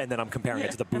 Well, and then I'm comparing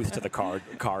it to the booth to the car.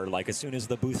 Like as soon as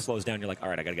the booth slows down, you're like, all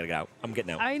right, I gotta get out. I'm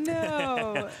getting out. I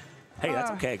know. Hey,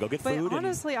 that's okay. Go get But food.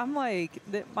 honestly, I'm like,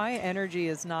 my energy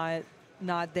is not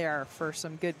there for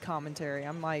some good commentary.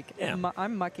 I'm like, Yeah.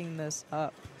 I'm mucking this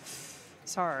up.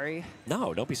 Sorry.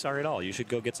 No, don't be sorry at all. You should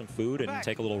go get some food and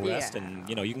take a little rest, Yeah. and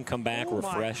you can come back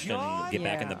refreshed and get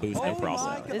back in the booth, no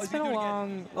problem. It's been a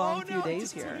long few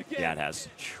days here. Yeah, it has.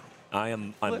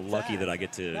 I'm lucky that I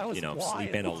get to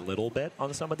sleep in a little bit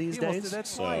on some of these days.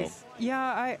 So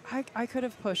Yeah, I could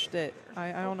have pushed it.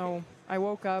 I don't know. I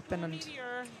woke up and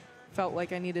felt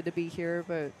like I needed to be here,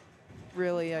 but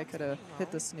really I could have hit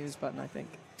the snooze button, I think.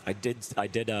 I did.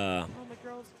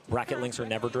 Bracket links are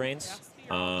never drains.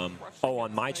 On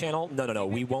my channel? No.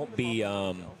 We won't be.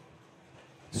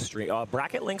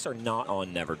 Bracket links are not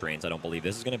on Never Drains, I don't believe.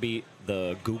 This is going to be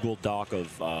the Google Doc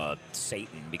of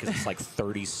Satan because it's like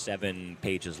 37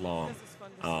 pages long.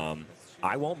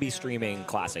 I won't be streaming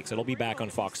classics. It'll be back on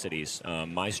Fox Cities.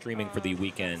 My streaming for the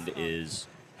weekend is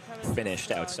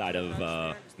finished outside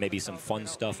of maybe some fun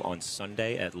stuff on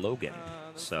Sunday at Logan.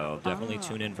 So definitely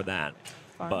tune in for that.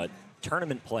 Fun. But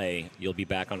tournament play, you'll be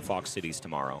back on Fox Cities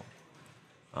tomorrow.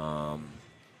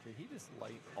 Did he just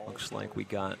light all Looks like we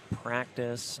got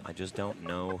practice. I just don't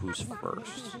know who's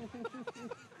first.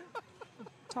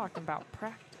 Talking about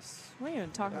practice. We're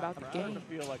even talking about the I'm game. starting to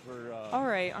feel like we're. All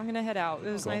right, I'm gonna head out.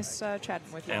 It was Cool. nice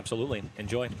chatting with you. Absolutely.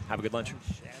 Enjoy. Have a good lunch.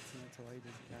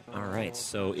 All right,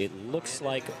 so it looks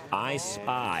like I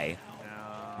spy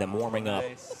them warming up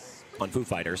on Foo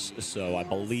Fighters. So I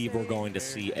believe we're going to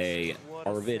see a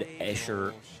Arvid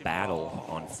Escher battle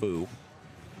on Foo.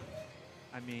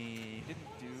 I mean, didn't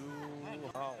do.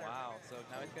 Oh wow! So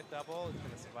now he's got double. He's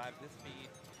gonna survive this beat.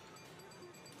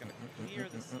 He's gonna clear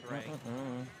the strike.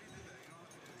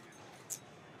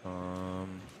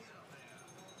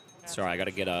 Sorry, I got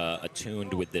to get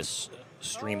attuned with this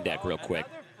stream deck real quick.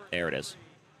 There it is.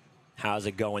 How's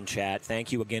it going, chat?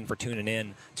 Thank you again for tuning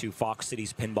in to Fox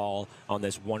Cities Pinball on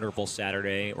this wonderful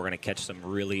Saturday. We're going to catch some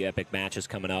really epic matches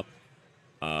coming up.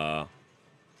 Oh,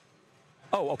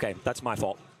 okay. That's my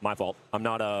fault. My fault. I'm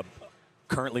not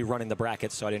currently running the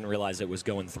brackets, so I didn't realize it was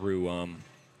going through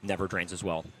Never Drains as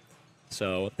well.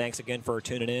 So thanks again for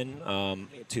tuning in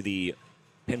to the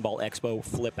Pinball Expo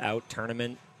Flipout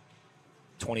Tournament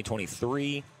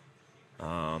 2023.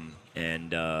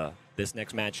 This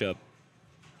next matchup,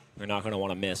 you're not going to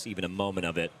want to miss even a moment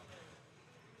of it.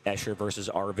 Escher versus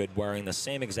Arvid wearing the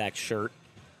same exact shirt.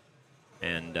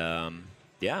 And,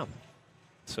 yeah.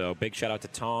 So big shout out to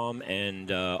Tom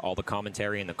and all the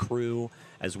commentary and the crew,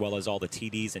 as well as all the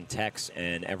TDs and techs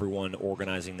and everyone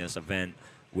organizing this event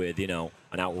with, you know,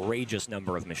 an outrageous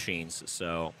number of machines.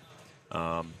 So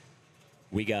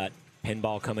we got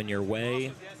pinball coming your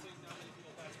way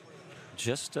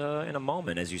just in a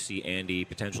moment as you see Andy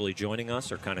potentially joining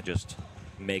us or kind of just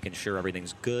making sure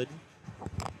everything's good.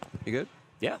 You good?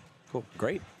 Yeah. Cool.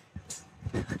 Great.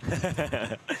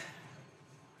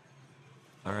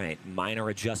 All right. Minor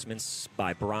adjustments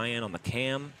by Brian on the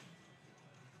cam.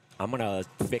 I'm going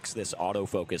to fix this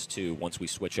autofocus too once we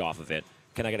switch off of it.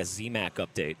 Can I get a ZMAC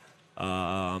update?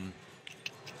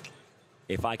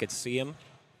 If I could see him,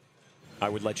 I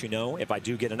would let you know. If I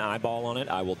do get an eyeball on it,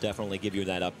 I will definitely give you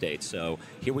that update. So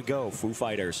here we go, Foo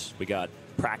Fighters. We got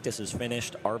practice is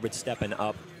finished. Arvid stepping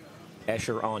up.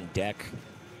 Escher on deck.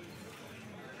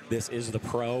 This is the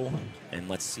pro, and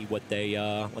let's see what they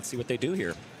do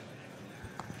here.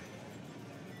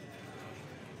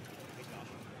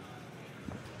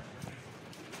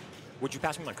 Would you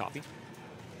pass me my coffee?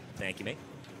 Thank you, mate.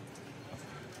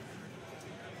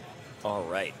 All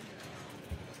right.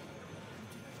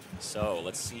 So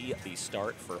let's see the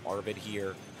start for Arvid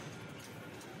here.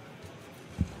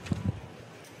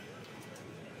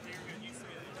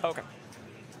 Okay.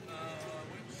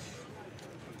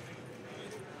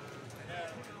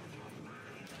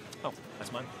 Oh,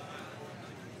 that's mine.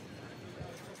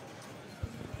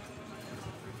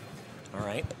 All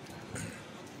right.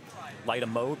 Light a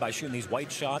mode by shooting these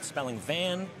white shots, spelling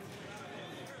Van.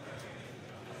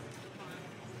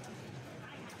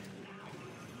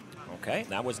 Okay,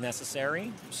 that was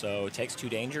necessary. So it takes two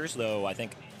dangers, though I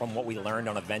think from what we learned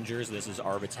on Avengers, this is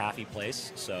Arvid's happy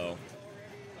place. So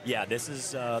yeah, this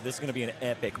is going to be an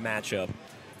epic matchup.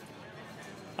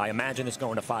 I imagine it's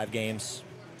going to 5 games.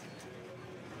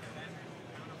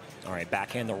 All right,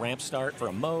 backhand the ramp start for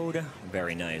a mode.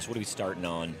 Very nice. What are we starting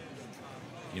on?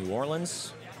 New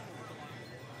Orleans.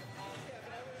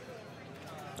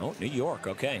 Oh, New York.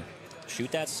 Okay.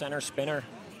 Shoot that center spinner,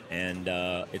 and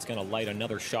it's going to light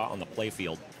another shot on the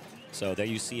playfield. So there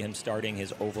you see him starting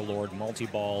his Overlord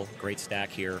multi-ball. Great stack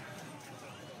here.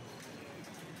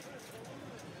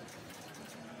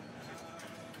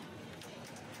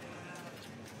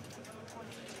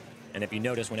 And if you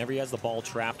notice, whenever he has the ball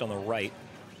trapped on the right,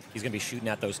 he's going to be shooting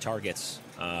at those targets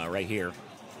right here.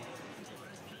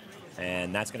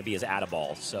 And that's going to be his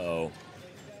add-a-ball. So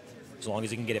as long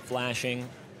as he can get it flashing,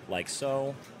 like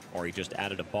so, or he just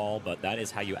added a ball, but that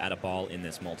is how you add a ball in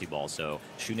this multi-ball. So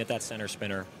shooting at that center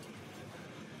spinner.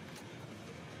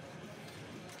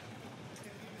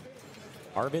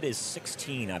 Arvid is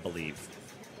 16, I believe.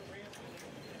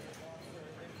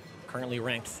 Currently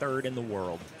ranked 3rd in the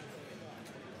world.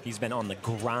 He's been on the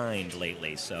grind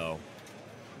lately, so.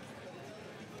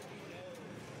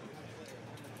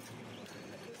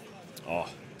 Oh,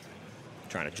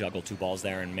 trying to juggle 2 balls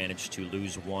there and managed to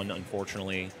lose 1,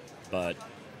 unfortunately, but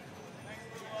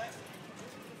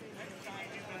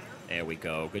there we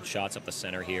go. Good shots up the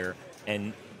center here.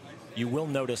 And you will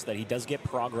notice that he does get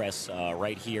progress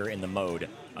right here in the mode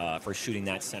for shooting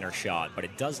that center shot, but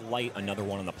it does light another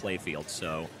one on the playfield,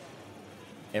 so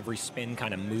every spin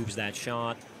kind of moves that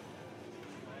shot.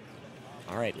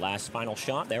 All right, last final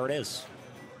shot. There it is.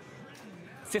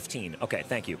 15. Okay,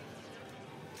 thank you.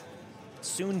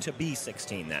 Soon to be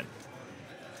 16 then.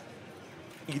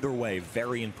 Either way,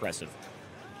 very impressive.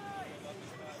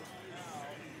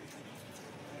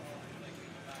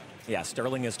 Yeah,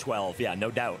 Sterling is 12. Yeah,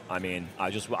 no doubt. I mean, I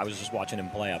was just watching him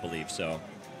play, I believe, so.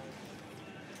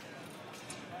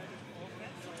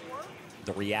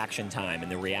 The reaction time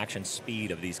and the reaction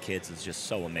speed of these kids is just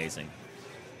so amazing.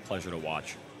 Pleasure to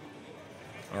watch.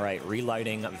 All right,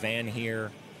 relighting Van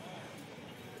here.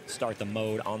 Start the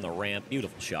mode on the ramp.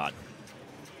 Beautiful shot.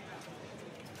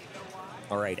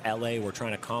 All right, LA, we're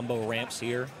trying to combo ramps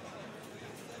here.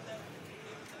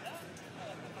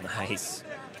 Nice.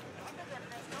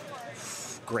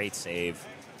 Great save.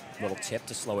 Little tip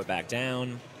to slow it back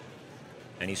down.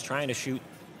 And he's trying to shoot.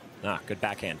 Good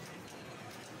backhand.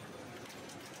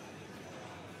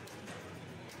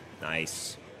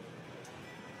 Nice.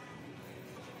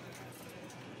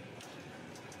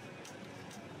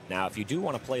 Now, if you do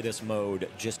want to play this mode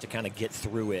just to kind of get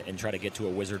through it and try to get to a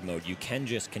wizard mode, you can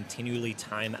just continually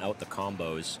time out the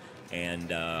combos and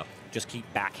just keep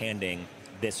backhanding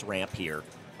this ramp here,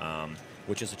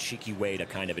 which is a cheeky way to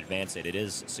kind of advance it. It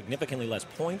is significantly less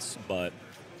points, but,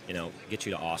 you know, get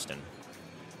you to Austin.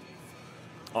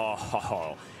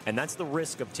 Oh, and that's the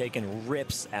risk of taking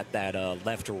rips at that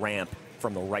left ramp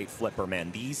from the right flipper,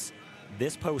 man.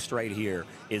 This post right here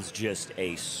is just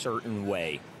a certain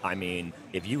way. I mean,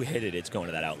 if you hit it, it's going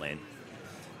to that out lane.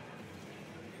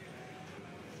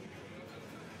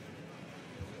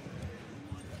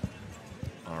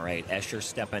 All right, Escher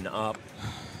stepping up.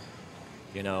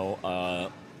 You know,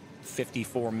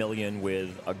 54 million with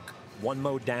one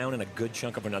mode down and a good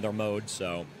chunk of another mode,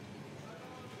 so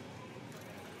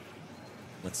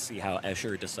let's see how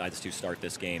Escher decides to start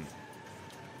this game.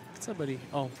 Somebody,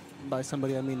 oh, by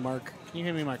somebody I mean Mark. Can you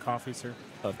hand me my coffee, sir?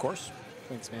 Of course.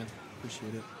 Thanks, man.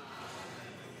 Appreciate it.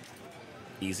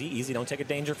 Easy, easy. Don't take a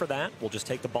danger for that. We'll just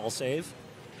take the ball save.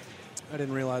 I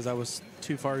didn't realize I was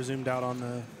too far zoomed out on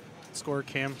the score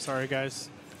cam. Sorry,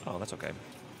 guys. Oh, that's okay.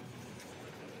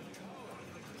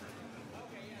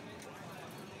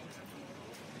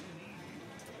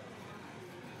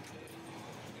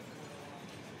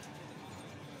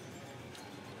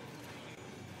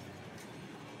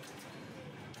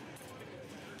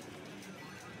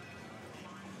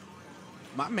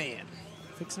 My man.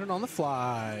 Fixing it on the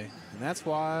fly. And that's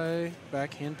why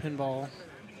backhand pinball.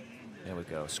 There we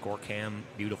go. Score cam,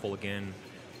 beautiful again.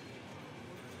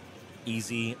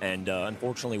 Easy, and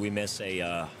unfortunately we miss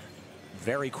a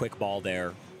very quick ball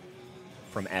there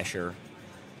from Escher.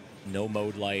 No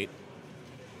mode light.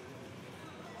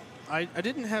 I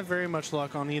didn't have very much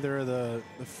luck on either of the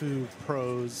Foo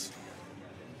pros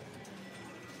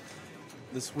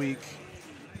this week.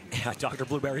 Yeah, Dr.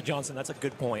 Blueberry Johnson, that's a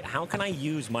good point. How can I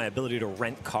use my ability to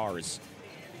rent cars?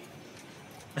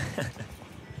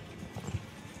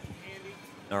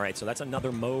 All right, so that's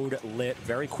another mode lit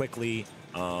very quickly.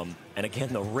 And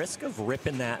again, the risk of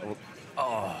ripping that...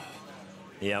 Oh,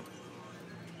 yep.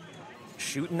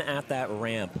 Shooting at that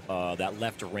ramp, that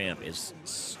left ramp, is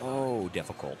so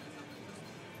difficult.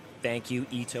 Thank you,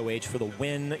 Ito H, for the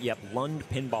win. Yep, Lund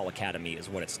Pinball Academy is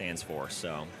what it stands for,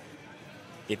 so...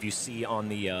 If you see on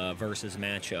the versus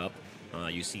matchup,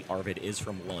 you see Arvid is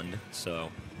from Lund,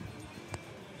 so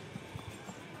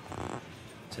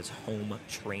it's his home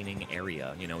training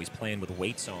area. You know, he's playing with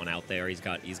weights on out there. He's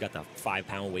got the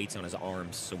 5-pound weights on his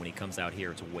arms, so when he comes out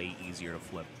here, it's way easier to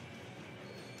flip.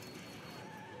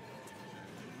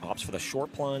 Opts for the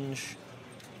short plunge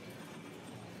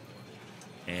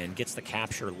and gets the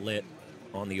capture lit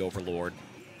on the Overlord.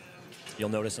 You'll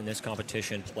notice in this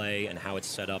competition play and how it's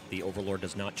set up, the Overlord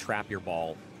does not trap your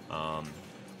ball.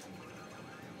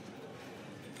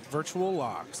 Virtual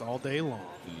locks all day long.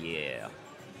 Yeah.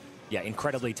 Yeah,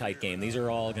 incredibly tight game. These are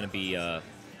all going to be,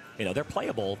 you know, they're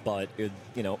playable, but, you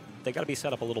know, they got to be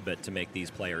set up a little bit to make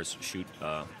these players shoot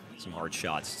some hard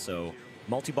shots. So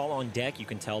multi-ball on deck, you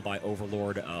can tell by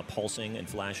Overlord pulsing and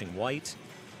flashing white.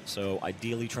 So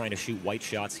ideally trying to shoot white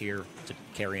shots here to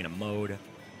carry in a mode.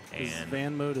 His And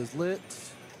van mode is lit.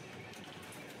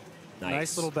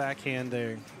 Nice little backhand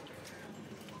there.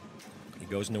 He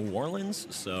goes New Orleans,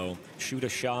 so shoot a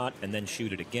shot and then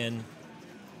shoot it again.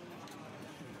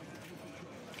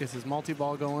 Gets his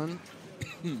multi-ball going.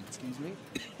 Excuse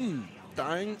me.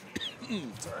 Dying.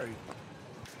 Sorry.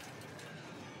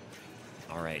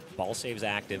 All right, ball save's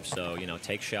active, so, you know,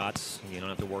 take shots. You don't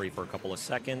have to worry for a couple of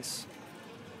seconds.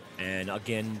 And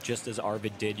again, just as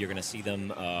Arvid did, you're going to see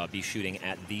them be shooting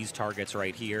at these targets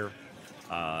right here.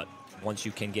 Once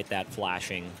you can get that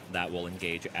flashing, that will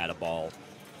engage at a ball.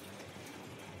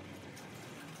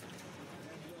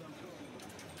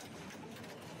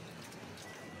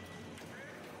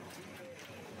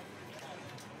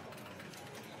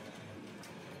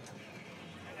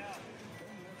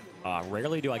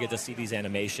 Rarely do I get to see these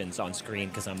animations on screen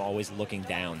because I'm always looking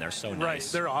down. They're so nice. Right,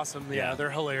 they're awesome. Yeah,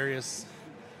 they're hilarious.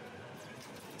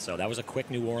 So that was a quick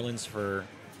New Orleans for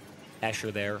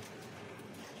Escher there.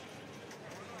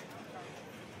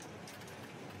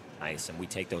 Nice, and we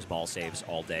take those ball saves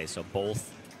all day. So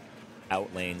both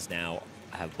out lanes now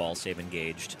have ball save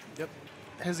engaged. Yep.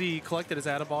 Has he collected his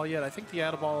Add-a-Ball yet? I think the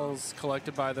Add-a-Ball is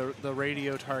collected by the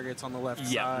radio targets on the left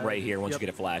side. Yeah, right here once you get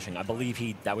it flashing. I believe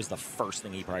that was the first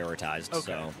thing he prioritized. Okay.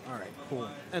 So. All right, cool.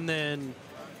 And then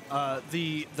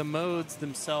the modes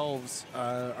themselves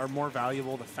are more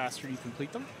valuable the faster you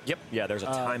complete them. Yep. Yeah, there's a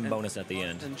time bonus at the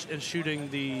end. And shooting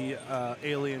the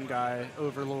alien guy,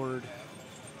 Overlord,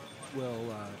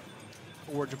 will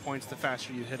award you points the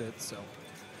faster you hit it. So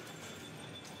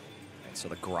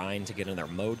the grind to get in their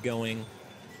mode going.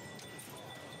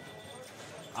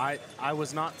 I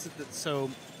was not, so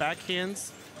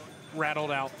backhands rattled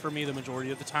out for me the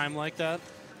majority of the time like that.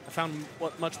 I found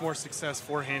much more success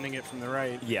forehanding it from the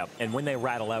right. Yeah, and when they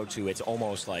rattle out too, it's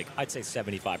almost like, I'd say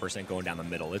 75% going down the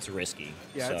middle. It's risky.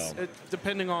 Yeah, so.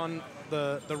 Depending on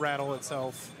the rattle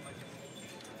itself.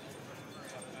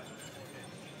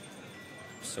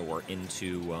 So we're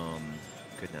into,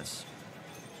 goodness,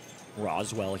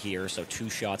 Roswell here. So 2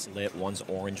 shots lit. One's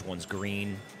orange, one's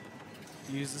green.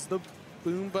 Uses the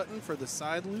boom button for the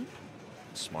side loop.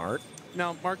 Smart.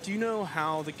 Now, Mark, do you know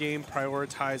how the game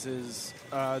prioritizes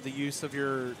the use of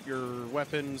your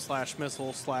weapon /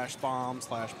 missile / bomb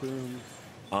 / boom?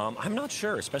 I'm not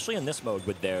sure, especially in this mode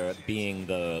with there being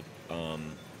the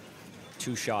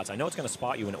 2 shots. I know it's going to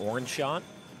spot you an orange shot,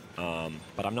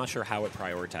 but I'm not sure how it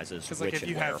prioritizes which like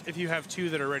and where. if you have 2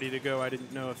 that are ready to go, I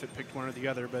didn't know if it picked one or the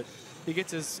other, but he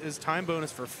gets his time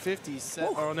bonus for 50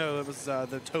 cents. Oh no, it was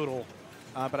the total.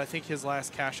 But I think his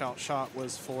last cash-out shot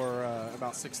was for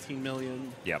about 16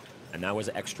 million. Yep, and that was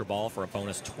an extra ball for a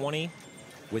bonus 20.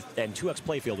 And 2x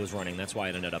playfield was running. That's why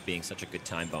it ended up being such a good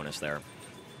time bonus there.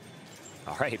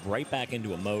 All right back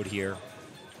into a mode here.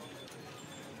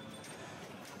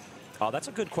 Oh, that's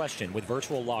a good question. With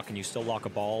virtual lock, can you still lock a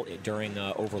ball during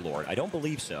Overlord? I don't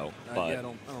believe so. But yeah, I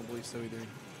don't believe so either.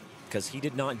 Because he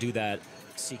did not do that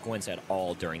sequence at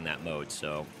all during that mode,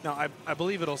 so. No, I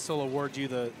believe it'll still award you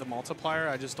the multiplier.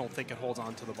 I just don't think it holds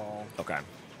on to the ball. Okay.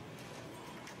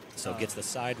 So gets the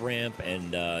side ramp,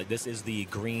 and this is the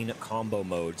green combo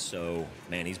mode, so,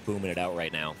 man, he's booming it out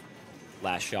right now.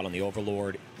 Last shot on the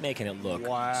Overlord, making it look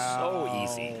so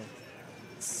easy.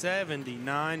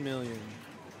 79 million.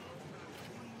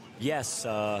 Yes,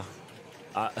 I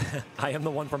am the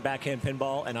one from Backhand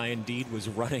Pinball, and I indeed was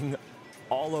running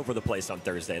all over the place on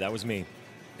Thursday. That was me.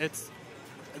 This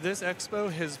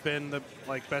expo has been the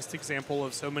best example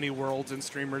of so many worlds and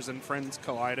streamers and friends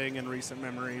colliding in recent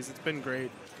memories. It's been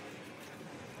great.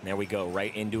 There we go,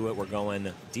 right into it. We're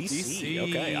going DC.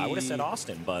 Okay, I would have said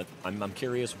Austin, but I'm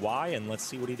curious why, and let's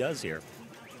see what he does here.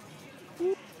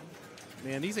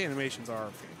 Man, these animations are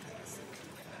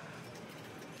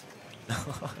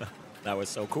fantastic. That was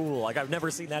so cool. Like, I've never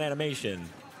seen that animation.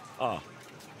 Oh.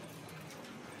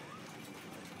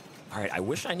 All right, I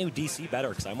wish I knew DC better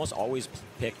because I almost always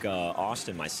pick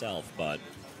Austin myself, but.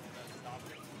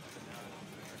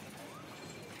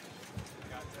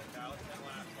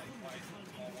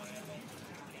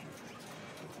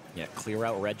 Yeah, clear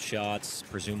out red shots,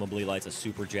 presumably lights a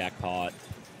super jackpot.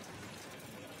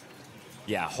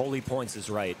 Yeah, Holy Points is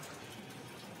right.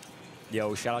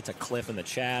 Yo, shout out to Cliff in the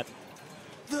chat.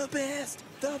 The best,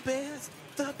 the best,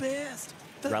 the best.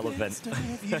 The relevant.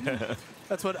 Best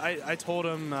That's what I told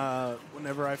him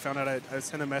whenever I found out. I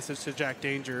sent a message to Jack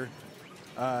Danger.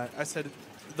 I said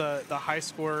the high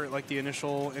score, like the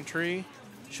initial entry,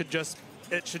 should just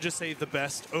say the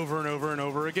best over and over and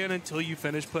over again until you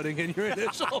finish putting in your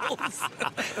initials.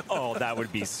 Oh, that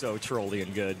would be so trolly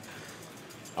and good.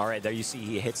 All right, there you see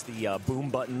he hits the boom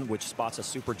button, which spots a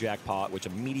super jackpot, which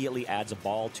immediately adds a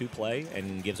ball to play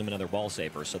and gives him another ball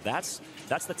saver. So that's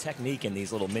the technique in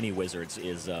these little mini wizards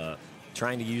is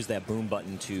trying to use that boom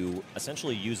button to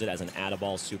essentially use it as an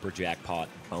add-a-ball super jackpot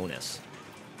bonus.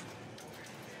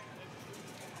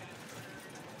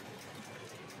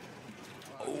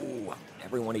 Oh,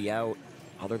 everybody out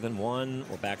other than one.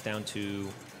 We're back down to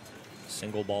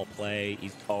single ball play.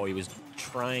 He was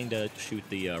trying to shoot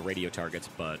the radio targets,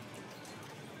 but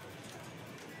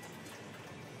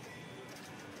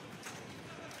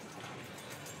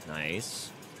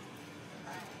nice.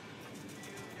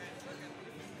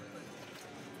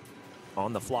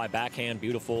 On the fly backhand,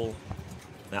 beautiful.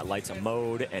 That lights a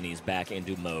mode, and he's back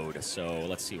into mode. So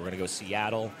let's see, we're gonna go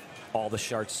Seattle. All the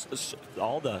shots,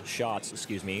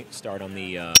 excuse me, start on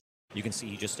the. You can see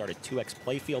he just started 2x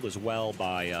playfield as well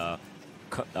by.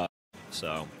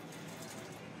 So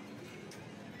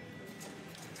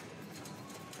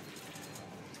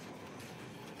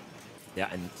Yeah,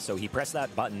 and so he pressed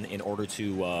that button in order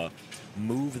to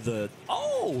move the...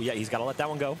 Oh, yeah, he's got to let that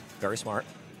one go. Very smart.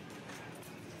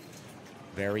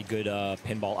 Very good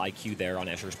pinball IQ there on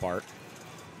Escher's part.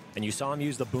 And you saw him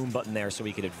use the boom button there so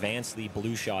he could advance the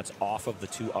blue shots off of the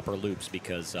 2 upper loops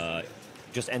because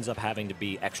just ends up having to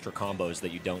be extra combos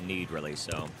that you don't need, really,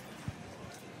 so...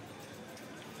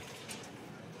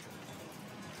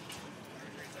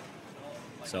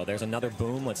 So there's another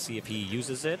boom. Let's see if he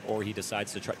uses it or he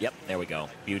decides to try. Yep, there we go.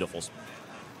 Beautiful.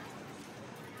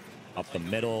 Up the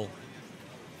middle.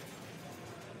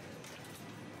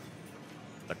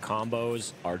 The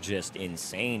combos are just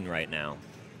insane right now.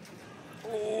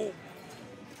 Oh.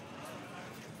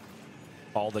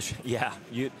 All the yeah,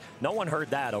 no one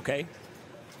heard that, okay?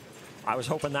 I was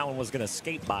hoping that one was going to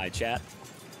skate by, chat.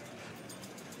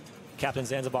 Captain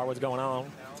Zanzibar, what's going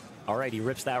on? All right, he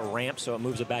rips that ramp, so it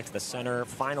moves it back to the center.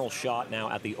 Final shot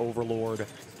now at the Overlord.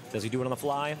 Does he do it on the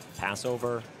fly? Pass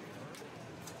over.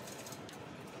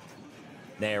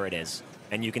 There it is.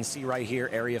 And you can see right here,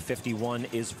 Area 51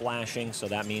 is flashing, so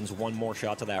that means one more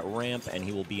shot to that ramp, and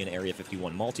he will be in Area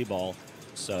 51 multi-ball.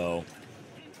 So...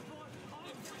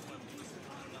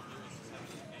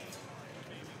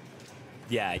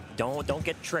 yeah, don't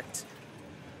get tricked.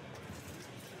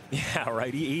 Yeah,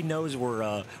 right. He knows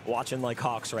we're watching like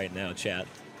hawks right now, chat.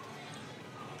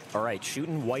 All right,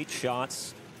 shooting white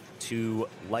shots to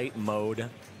light mode.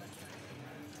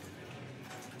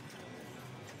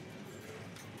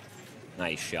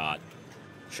 Nice shot.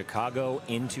 Chicago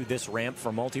into this ramp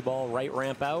for multi-ball, right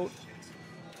ramp out.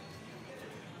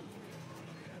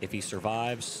 If he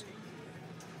survives.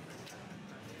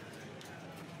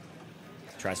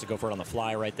 Tries to go for it on the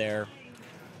fly right there.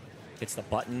 Hits the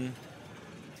button.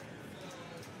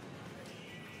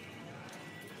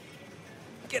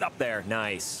 Get up there.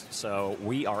 Nice. So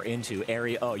we are into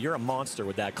area... oh, you're a monster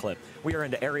with that clip. We are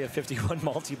into Area 51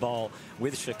 multi-ball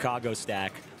with Chicago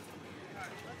stack.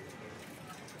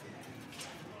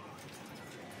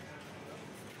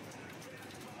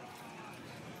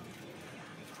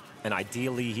 And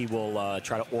ideally, he will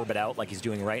try to orbit out like he's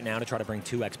doing right now to try to bring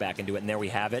 2X back into it. And there we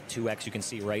have it. 2X you can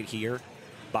see right here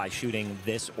by shooting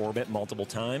this orbit multiple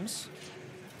times.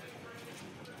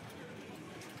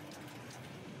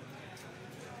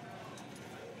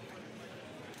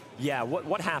 Yeah,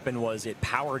 what happened was it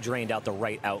power drained out the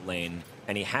right out lane,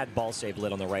 and he had ball save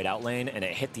lit on the right out lane, and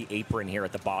it hit the apron here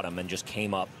at the bottom and just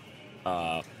came up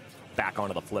back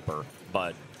onto the flipper.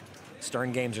 But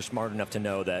Stern Games are smart enough to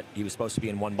know that he was supposed to be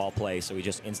in one ball play, so he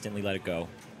just instantly let it go.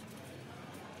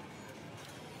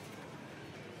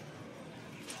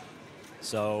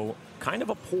 So kind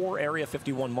of a poor Area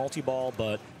 51 multi-ball,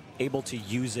 but able to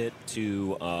use it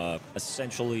to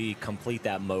essentially complete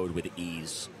that mode with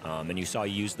ease. And you saw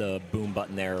you use the boom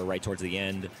button there right towards the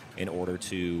end in order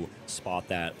to spot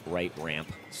that right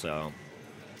ramp. So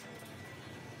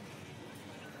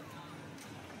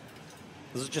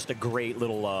this is just a great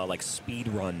little like speed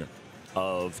run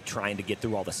of trying to get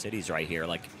through all the cities right here.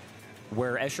 Like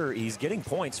where Escher, he's getting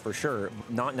points for sure,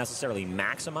 not necessarily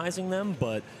maximizing them,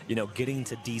 but you know, getting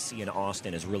to DC and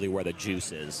Austin is really where the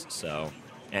juice is. So,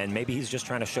 and maybe he's just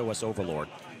trying to show us Overlord.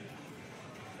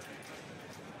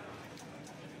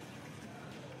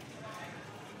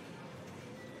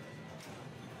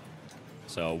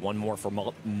 So one more for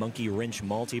Monkey Wrench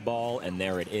multi-ball, and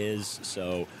there it is.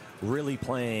 So really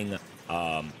playing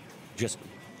just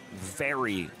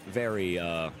very, very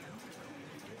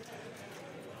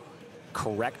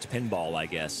correct pinball, I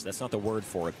guess. That's not the word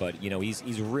for it, but you know,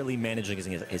 he's really managing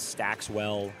his stacks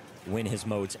well, when his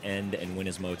modes end and when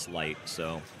his modes light.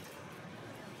 So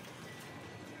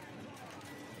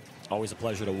always a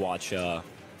pleasure to watch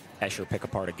Escher pick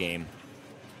apart a game.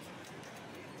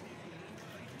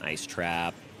 Nice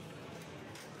trap.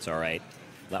 It's all right.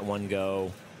 Let one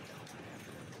go.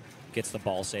 Gets the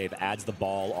ball save, adds the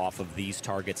ball off of these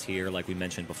targets here, like we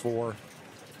mentioned before.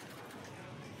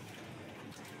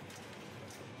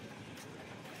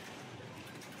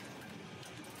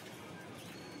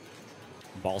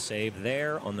 Ball save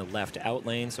there on the left out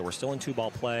lane, so we're still in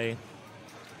 2-ball play.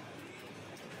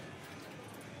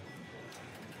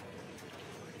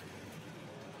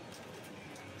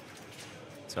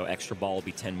 So extra ball will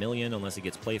be 10 million unless he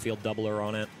gets playfield doubler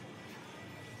on it.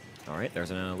 All right,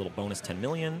 there's a little bonus 10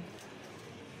 million.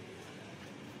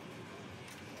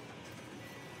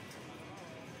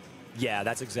 Yeah,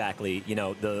 that's exactly, you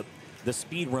know, the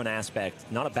speed run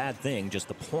aspect, not a bad thing, just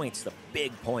the points, the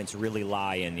big points really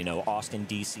lie in, you know, Austin,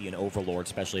 DC, and Overlord,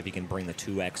 especially if you can bring the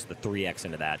 2X, the 3X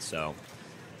into that, so.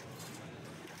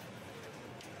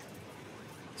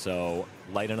 So,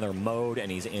 light another mode,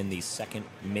 and he's in the second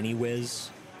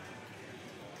mini-whiz.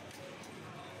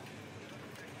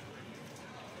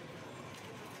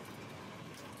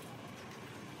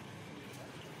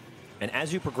 And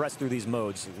as you progress through these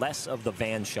modes, less of the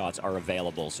van shots are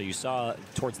available. So you saw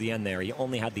towards the end there, he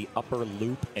only had the upper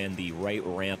loop and the right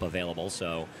ramp available.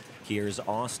 So here's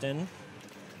Austin.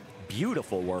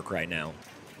 Beautiful work right now.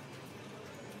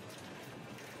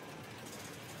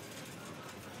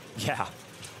 Yeah,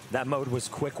 that mode was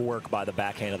quick work by the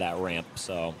backhand of that ramp,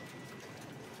 so.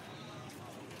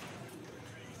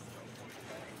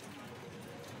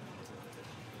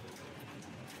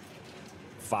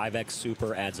 .5x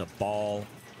super adds a ball.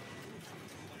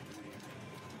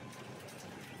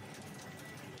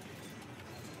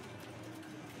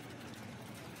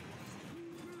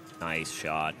 Nice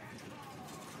shot.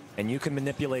 And you can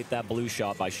manipulate that blue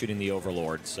shot by shooting the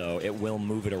Overlord, so it will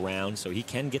move it around. So he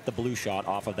can get the blue shot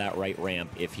off of that right ramp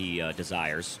if he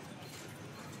desires.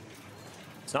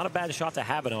 It's not a bad shot to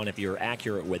have it on if you're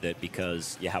accurate with it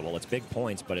because, yeah, well, it's big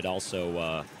points, but it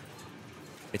also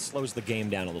it slows the game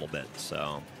down a little bit,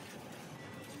 so.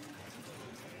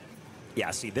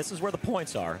 Yeah, see, this is where the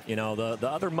points are. You know, the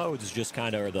other modes just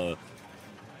kind of are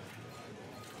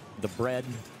the bread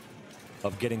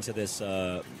of getting to this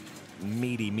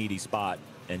meaty spot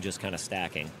and just kind of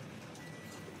stacking.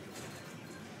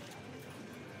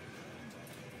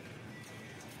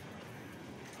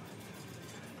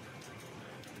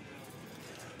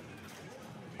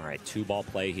 All right, 2-ball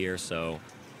play here, so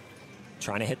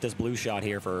trying to hit this blue shot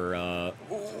here for,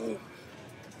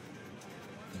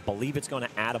 believe it's going to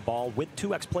add a ball with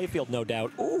 2x playfield, no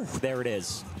doubt. Ooh, there it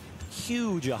is.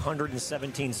 Huge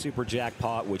 117 super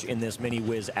jackpot, which in this mini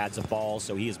whiz adds a ball,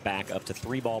 so he is back up to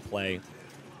 3-ball play.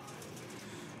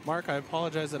 Mark, I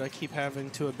apologize that I keep having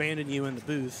to abandon you in the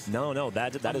booth. No,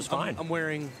 that is fine. I'm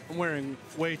wearing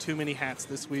way too many hats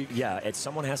this week. Yeah,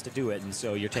 someone has to do it, and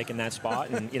so you're taking that spot,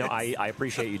 and you know I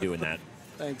appreciate you doing that.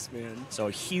 Thanks, man. So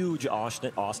a huge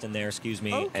Austin there, excuse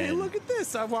me. Okay, and look at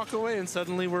this. I walk away and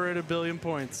suddenly we're at 1 billion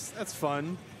points. That's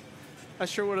fun. I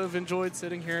sure would have enjoyed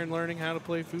sitting here and learning how to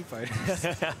play Foo Fighters.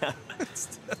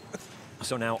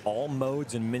 So now all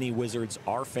modes and mini wizards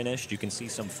are finished. You can see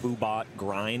some Foobot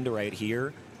grind right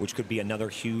here, which could be another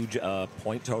huge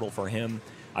point total for him.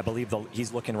 I believe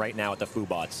he's looking right now at the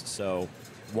Foobots. So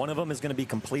one of them is going to be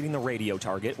completing the radio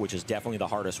target, which is definitely the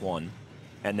hardest one.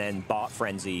 And then Bot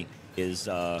Frenzy is,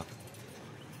 yeah.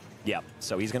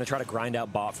 So he's going to try to grind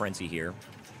out Bot Frenzy here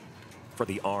for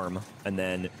the arm. And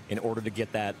then in order to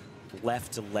get that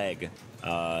left leg,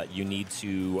 you need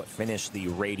to finish the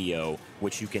radio,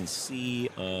 which you can see,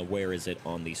 where is it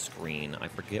on the screen? I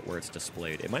forget where it's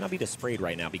displayed. It might not be displayed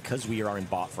right now because we are in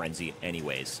Bot Frenzy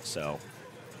anyways, so.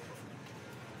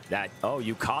 Oh,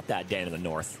 you caught that, Dan in the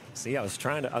North. See, I was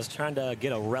trying to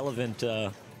get a relevant,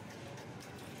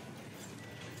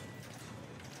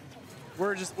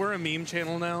 We're a meme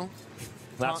channel now.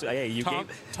 Hey,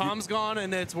 Tom's gone,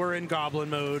 and we're in Goblin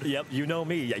mode. Yep, you know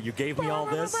me. Yeah, you gave me all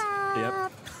this.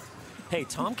 Yep. Hey,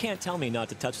 Tom can't tell me not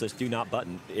to touch this do not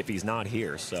button if he's not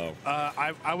here, so.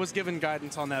 I was given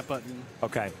guidance on that button.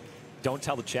 Okay. Don't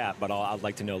tell the chat, but I'd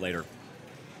like to know later.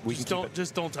 Just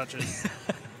don't touch it.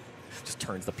 Just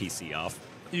turns the PC off.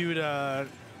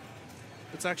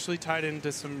 It's actually tied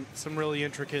into some really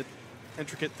intricate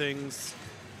things.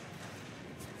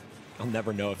 I'll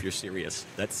never know if you're serious.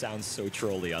 That sounds so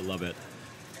trolly. I love it.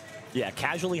 Yeah,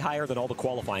 casually higher than all the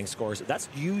qualifying scores. That's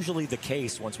usually the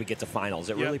case once we get to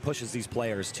finals. It really pushes these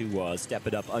players to step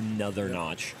it up another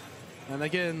notch. And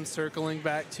again, circling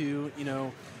back to,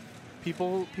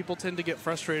 people tend to get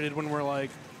frustrated when we're like,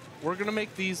 we're going to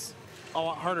make these a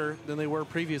lot harder than they were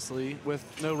previously with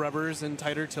no rubbers and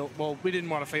tighter tilt. Well, we didn't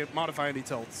modify any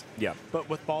tilts. Yeah. But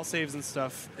with ball saves and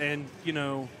stuff, and,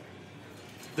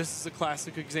 this is a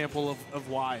classic example of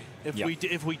why. If we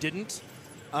didn't,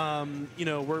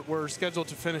 we're scheduled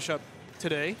to finish up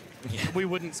today. Yeah. We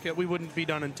wouldn't be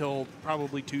done until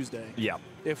probably Tuesday. Yeah.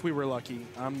 If we were lucky.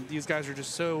 These guys are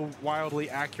just so wildly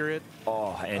accurate.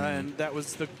 Oh, and that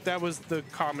was the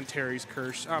commentary's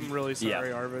curse. I'm really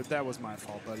sorry, Arvid. That was my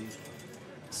fault, buddy.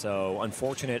 So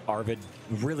unfortunate, Arvid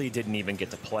really didn't even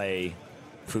get to play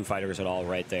Foo Fighters at all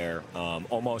right there.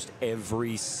 Almost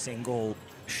every single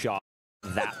shot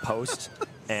that post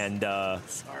and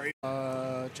sorry.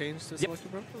 Change to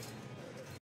selected purpose.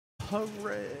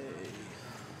 Hooray!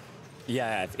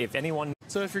 Yeah, if anyone.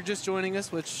 So if you're just joining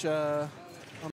us, which